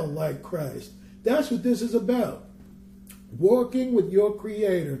of hell like Christ. That's what this is about. Walking with your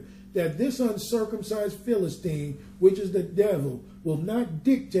Creator. That this uncircumcised Philistine, which is the devil, will not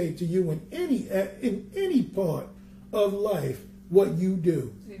dictate to you in any part of life what you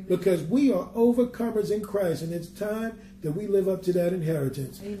do. Amen. Because we are overcomers in Christ, and it's time that we live up to that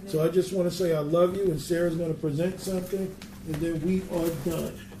inheritance. Amen. So I just want to say I love you, and Sarah's going to present something, and then we are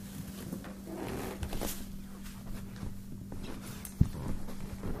done.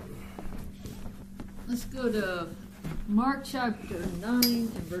 Let's go to Mark chapter 9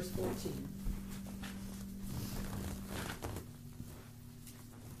 and verse 14.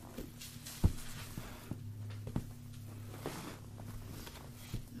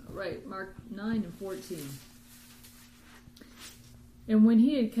 All right, Mark 9 and 14. And when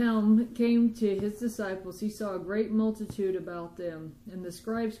he had came to his disciples, he saw a great multitude about them, and the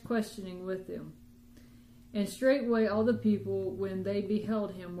scribes questioning with them. And straightway all the people, when they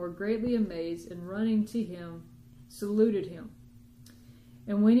beheld him, were greatly amazed, and running to him, saluted him.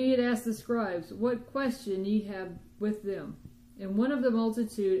 And when he had asked the scribes, What question ye have with them? And one of the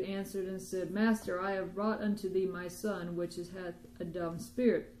multitude answered and said, Master, I have brought unto thee my son, which hath a dumb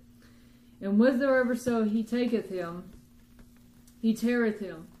spirit. And whithersoever so he taketh him, he teareth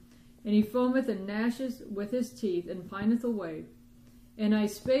him, and he foameth and gnasheth with his teeth, and pineth away. And I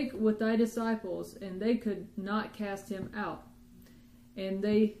spake with thy disciples, and they could not cast him out. And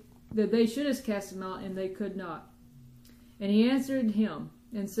that they should have cast him out, and they could not. And he answered him,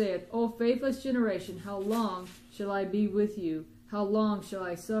 and said, O faithless generation, how long shall I be with you? How long shall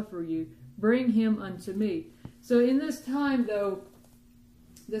I suffer you? Bring him unto me. So in this time, though,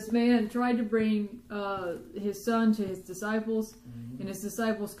 this man tried to bring his son to his disciples, and his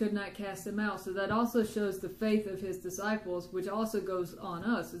disciples could not cast him out. So that also shows the faith of his disciples, which also goes on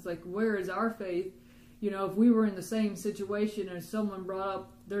us. It's like, where is our faith? If we were in the same situation and someone brought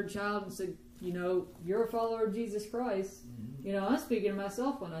up their child and said, you're a follower of Jesus Christ. I'm speaking to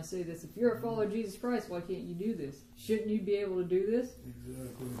myself when I say this. If you're a follower of Jesus Christ, why can't you do this? Shouldn't you be able to do this?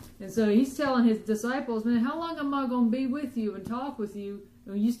 Exactly. And so he's telling his disciples, man, how long am I going to be with you and talk with you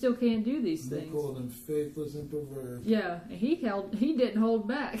when you still can't do these things? They call them faithless and perverse. Yeah, and he didn't hold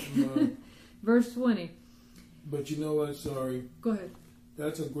back. No. Verse 20. But you know what? Sorry. Go ahead.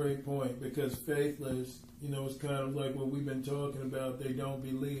 That's a great point, because faithless, it's kind of like what we've been talking about. They don't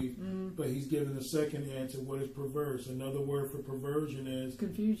believe. But he's given the second answer. What is perverse? Another word for perversion is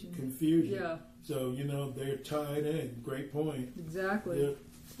confusion. Confusion. Yeah. So, they're tied in. Great point. Exactly. Yep.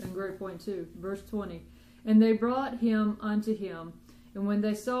 And great point too. Verse 20. And they brought him unto him, and when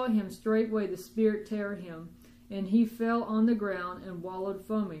they saw him, straightway the spirit tear him, and he fell on the ground and wallowed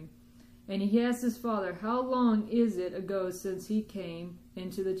foaming. And he asked his father, How long is it ago since he came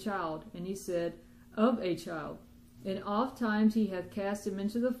into the child? And he said, Of a child. And oft times he hath cast him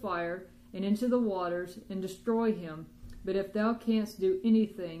into the fire, and into the waters, and destroy him. But if thou canst do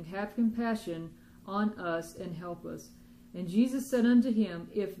anything, have compassion on us, and help us. And Jesus said unto him,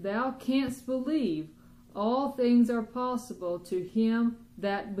 If thou canst believe, all things are possible to him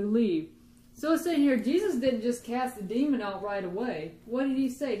that believe. So it's saying here, Jesus didn't just cast the demon out right away. What did he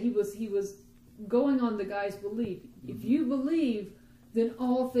say? He was going on the guy's belief. If you believe, then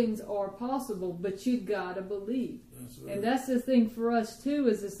all things are possible, but you gotta believe. That's right. And that's the thing for us too,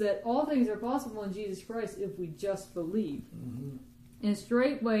 is that all things are possible in Jesus Christ if we just believe. Mm-hmm. And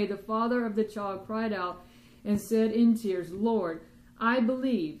straightway the father of the child cried out and said in tears, Lord, I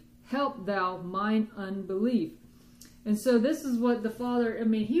believe, help thou mine unbelief. And so this is what the father,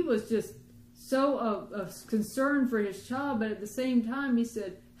 he was just so concerned for his child, but at the same time he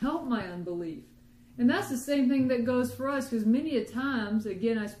said, help my unbelief. And that's the same thing that goes for us, because many a times,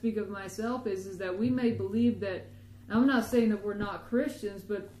 again, I speak of myself, is that we may believe that, I'm not saying that we're not Christians,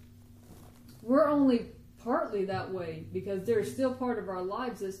 but we're only partly that way, because there's still part of our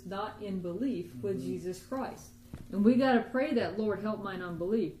lives that's not in belief with Jesus Christ. And we got to pray that, Lord, help mine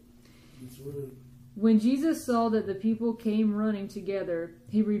unbelief. That's right. When Jesus saw that the people came running together,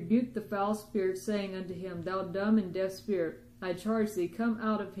 he rebuked the foul spirit, saying unto him, Thou dumb and deaf spirit, I charge thee, come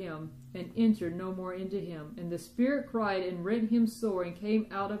out of him, and enter no more into him. And the spirit cried and rent him sore, and came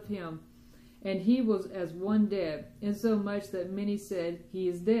out of him. And he was as one dead, insomuch that many said, He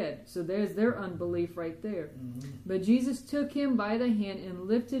is dead. So there's their unbelief right there. Mm-hmm. But Jesus took him by the hand and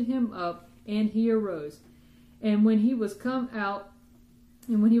lifted him up, and he arose. And when he was come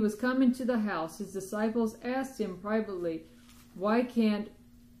into the house, his disciples asked him privately, Why could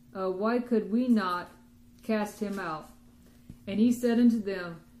we not cast him out? And he said unto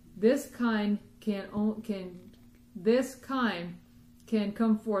them, This kind can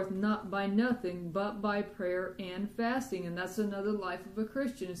come forth not by nothing, but by prayer and fasting. And that's another life of a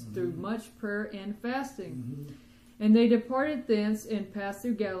Christian, is through much prayer and fasting. Mm-hmm. And they departed thence and passed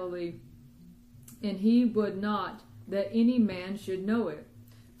through Galilee, and he would not that any man should know it.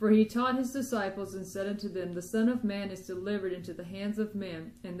 For he taught his disciples and said unto them, The Son of Man is delivered into the hands of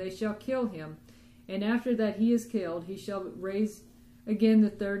men, and they shall kill him. And after that he is killed, he shall rise again the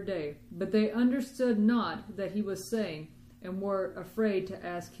third day. But they understood not that he was saying, and were afraid to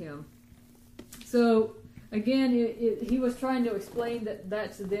ask him. So, again, he was trying to explain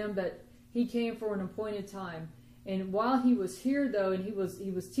that to them, that he came for an appointed time. And while he was here, though, and he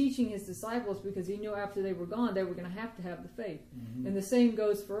was teaching his disciples, because he knew after they were gone, they were going to have the faith. Mm-hmm. And the same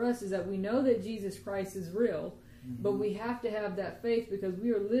goes for us, is that we know that Jesus Christ is real, mm-hmm. but we have to have that faith, because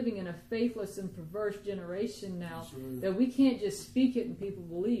we are living in a faithless and perverse generation now, that we can't just speak it and people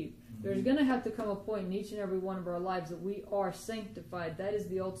believe. Mm-hmm. There's going to have to come a point in each and every one of our lives that we are sanctified. That is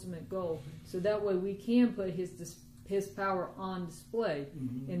the ultimate goal. So that way we can put his power on display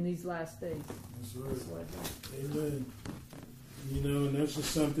in these last days. That's right. Amen. And that's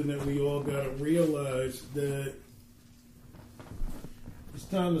just something that we all got to realize, that it's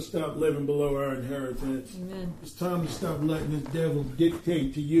time to stop living below our inheritance. Amen. It's time to stop letting the devil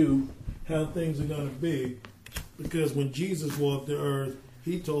dictate to you how things are going to be. Because when Jesus walked the earth,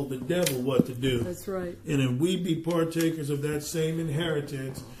 he told the devil what to do. That's right. And if we be partakers of that same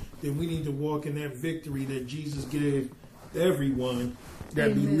inheritance, then we need to walk in that victory that Jesus gave everyone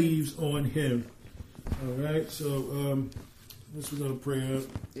that believes on him. All right, so we're going to pray up.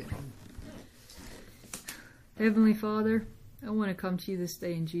 Yeah. Heavenly Father, I want to come to you this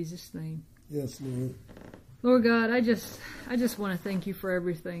day in Jesus' name. Yes, Lord. Lord God, I just want to thank you for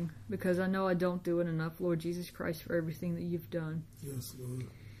everything, because I know I don't do it enough, Lord Jesus Christ, for everything that you've done. Yes, Lord.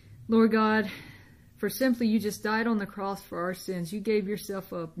 Lord God, for simply you just died on the cross for our sins. You gave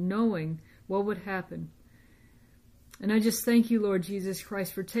yourself up knowing what would happen. And I just thank you, Lord Jesus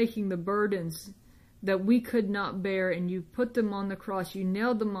Christ, for taking the burdens that we could not bear, and you put them on the cross. You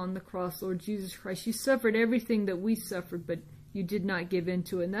nailed them on the cross, Lord Jesus Christ. You suffered everything that we suffered, but you did not give in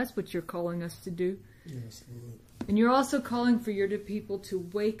to it. And that's what you're calling us to do. Yes, Lord. And you're also calling for your people to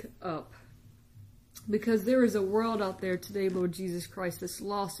wake up. Because there is a world out there today, Lord Jesus Christ, that's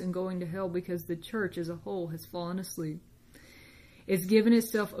lost and going to hell, because the church as a whole has fallen asleep. It's given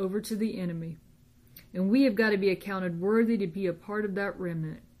itself over to the enemy. And we have got to be accounted worthy to be a part of that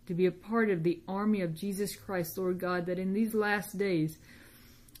remnant, to be a part of the army of Jesus Christ, Lord God, that in these last days,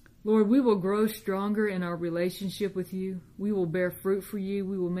 Lord, we will grow stronger in our relationship with you. We will bear fruit for you.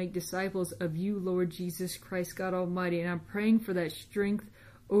 We will make disciples of you, Lord Jesus Christ, God Almighty. And I'm praying for that strength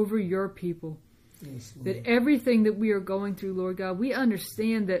over your people. Yes, that everything that we are going through, Lord God, we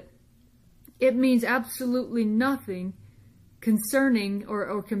understand that it means absolutely nothing concerning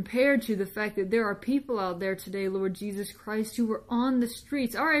or compared to the fact that there are people out there today, Lord Jesus Christ, who are on the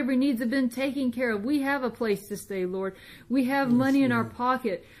streets. Our every needs have been taken care of. We have a place to stay, Lord. We have money in our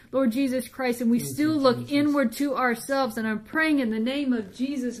pocket, Lord Jesus Christ, and we still look inward to ourselves. And I'm praying in the name of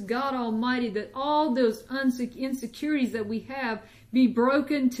Jesus, God Almighty, that all those insecurities that we have be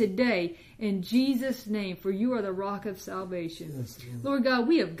broken today in Jesus' name, for you are the rock of salvation. Yes, Lord God,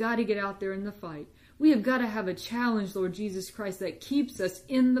 we have got to get out there in the fight. We have got to have a challenge, Lord Jesus Christ, that keeps us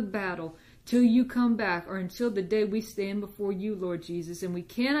in the battle till you come back, or until the day we stand before you, Lord Jesus. And we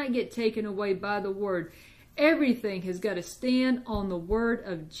cannot get taken away by the word. Everything has got to stand on the word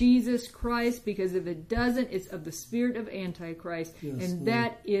of Jesus Christ, because if it doesn't, it's of the spirit of Antichrist. Yes, and Lord.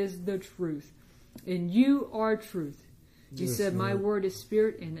 that is the truth. And you are truth. You Yes, said, my Lord. word is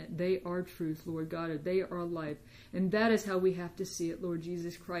spirit, and they are truth, Lord God, and they are life. And that is how we have to see it, Lord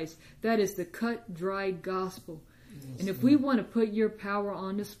Jesus Christ. That is the cut, dry gospel. Yes, and if Lord. we want to put your power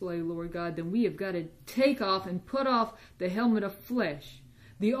on display, Lord God, then we have got to take off and put off the helmet of flesh,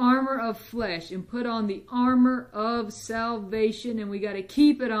 the armor of flesh, and put on the armor of salvation. And we got to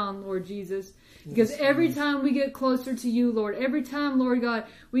keep it on, Lord Jesus. Because every time we get closer to you, Lord, every time, Lord God,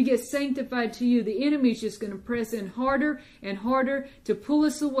 we get sanctified to you, the enemy's just going to press in harder and harder to pull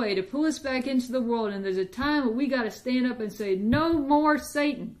us away, to pull us back into the world. And there's a time when we got to stand up and say, no more,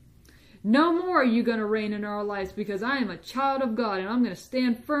 Satan. No more are you going to reign in our lives, because I am a child of God, and I'm going to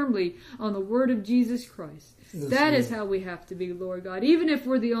stand firmly on the word of Jesus Christ. Yes, That is Lord. how we have to be, Lord God. Even if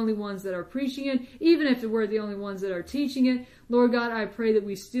we're the only ones that are preaching it, even if we're the only ones that are teaching it, Lord God, I pray that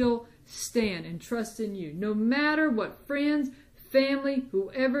we still stand and trust in you. No matter what friends, family,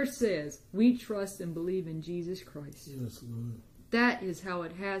 whoever says, we trust and believe in Jesus Christ. Yes, Lord. That is how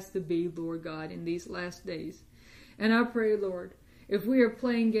it has to be, Lord God, in these last days. And I pray, Lord, if we are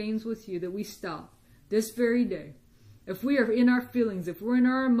playing games with you, that we stop this very day. If we are in our feelings, if we're in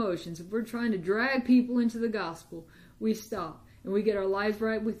our emotions, if we're trying to drag people into the gospel, we stop and we get our lives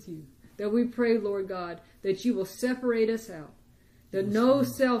right with you. That we pray, Lord God, that you will separate us out. That no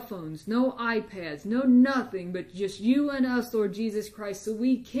cell phones, no iPads, no nothing, but just you and us, Lord Jesus Christ, so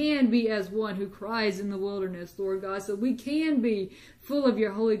we can be as one who cries in the wilderness, Lord God, so we can be full of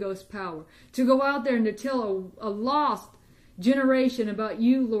your Holy Ghost power. To go out there and to tell a lost generation about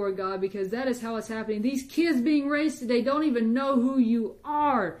you, Lord God, because that is how it's happening. These kids being raised today don't even know who you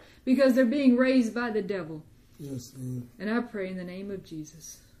are, because they're being raised by the devil. Yes, Lord. And I pray in the name of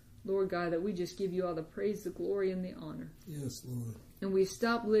Jesus, Lord God, that we just give you all the praise, the glory, and the honor. Yes, Lord. And we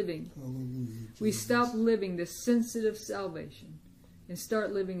stop living. Hallelujah. We Jesus. stop living the sensitive salvation and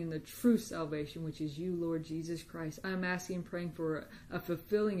start living in the true salvation, which is you, Lord Jesus Christ. I'm asking and praying for a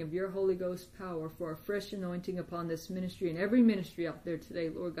fulfilling of your Holy Ghost power, for a fresh anointing upon this ministry and every ministry out there today,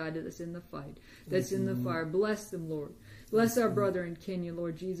 Lord God, that's in the fight, that's in the fire. Bless them, Lord. Bless our brother in Kenya,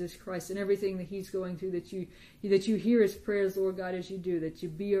 Lord Jesus Christ, and everything that he's going through, that you hear his prayers, Lord God, as you do, that you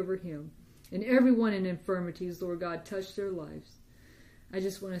be over him. And everyone in infirmities, Lord God, touch their lives. I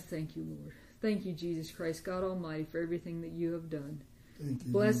just want to thank you, Lord. Thank you, Jesus Christ, God Almighty, for everything that you have done. Thank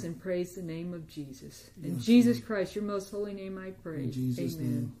you, Bless Lord. and praise the name of Jesus. In Yes, Jesus Lord. Christ, your most holy name, I pray. In Jesus'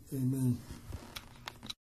 Amen. name. Amen.